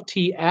cup of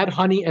tea, add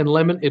honey and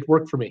lemon. It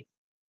worked for me.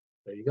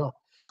 There you go.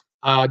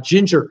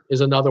 Ginger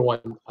is another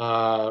one.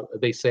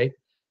 They say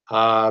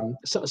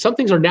some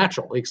things are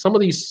natural. Like some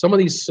of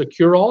these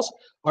cure-alls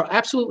are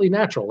absolutely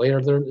natural.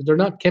 They're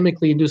not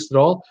chemically induced at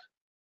all.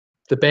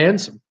 The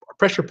bands,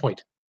 pressure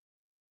point.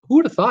 Who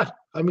would have thought?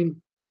 I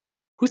mean,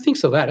 who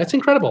thinks of that? That's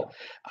incredible.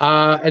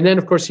 And then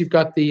of course you've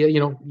got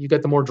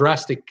the more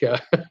drastic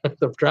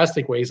the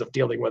drastic ways of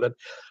dealing with it.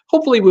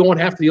 Hopefully we won't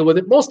have to deal with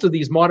it. Most of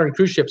these modern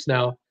cruise ships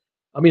now,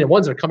 I mean, the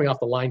ones that are coming off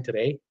the line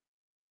today,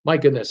 my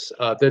goodness,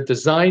 the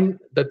design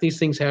that these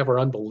things have are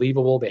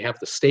unbelievable. They have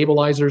the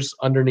stabilizers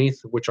underneath,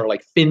 which are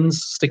like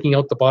fins sticking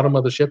out the bottom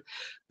of the ship.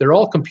 They're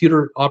all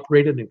computer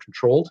operated and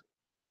controlled.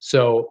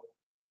 So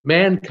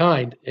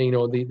mankind,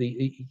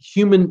 the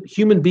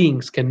human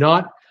beings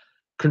cannot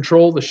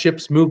control the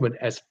ship's movement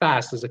as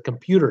fast as a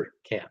computer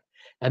can.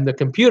 And the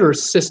computer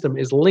system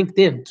is linked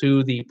in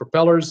to the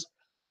propellers,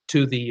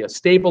 to the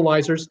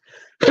stabilizers,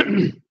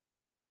 the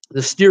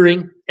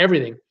steering,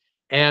 everything.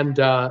 And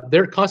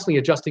they're constantly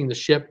adjusting the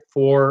ship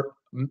for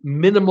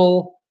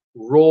minimal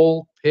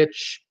roll,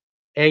 pitch,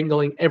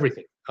 angling,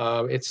 everything.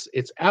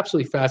 It's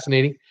absolutely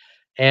fascinating.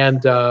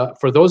 And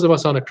for those of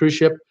us on a cruise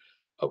ship,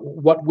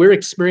 what we're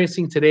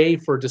experiencing today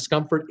for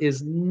discomfort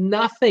is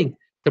nothing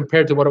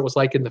compared to what it was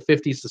like in the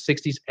 50s, the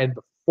 60s, and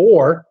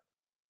before.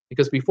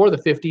 Because before the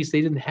 50s,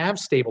 they didn't have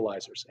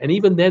stabilizers. And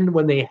even then,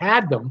 when they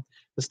had them,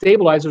 the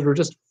stabilizers were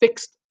just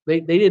fixed. They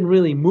didn't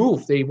really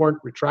move. They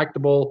weren't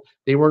retractable.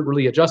 They weren't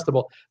really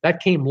adjustable. That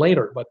came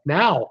later. But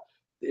now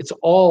it's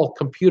all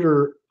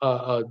computer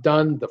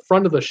done. The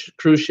front of the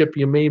cruise ship,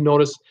 you may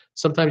notice,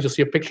 sometimes you'll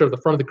see a picture of the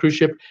front of the cruise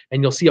ship,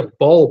 and you'll see a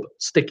bulb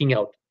sticking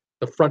out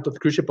the front of the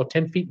cruise ship, about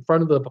 10 feet in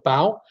front of the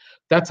bow.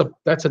 That's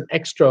an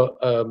extra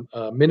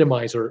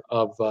minimizer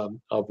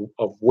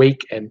of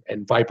wake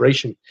and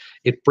vibration.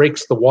 It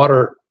breaks the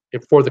water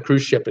for the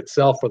cruise ship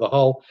itself, for the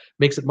hull,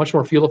 makes it much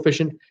more fuel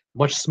efficient,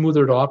 much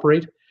smoother to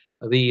operate.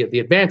 The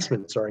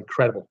advancements are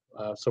incredible.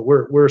 So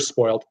we're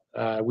spoiled.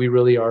 We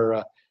really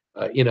are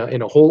in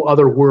a whole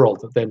other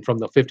world than from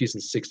the 50s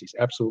and 60s.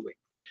 Absolutely.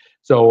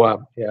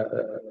 So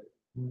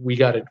we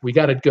got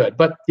it good.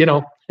 But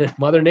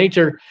Mother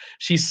Nature,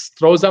 she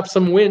throws up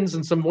some winds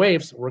and some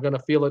waves. We're gonna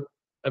feel it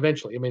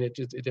eventually. I mean, it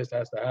just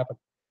has to happen.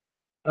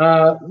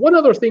 One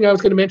other thing I was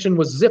going to mention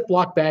was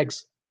Ziploc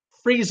bags,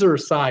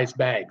 freezer-size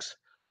bags.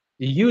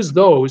 You use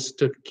those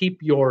to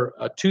keep your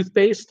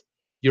toothpaste,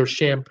 your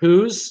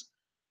shampoos,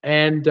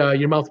 and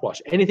your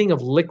mouthwash. Anything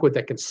of liquid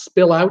that can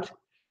spill out,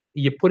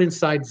 you put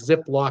inside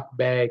Ziploc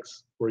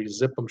bags where you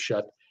zip them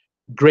shut.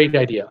 Great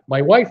idea.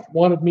 My wife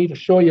wanted me to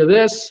show you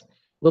this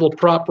little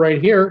prop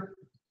right here.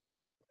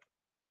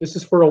 This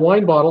is for a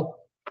wine bottle.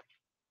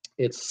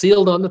 It's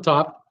sealed on the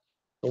top.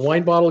 The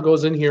wine bottle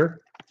goes in here,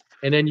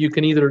 and then you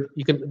can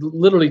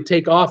literally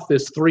take off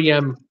this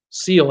 3M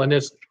seal and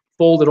just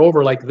fold it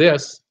over like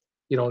this,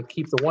 and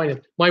keep the wine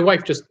in. My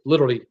wife just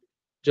literally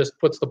just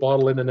puts the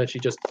bottle in, and then she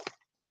just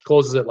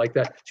closes it like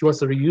that. She wants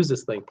to reuse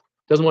this thing.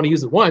 Doesn't want to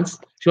use it once.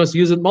 She wants to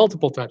use it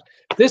multiple times.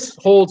 This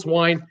holds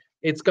wine.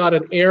 It's got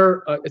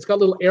it's got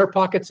little air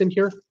pockets in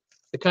here,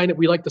 the kind that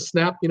we like to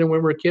snap, when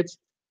we're kids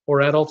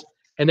or adults,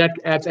 and that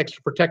adds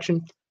extra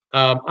protection.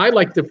 I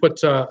like to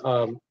put,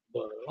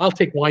 I'll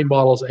take wine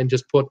bottles and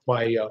just put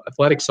my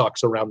athletic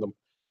socks around them,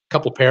 a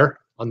couple pair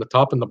on the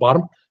top and the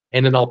bottom.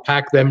 and then I'll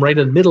pack them right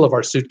in the middle of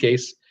our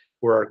suitcase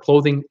where our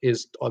clothing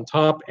is on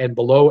top and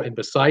below and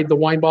beside the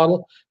wine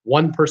bottle,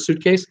 one per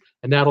suitcase,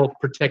 and that'll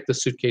protect the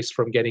suitcase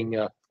from getting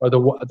or the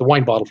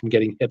wine bottle from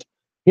getting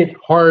hit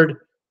hard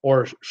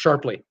or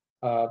sharply.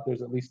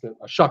 There's at least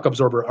a shock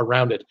absorber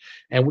around it,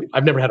 and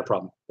I've never had a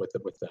problem with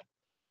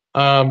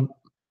that.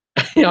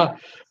 Yeah,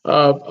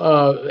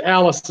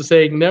 Alice is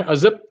saying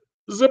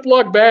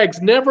Ziploc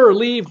bags never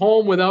leave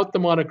home without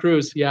them on a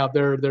cruise. Yeah,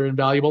 they're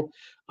invaluable.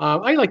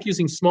 I like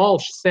using small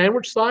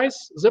sandwich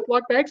size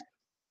Ziploc bags.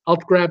 I'll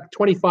grab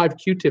 25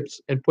 Q-tips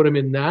and put them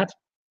in that,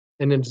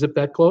 and then zip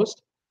that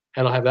closed,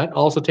 and I'll have that.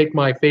 I'll also take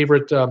my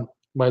favorite,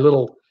 my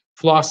little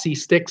flossy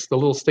sticks, the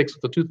little sticks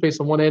with the toothpaste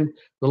on one end,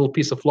 the little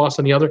piece of floss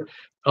on the other.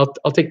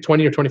 I'll take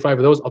 20 or 25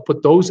 of those. I'll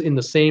put those in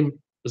the same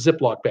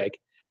Ziploc bag,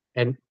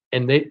 and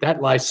that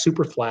lies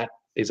super flat,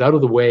 is out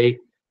of the way,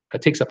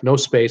 it takes up no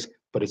space,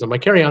 but it's on my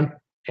carry-on,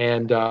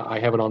 and I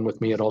have it on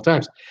with me at all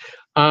times.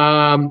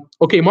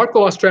 Okay, Mark the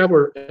Lost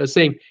Traveler is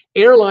saying,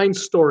 airline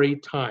story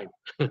time.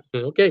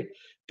 Okay,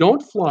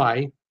 don't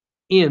fly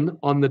in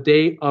on the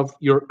day of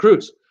your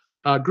cruise.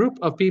 A group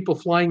of people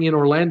flying in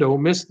Orlando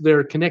missed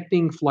their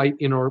connecting flight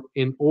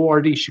in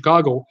ORD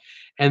Chicago,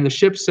 and the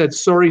ship said,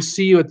 sorry,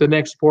 see you at the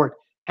next port.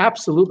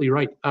 Absolutely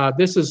right.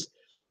 This is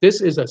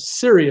a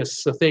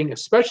serious thing,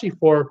 especially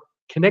for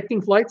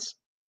connecting flights,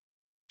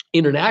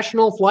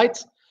 international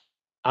flights.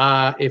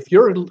 If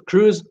your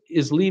cruise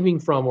is leaving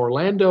from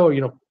Orlando,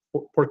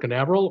 Port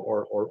Canaveral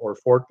or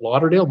Fort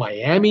Lauderdale,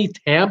 Miami,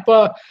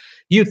 Tampa,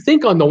 you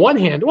think on the one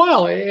hand,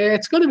 well,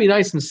 it's going to be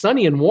nice and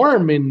sunny and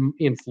warm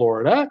in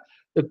Florida.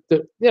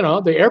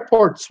 The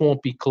airports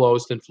won't be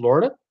closed in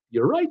Florida.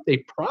 You're right, they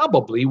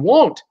probably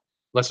won't,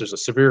 unless there's a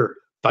severe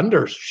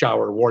thunder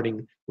shower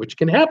warning, which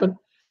can happen,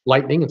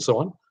 lightning and so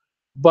on.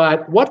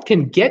 But what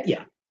can get you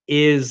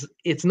is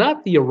it's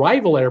not the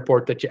arrival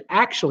airport that you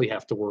actually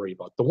have to worry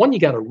about. The one you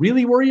got to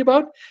really worry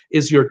about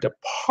is your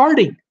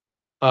departing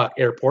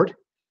airport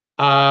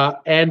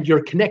and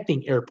your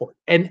connecting airport.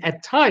 And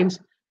at times,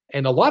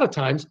 and a lot of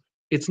times,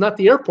 it's not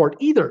the airport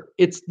either.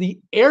 It's the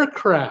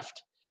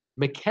aircraft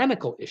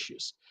mechanical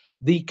issues.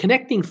 The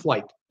connecting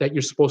flight that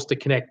you're supposed to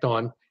connect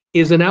on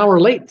is an hour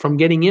late from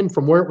getting in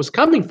from where it was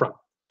coming from.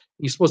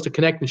 You're supposed to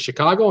connect in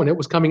Chicago, and it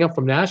was coming up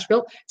from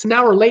Nashville. It's an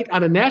hour late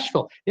out of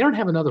Nashville. They don't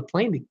have another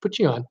plane to put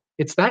you on.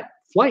 It's that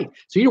flight.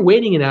 So you're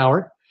waiting an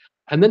hour,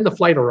 and then the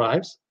flight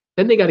arrives.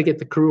 Then they got to get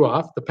the crew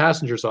off, the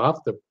passengers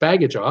off, the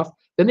baggage off.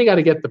 Then they got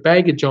to get the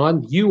baggage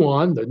on, you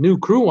on, the new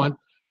crew on.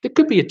 It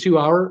could be a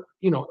 2-hour,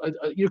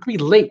 you could be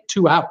late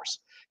 2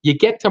 hours. You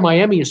get to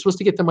Miami, you're supposed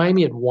to get to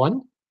Miami at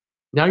 1.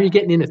 Now you're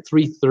getting in at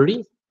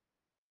 3:30,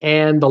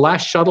 and the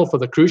last shuttle for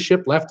the cruise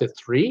ship left at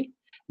 3.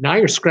 Now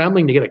you're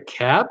scrambling to get a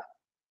cab.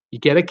 You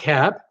get a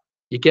cab.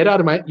 You get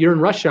out of you're in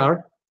rush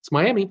hour. It's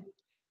Miami,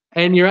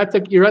 and you're at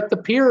the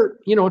pier.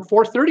 At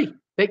 4:30.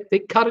 They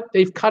cut it.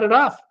 They've cut it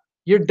off.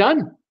 You're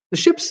done. The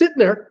ship's sitting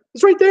there.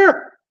 It's right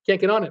there. Can't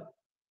get on it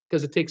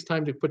because it takes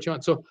time to put you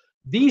on. So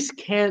these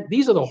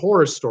are the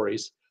horror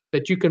stories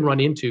that you can run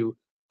into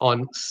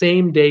on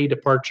same day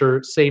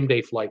departure, same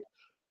day flight.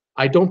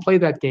 I don't play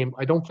that game.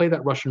 I don't play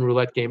that Russian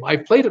roulette game.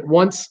 I've played it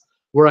once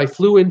where I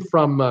flew in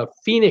from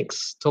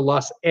Phoenix to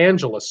Los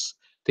Angeles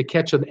to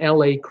catch an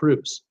LA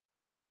cruise.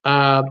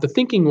 The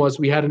thinking was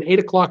we had an 8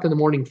 o'clock in the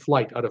morning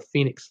flight out of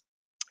Phoenix.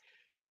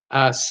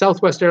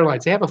 Southwest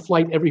Airlines, they have a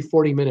flight every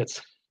 40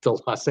 minutes to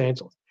Los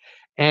Angeles.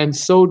 And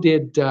so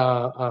did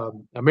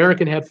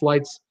American had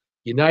flights,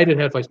 United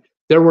had flights.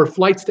 There were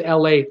flights to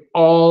LA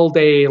all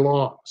day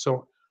long.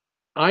 So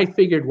I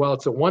figured, well,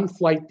 it's a one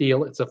flight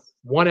deal. It's a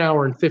 1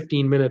 hour and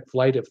 15-minute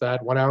flight, if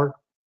that, 1 hour.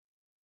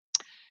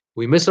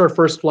 We miss our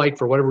first flight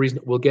for whatever reason,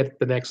 we'll get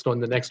the next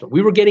one.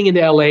 We were getting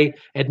into LA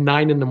at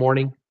 9 in the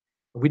morning.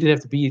 We didn't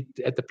have to be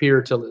at the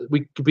pier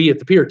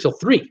till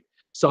 3.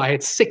 So I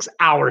had 6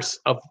 hours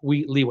of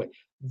leeway.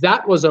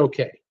 That was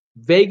okay.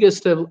 Vegas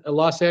to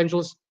Los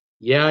Angeles,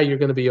 yeah, you're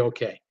going to be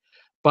okay.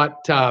 But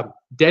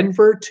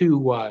Denver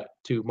to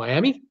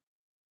Miami,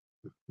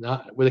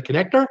 not with a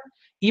connector,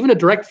 even a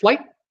direct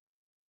flight,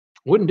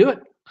 wouldn't do it.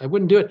 I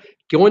wouldn't do it.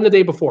 Go in the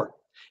day before,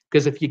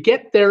 because if you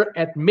get there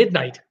at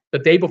midnight the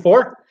day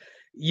before,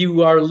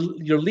 you're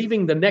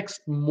leaving the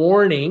next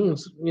morning,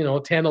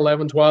 10,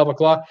 11, 12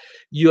 o'clock.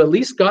 You at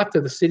least got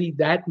to the city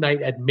that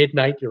night at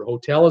midnight. Your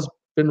hotel has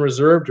been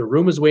reserved. Your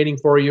room is waiting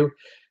for you.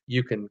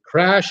 You can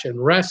crash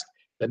and rest.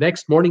 The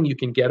next morning you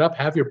can get up,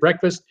 have your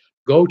breakfast,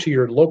 go to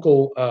your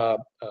local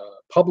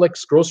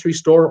Publix grocery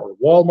store or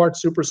Walmart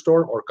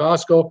superstore or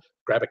Costco,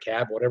 grab a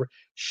cab, whatever,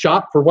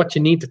 shop for what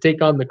you need to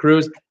take on the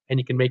cruise, and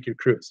you can make your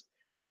cruise.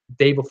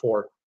 Day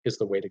before is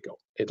the way to go.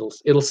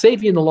 It'll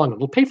save you in the long run.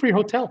 It'll pay for your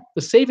hotel.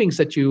 The savings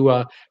that you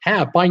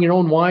have buying your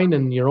own wine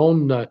and your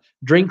own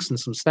drinks and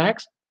some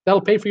snacks,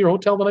 that'll pay for your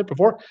hotel the night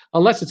before,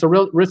 unless it's a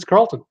real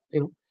Ritz-Carlton.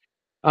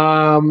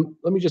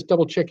 Let me just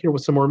double check here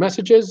with some more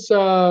messages.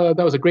 That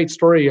was a great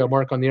story,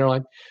 Mark, on the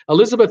airline.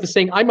 Elizabeth is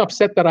saying, I'm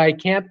upset that I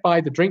can't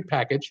buy the drink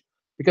package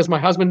because my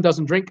husband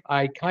doesn't drink.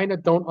 I kind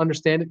of don't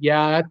understand it.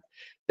 Yeah,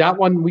 that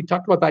one, we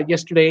talked about that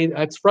yesterday.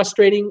 That's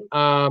frustrating.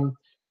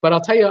 But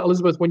I'll tell you,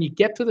 Elizabeth, when you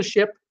get to the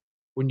ship,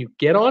 when you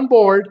get on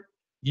board,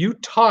 you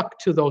talk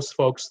to those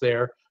folks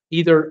there,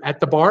 either at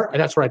the bar,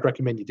 and that's where I'd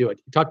recommend you do it.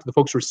 You talk to the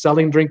folks who are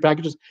selling drink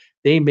packages.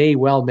 They may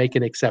well make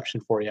an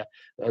exception for you.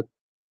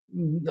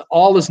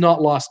 All is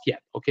not lost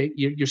yet. Okay,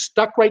 you're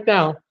stuck right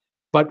now,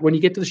 but when you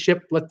get to the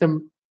ship, let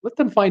them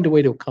find a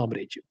way to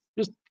accommodate you.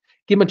 Just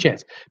give them a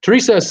chance.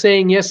 Teresa is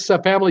saying, yes,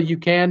 Pamela, you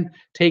can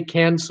take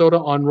canned soda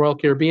on Royal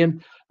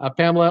Caribbean.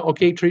 Pamela,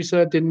 okay,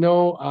 Teresa, didn't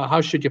know.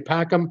 How should you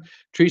pack them?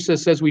 Teresa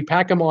says we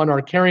pack them on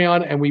our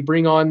carry-on and we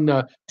bring on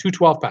 2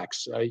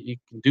 12-packs. You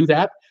can do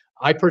that.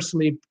 I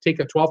personally take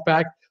a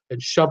 12-pack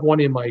and shove one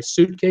in my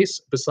suitcase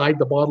beside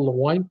the bottle of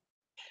wine.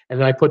 And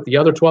then I put the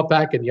other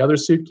 12-pack in the other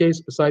suitcase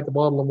beside the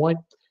bottle of wine.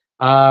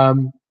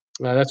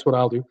 That's what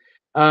I'll do.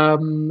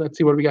 Let's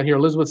see what we got here.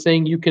 Elizabeth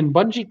saying you can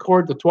bungee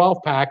cord the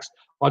 12-packs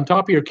on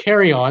top of your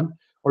carry-on,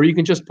 or you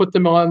can just put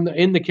them on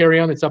in the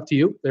carry-on. It's up to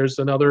you. There's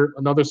another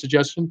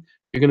suggestion.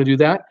 You're going to do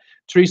that.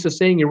 Teresa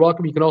saying you're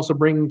welcome. You can also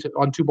bring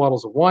on 2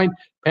 bottles of wine.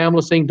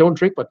 Pamela saying don't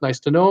drink, but nice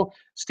to know.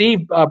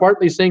 Steve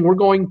Bartley saying we're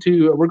going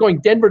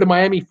Denver to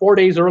Miami 4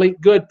 days early.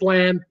 Good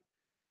plan.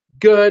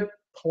 Good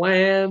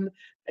plan.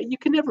 You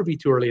can never be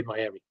too early in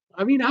Miami.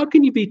 I mean, how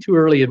can you be too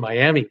early in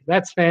Miami?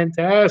 That's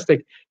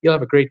fantastic. You'll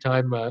have a great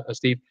time,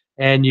 Steve,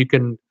 and you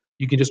can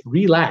just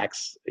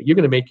relax. You're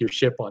going to make your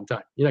ship on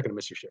time. You're not going to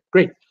miss your ship.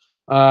 Great.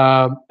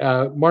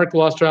 Mark the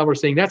Lost Traveler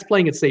saying that's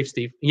playing it safe,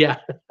 Steve. Yeah.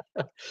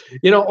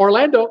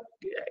 Orlando,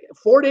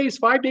 4 days,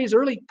 5 days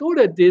early. Go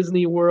to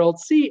Disney World,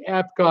 see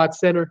Epcot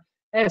Center,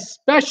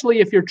 especially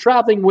if you're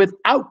traveling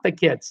without the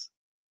kids.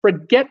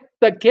 Forget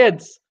the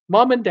kids.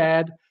 Mom and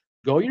dad,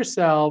 go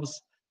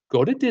yourselves.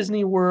 Go to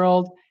Disney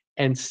World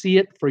and see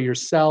it for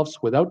yourselves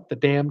without the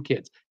damn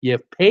kids.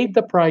 You've paid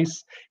the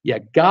price. You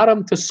got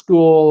them to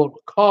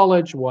school,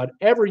 college,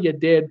 whatever you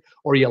did,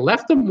 or you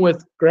left them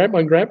with grandma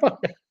and grandpa.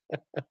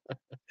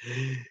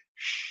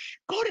 Shh,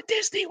 go to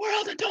Disney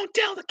World and don't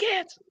tell the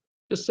kids.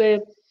 Just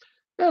saying,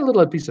 a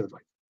little piece of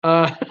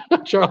advice.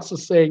 Charles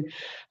is saying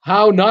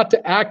how not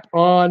to act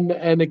on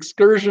an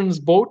excursions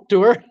boat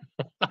tour.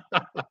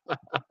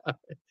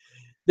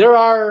 There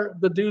are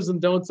the do's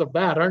and don'ts of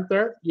that, aren't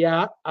there?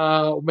 Yeah.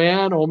 Oh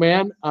man.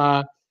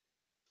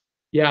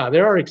 Yeah,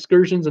 there are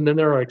excursions, and then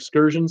there are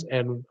excursions,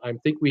 and I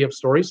think we have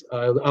stories.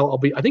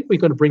 I think we're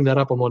going to bring that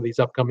up on one of these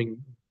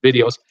upcoming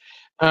videos.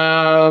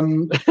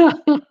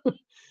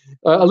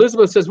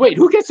 Elizabeth says, "Wait,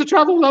 who gets to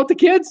travel without the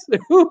kids?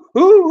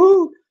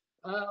 Who?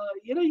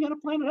 You got to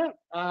plan it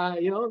out.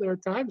 There are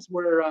times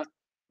where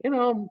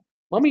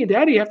mommy and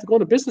daddy have to go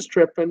on a business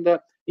trip, and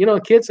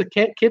kids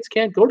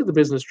can't go to the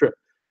business trip.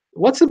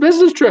 What's the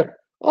business trip?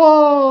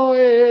 Oh,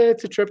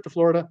 it's a trip to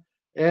Florida,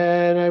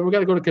 and we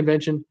got to go to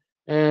convention,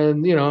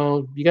 and you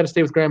got to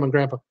stay with grandma and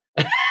grandpa.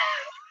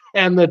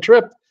 And the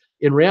trip,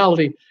 in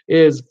reality,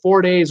 is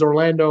 4 days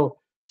Orlando,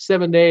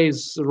 7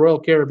 days Royal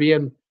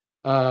Caribbean,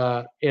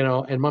 and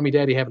mommy,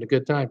 daddy having a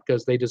good time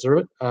because they deserve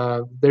it.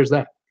 There's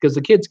that, because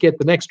the kids get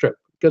the next trip,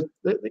 because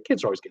the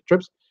kids always get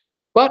trips.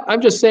 But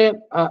I'm just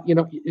saying,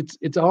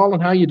 it's all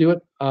on how you do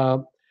it.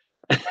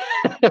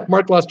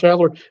 Mark Lost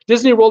Traveler,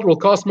 Disney World will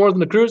cost more than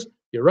the cruise.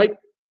 You're right.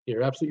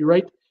 You're absolutely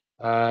right.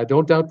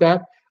 Don't doubt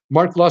that.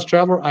 Mark Lost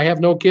Traveler, I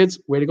have no kids.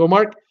 Way to go,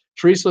 Mark.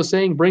 Teresa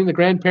saying, bring the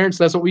grandparents.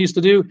 That's what we used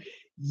to do.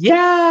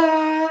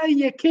 Yeah,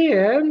 you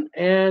can.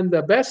 And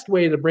the best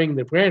way to bring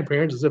the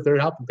grandparents is if they're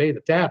helping pay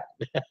the tab.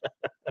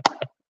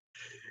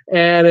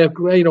 And if,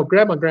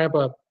 grandma and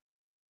grandpa,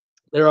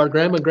 there are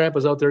grandma and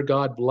grandpas out there,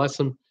 God bless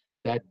them,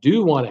 that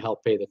do want to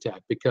help pay the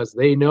tab because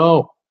they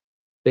know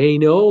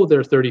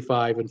their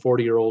 35 and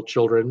 40-year-old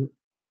children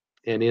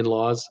and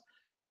in-laws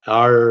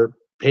are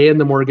paying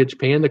the mortgage,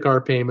 paying the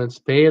car payments,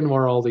 paying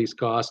more all these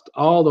costs,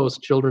 all those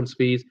children's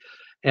fees,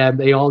 and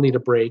they all need a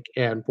break.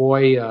 And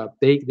boy,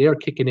 they are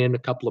kicking in a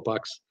couple of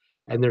bucks,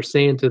 and they're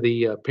saying to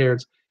the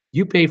parents,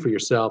 you pay for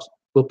yourselves,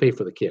 we'll pay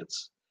for the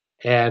kids.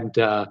 And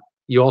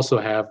you also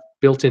have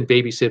built-in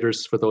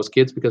babysitters for those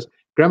kids because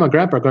grandma and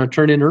grandpa are going to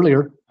turn in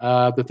earlier.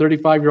 The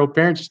 35-year-old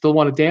parents still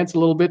want to dance a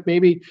little bit,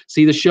 maybe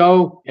see the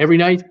show every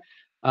night.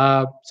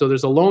 So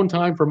there's alone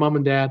time for mom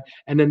and dad,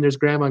 and then there's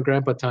grandma and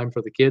grandpa time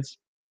for the kids.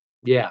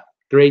 Yeah,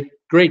 great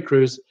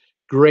cruise,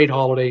 great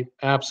holiday,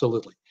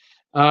 absolutely.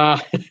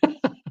 Crash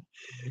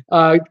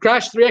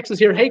 3X is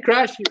here. Hey,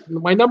 Crash,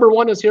 my number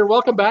one is here.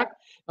 Welcome back.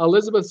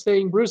 Elizabeth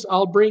saying, Bruce,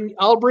 I'll bring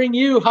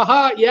you.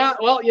 Haha. Yeah.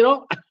 Well,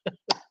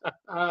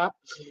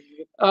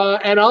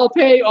 and I'll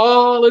pay.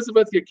 Oh,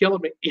 Elizabeth, you're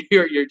killing me.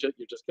 You're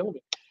just killing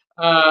me.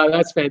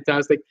 That's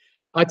fantastic.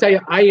 I tell you,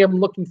 I am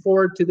looking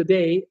forward to the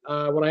day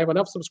when I have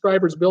enough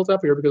subscribers built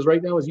up here, because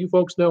right now, as you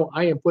folks know,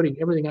 I am putting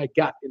everything I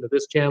got into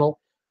this channel,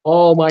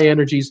 all my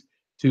energies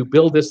to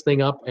build this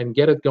thing up and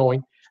get it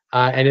going.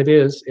 And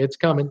it's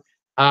coming.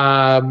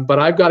 But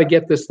I've got to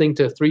get this thing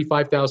to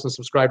 5,000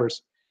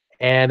 subscribers.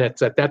 And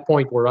it's at that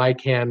point where I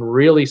can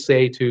really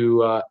say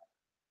to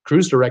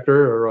cruise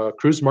director or a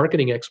cruise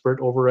marketing expert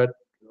over at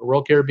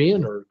Royal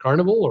Caribbean or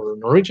Carnival or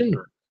Norwegian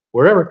or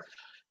wherever,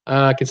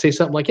 I can say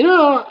something like,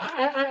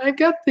 I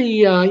got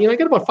I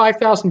got about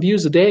 5,000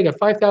 views a day. I got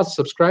 5,000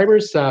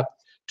 subscribers.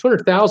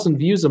 200,000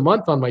 views a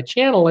month on my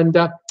channel, and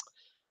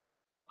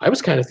I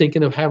was kind of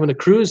thinking of having a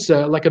cruise,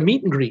 like a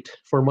meet and greet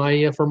for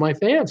my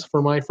fans,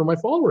 for my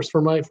followers,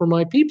 for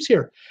my peeps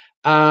here.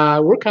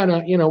 We're kind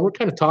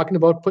of talking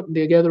about putting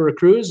together a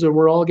cruise, and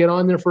we're all get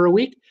on there for a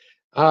week.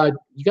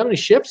 You got any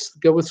ships?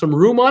 Go with some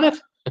room on it,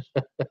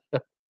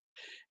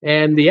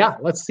 and yeah,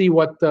 let's see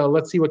what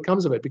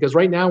comes of it. Because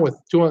right now with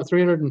 200,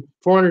 300, and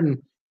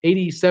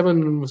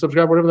 487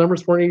 subscribers, whatever the number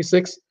is,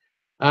 486.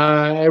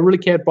 I really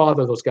can't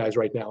bother those guys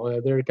right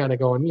now. They're kind of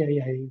going, yeah,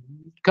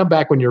 come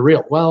back when you're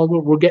real. Well,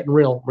 we're getting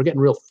real. We're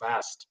getting real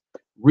fast,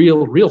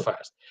 real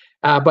fast.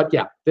 But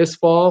yeah, this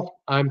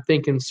fall, I'm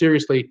thinking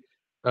seriously.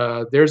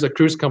 There's a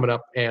cruise coming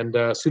up, and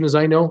as soon as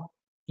I know,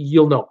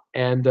 you'll know,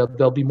 and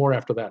there'll be more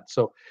after that.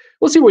 So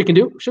we'll see what we can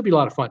do. Should be a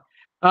lot of fun.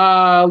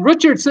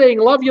 Richard saying,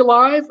 love you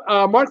live.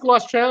 Mark the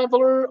Lost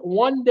Traveler,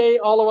 one day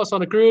all of us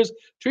on a cruise.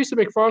 Teresa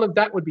McFarland,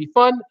 that would be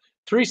fun.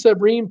 Teresa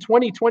Bream,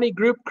 2020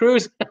 group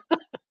cruise.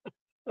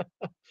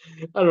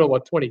 I don't know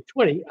about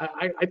 2020.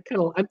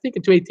 I'm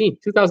thinking 2018.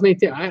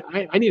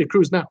 I need a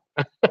cruise now.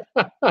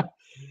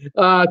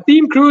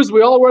 Theme cruise.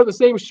 We all wear the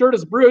same shirt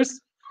as Bruce.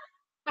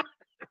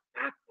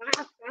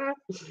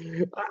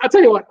 I'll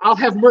tell you what. I'll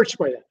have merch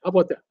by then. How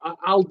about that?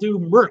 I'll do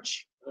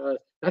merch.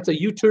 That's a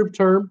YouTube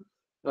term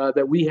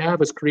that we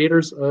have as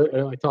creators.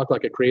 I talk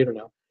like a creator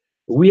now.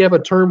 We have a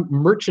term,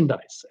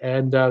 merchandise,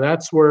 and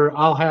that's where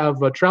I'll have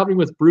Traveling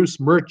with Bruce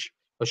merch,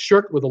 a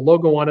shirt with a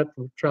logo on it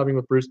from Traveling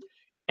with Bruce.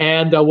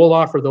 And we'll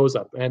offer those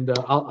up, and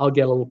I'll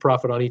get a little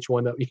profit on each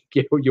one that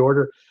you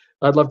order.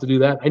 I'd love to do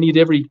that. I need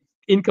every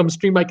income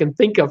stream I can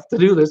think of to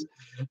do this.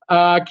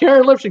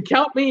 Karen Lipson,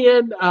 count me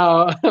in.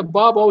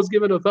 Bob always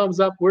giving a thumbs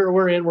up.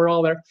 We're in. We're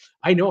all there.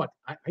 I know it.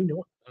 I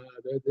know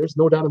it. There's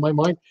no doubt in my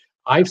mind.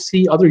 I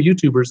see other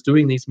YouTubers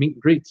doing these meet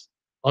and greets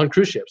on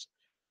cruise ships,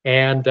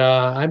 and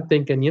I'm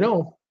thinking,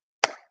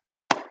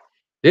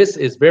 this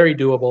is very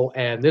doable,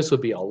 and this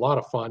would be a lot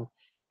of fun.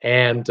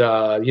 And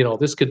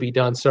this could be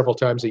done several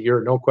times a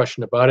year, no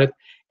question about it.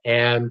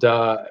 And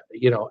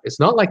it's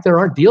not like there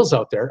aren't deals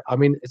out there. I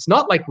mean, it's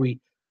not like we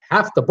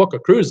have to book a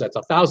cruise that's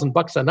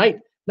 $1,000 a night.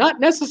 Not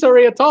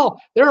necessary at all.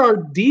 There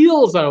are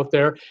deals out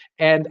there,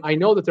 and I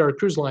know that there are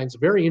cruise lines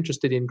very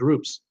interested in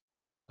groups.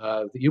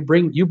 You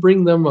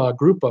bring them a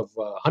group of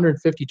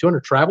 150,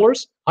 200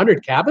 travelers,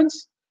 100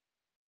 cabins.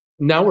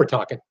 Now we're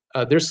talking.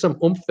 There's some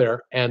oomph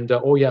there, and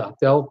oh yeah,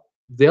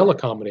 they'll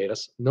accommodate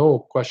us, no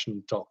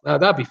question at all.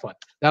 That'd be fun.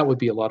 That would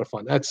be a lot of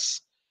fun.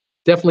 That's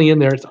definitely in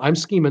there. I'm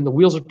scheming. The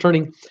wheels are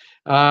turning.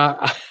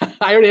 I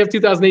already have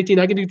 2018.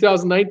 I can do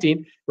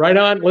 2019. Right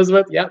on,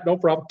 Elizabeth. Yeah, no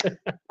problem.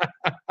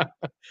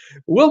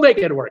 We'll make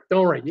it work.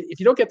 Don't worry. If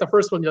you don't get the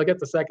first one, you'll get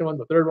the second one,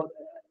 the third one.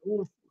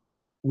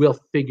 We'll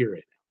figure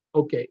it.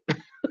 Okay.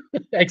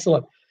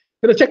 Excellent.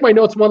 I'm going to check my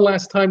notes one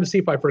last time to see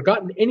if I've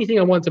forgotten anything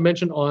I want to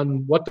mention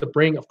on what to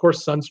bring. Of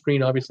course,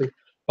 sunscreen, obviously.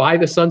 Buy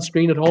the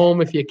sunscreen at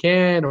home if you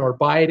can, or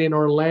buy it in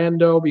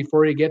Orlando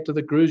before you get to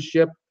the cruise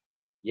ship.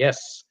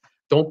 Yes.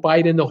 Don't buy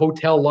it in the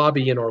hotel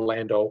lobby in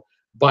Orlando.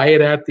 Buy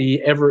it at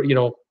the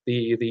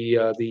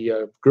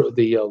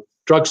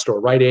drugstore,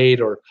 Rite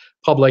Aid or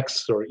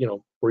Publix, or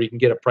where you can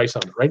get a price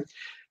on it, right?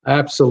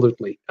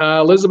 Absolutely.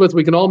 Elizabeth,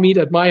 we can all meet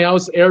at my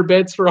house. Air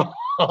beds for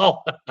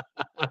all.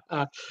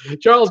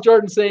 Charles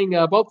Jordan saying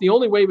about the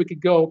only way we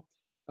could go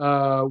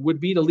would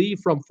be to leave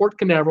from Fort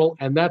Canaveral,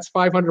 and that's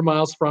 500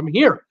 miles from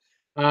here.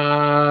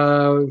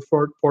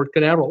 Port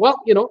Canaveral.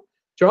 Well,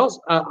 Charles,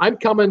 I'm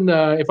coming.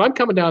 If I'm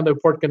coming down to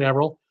Port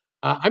Canaveral,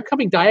 I'm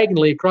coming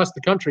diagonally across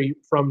the country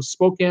from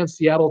Spokane,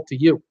 Seattle to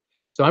you.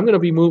 So I'm going to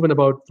be moving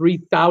about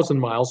 3,000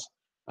 miles.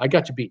 I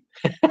got you beat.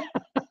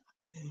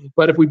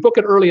 But if we book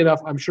it early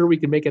enough, I'm sure we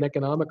can make it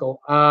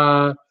economical.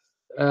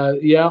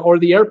 Yeah, or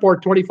the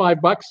airport,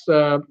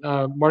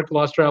 $25. Mark the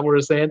Lost Traveler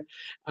is saying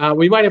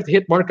we might have to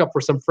hit Mark up for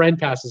some friend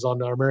passes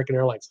on our American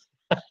Airlines.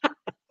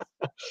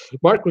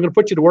 Mark, we're going to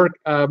put you to work.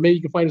 Maybe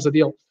you can find us a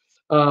deal.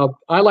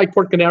 I like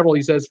Port Canaveral.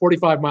 He says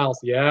 45 miles.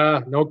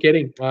 Yeah, no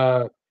kidding.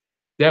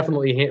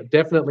 Definitely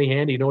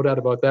handy. No doubt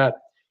about that.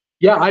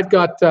 Yeah, I've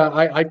got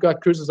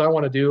cruises I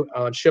want to do,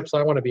 ships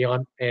I want to be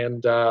on,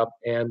 and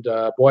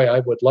boy,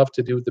 I would love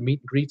to do the meet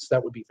and greets.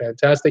 That would be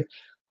fantastic.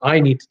 I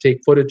need to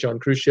take footage on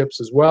cruise ships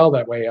as well.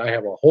 That way, I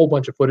have a whole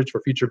bunch of footage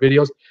for future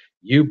videos.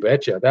 You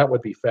betcha, that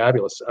would be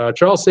fabulous.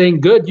 Charles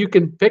saying, "Good, you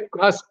can pick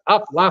us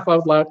up." Laugh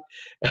out loud.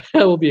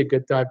 That will be a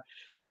good time.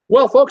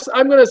 Well, folks,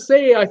 I'm going to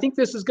say I think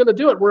this is going to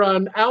do it. We're on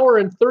an hour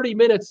and 30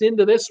 minutes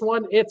into this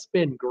one. It's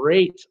been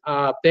great.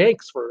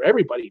 Thanks for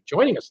everybody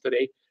joining us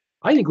today.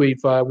 I think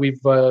we've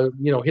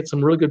hit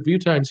some really good view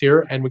times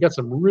here, and we got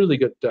some really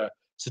good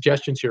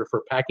suggestions here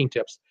for packing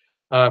tips.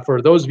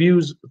 For those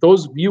viewers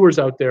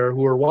out there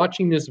who are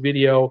watching this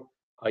video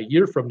a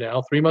year from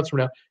now, 3 months from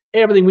now,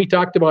 everything we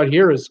talked about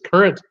here is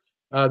current.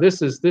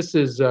 This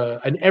is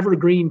an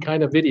evergreen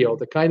kind of video.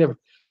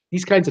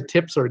 These kinds of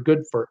tips are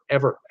good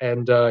forever,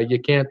 and you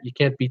can't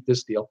beat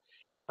this deal.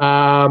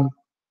 Mark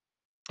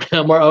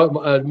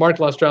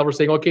Lost Traveler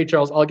saying, "Okay,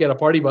 Charles, I'll get a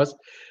party bus."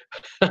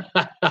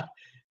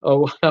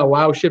 Oh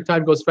wow, ship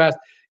time goes fast.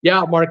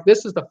 Yeah, Mark,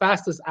 this is the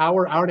fastest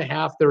hour, hour and a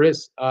half there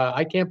is.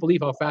 I can't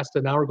believe how fast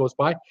an hour goes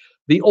by.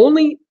 The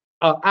only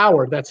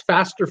hour that's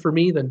faster for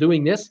me than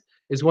doing this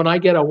is when I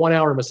get a 1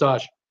 hour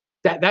massage.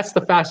 That's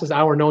the fastest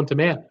hour known to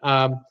man.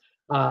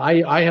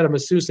 I had a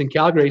masseuse in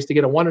Calgary. I used to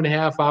get a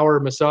 1.5 hour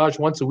massage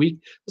once a week.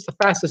 It's the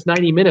fastest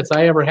 90 minutes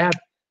I ever had.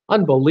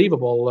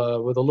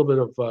 Unbelievable, with a little bit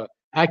of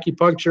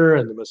acupuncture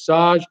and the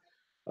massage.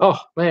 Oh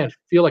man,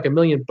 feel like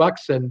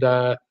 $1,000,000, and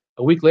a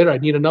week later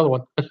I'd need another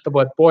one.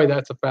 But boy,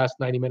 that's a fast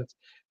 90 minutes.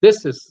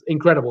 This is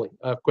incredibly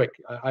quick.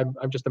 I'm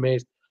just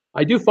amazed.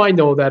 I do find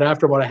though that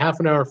after about a half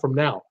an hour from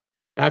now,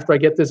 after I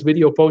get this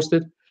video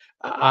posted,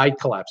 I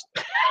collapse.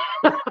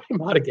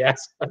 I'm out of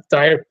gas. I'm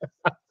tired.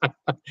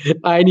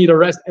 I need a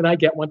rest, and I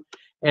get one.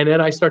 And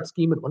then I start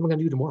scheming. What am I going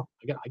to do tomorrow?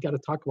 I got to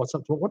talk about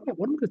something. What am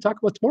I going to talk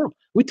about tomorrow?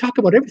 We talk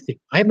about everything.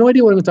 I have no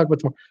idea what I'm going to talk about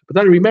tomorrow. But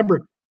then I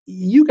remember,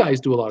 you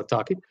guys do a lot of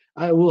talking.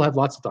 I will have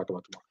lots to talk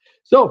about tomorrow.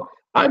 So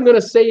I'm going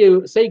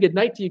to say good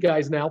night to you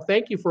guys now.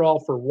 Thank you for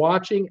all for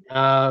watching.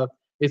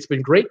 It's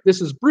been great.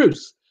 This is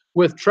Bruce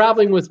with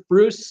Traveling with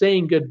Bruce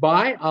saying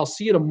goodbye. I'll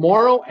see you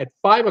tomorrow at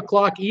 5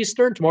 o'clock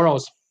Eastern. Tomorrow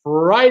is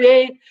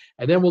Friday,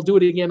 and then we'll do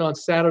it again on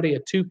Saturday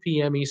at 2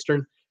 p.m.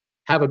 Eastern.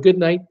 Have a good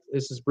night.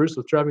 This is Bruce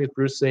with Traveling with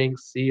Bruce saying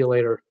see you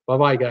later.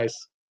 Bye-bye, guys.